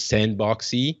feels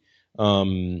sandboxy.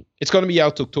 It's going to be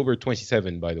out October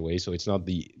 27, by the way, so it's not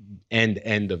the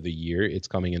end of the year. It's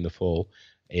coming in the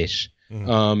fall-ish.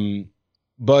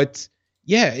 But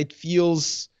yeah, it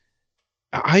feels...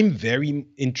 I'm very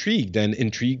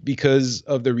intrigued because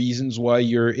of the reasons why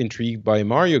you're intrigued by a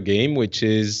Mario game, which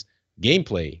is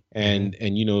gameplay and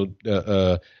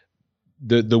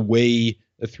the way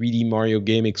a 3D Mario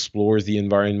game explores the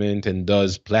environment and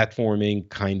does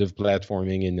kind of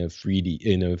platforming in a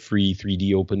free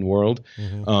 3D open world.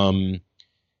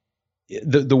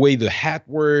 The way the hat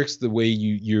works, the way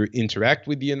you interact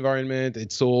with the environment,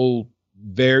 it's all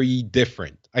very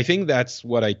different. I think that's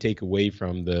what I take away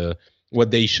from the what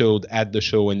they showed at the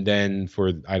show, and then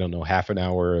for I don't know half an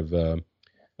hour of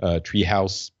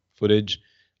treehouse footage.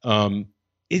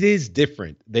 It is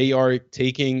different. They are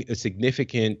taking a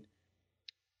significant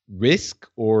risk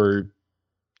or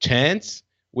chance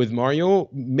with Mario,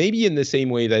 maybe in the same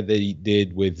way that they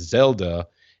did with Zelda.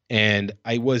 And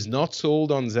I was not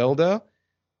sold on Zelda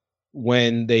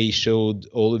when they showed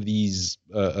all of these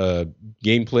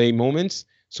gameplay moments.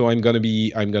 So I'm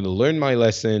gonna learn my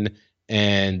lesson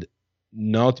and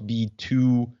not be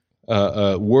too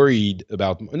worried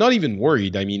about, not even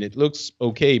worried. I mean, it looks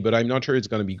okay, but I'm not sure it's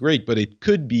going to be great. But it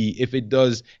could be, if it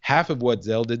does half of what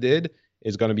Zelda did,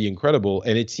 it's going to be incredible.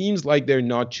 And it seems like they're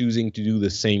not choosing to do the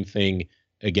same thing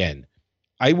again.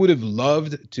 I would have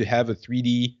loved to have a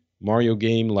 3D Mario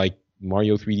game like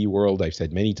Mario 3D World. I've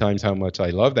said many times how much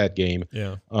I love that game.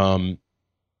 Yeah.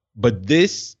 But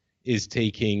this is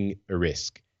taking a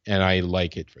risk, and I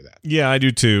like it for that. Yeah, I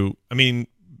do too. I mean,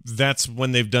 that's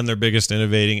when they've done their biggest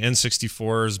innovating.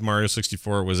 N64's Mario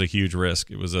 64 was a huge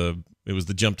risk. It was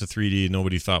the jump to 3D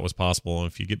nobody thought was possible. And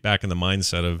if you get back in the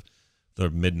mindset of the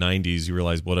mid 90s, you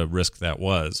realize what a risk that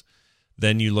was.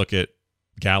 Then you look at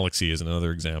Galaxy as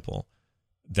another example.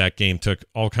 That game took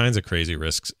all kinds of crazy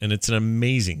risks, and it's an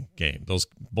amazing game.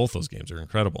 Both those games are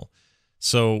incredible.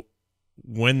 So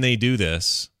when they do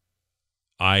this,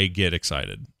 I get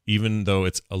excited, even though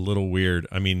it's a little weird.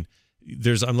 I mean,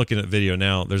 I'm looking at video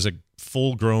now. There's a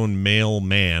full-grown male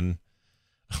man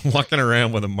walking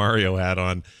around with a Mario hat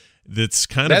on. That's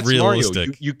kind of realistic.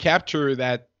 Mario. You capture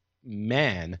that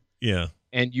man, yeah,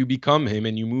 and you become him,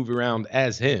 and you move around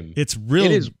as him. It's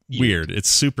really weird. It's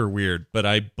super weird, but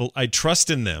I trust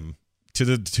in them to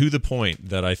the point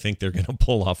that I think they're going to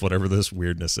pull off whatever this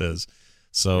weirdness is.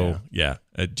 So yeah,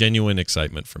 a genuine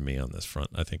excitement from me on this front.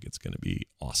 I think it's going to be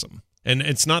awesome, and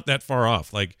it's not that far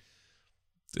off. Like,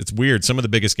 it's weird. Some of the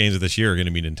biggest games of this year are going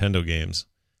to be Nintendo games,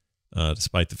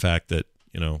 despite the fact that,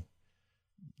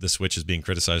 the Switch is being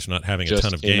criticized for not having a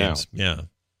ton of games. Yeah,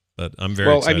 but I'm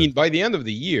very excited. I mean, by the end of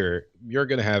the year, you're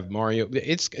going to have Mario.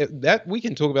 It's that we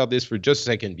can talk about this for just a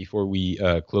second before we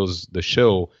close the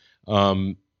show.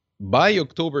 By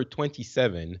October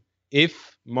 27,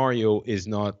 if Mario is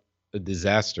not a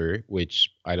disaster, which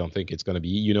I don't think it's going to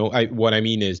be, what I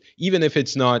mean is, even if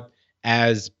it's not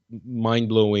as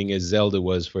mind-blowing as Zelda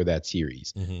was for that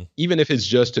series, even if it's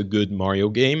just a good Mario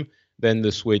game, then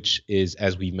the Switch is,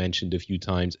 as we've mentioned a few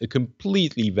times, a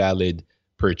completely valid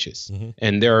purchase.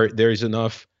 And there's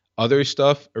enough other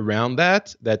stuff around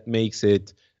that makes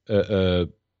it a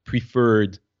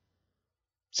preferred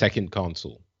second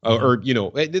console. Or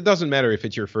it doesn't matter if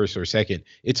it's your first or second.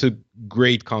 It's a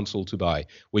great console to buy,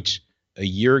 which a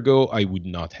year ago I would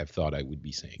not have thought I would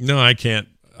be saying. No, I can't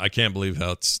believe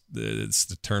how it's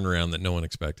the turnaround that no one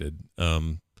expected.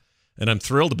 And I'm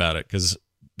thrilled about it because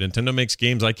Nintendo makes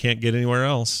games I can't get anywhere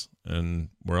else. And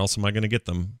where else am I going to get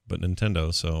them but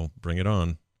Nintendo? So bring it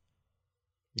on.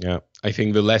 Yeah, I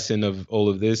think the lesson of all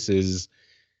of this is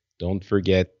don't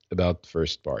forget about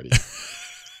first party.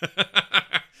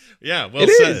 Yeah, well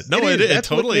said. No, it That's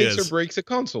totally what makes is. Or breaks a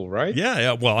console, right?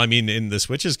 Yeah. Well, I mean, in the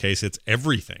Switch's case, it's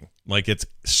everything. Like, it's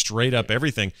straight up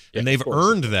everything. And they've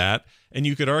earned that. And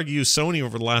you could argue Sony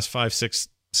over the last 5, 6,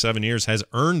 7 years has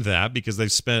earned that because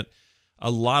they've spent a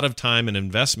lot of time and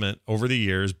investment over the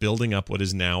years building up what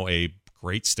is now a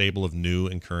great stable of new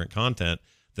and current content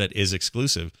that is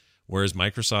exclusive. Whereas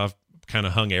Microsoft kind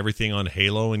of hung everything on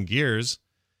Halo and Gears,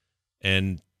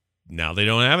 and now they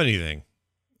don't have anything.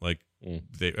 Like,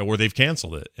 they've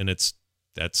canceled it, and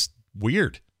that's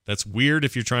weird. That's weird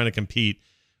if you're trying to compete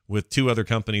with two other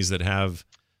companies that have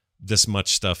this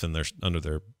much stuff in their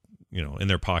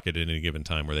pocket at any given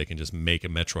time, where they can just make a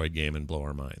Metroid game and blow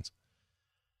our minds.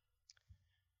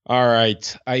 All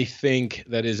right. I think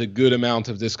that is a good amount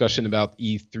of discussion about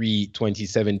E3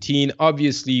 2017.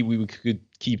 Obviously, we could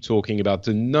keep talking about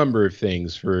the number of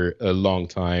things for a long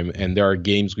time, and there are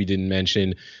games we didn't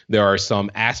mention. There are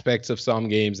some aspects of some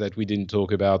games that we didn't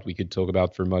talk about. We could talk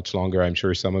about for much longer. I'm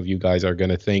sure some of you guys are going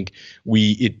to think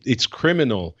it's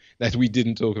criminal that we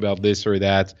didn't talk about this or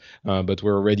that, but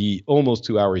we're already almost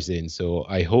 2 hours in, so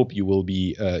I hope you will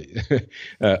be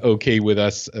okay with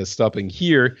us stopping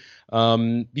here.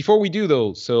 Before we do,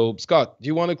 though, so Scott, do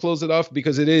you want to close it off,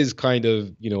 because it is kind of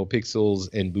Pixels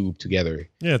and Boob together?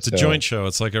 Yeah, it's a joint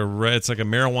show. It's like a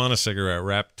marijuana cigarette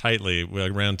wrapped tightly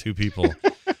around two people.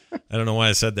 I don't know why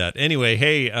I said that. Anyway,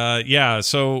 hey,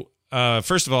 So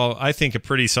first of all, I think a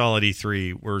pretty solid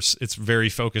E3. It's very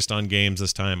focused on games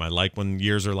this time. I like when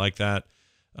years are like that.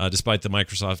 Despite the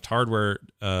Microsoft hardware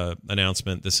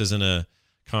announcement, this isn't a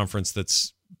conference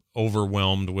that's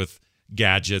overwhelmed with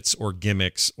gadgets or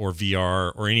gimmicks or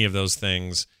VR or any of those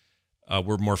things.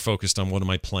 We're more focused on what am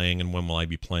I playing and when will I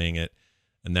be playing it,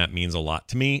 and that means a lot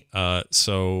to me.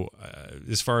 So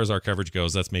as far as our coverage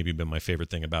goes, that's maybe been my favorite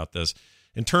thing about this.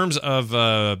 In terms of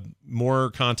more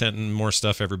content and more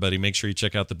stuff, everybody, make sure you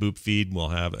check out the Boop feed. We'll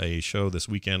have a show this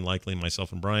weekend, likely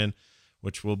myself and Brian,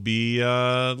 which will be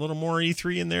a little more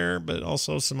E3 in there, but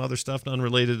also some other stuff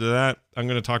unrelated to that. I'm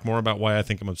going to talk more about why I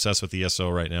think I'm obsessed with ESO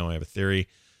right now. I have a theory,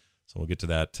 so we'll get to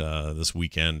that this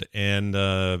weekend. And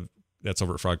that's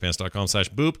over at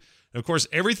frogpants.com/boop. And, of course,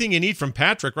 everything you need from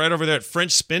Patrick right over there at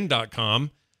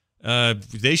frenchspin.com.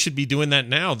 They should be doing that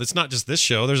now. That's not just this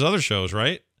show. There's other shows,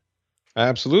 right?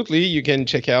 Absolutely. You can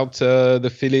check out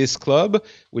the Phyllis Club,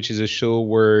 which is a show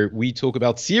where we talk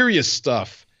about serious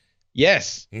stuff.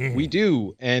 Yes, we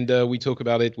do. And we talk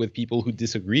about it with people who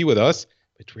disagree with us,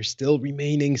 but we're still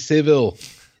remaining civil.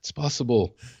 It's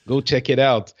possible. Go check it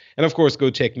out. And, of course, go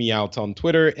check me out on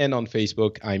Twitter and on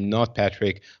Facebook. I'm not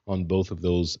Patrick on both of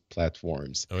those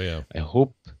platforms. Oh, yeah. I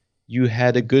hope you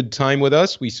had a good time with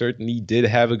us. We certainly did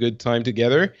have a good time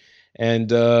together. And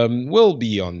we'll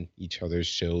be on each other's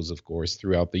shows, of course,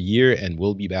 throughout the year. And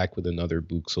we'll be back with another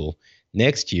Booksel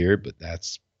next year, but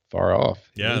that's far off.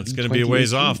 Yeah, it's going to be a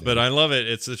ways off, but I love it.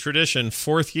 It's a tradition.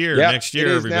 4th year next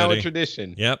year, everybody. It is now a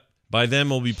tradition. Yep. By then,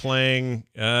 we'll be playing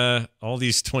all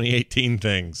these 2018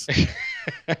 things.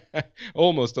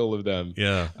 Almost all of them.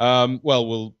 Yeah.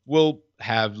 Well, we'll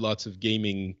have lots of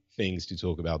gaming things to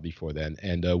talk about before then.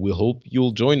 And we'll hope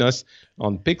you'll join us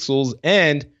on Pixels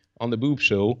and on the Boop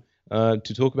Show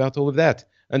to talk about all of that.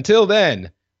 Until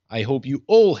then, I hope you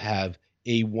all have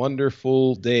a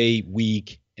wonderful day,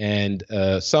 week, and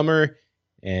summer.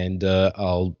 And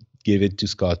I'll give it to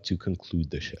Scott to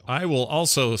conclude the show. I will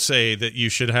also say that you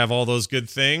should have all those good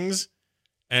things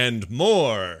and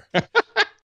more.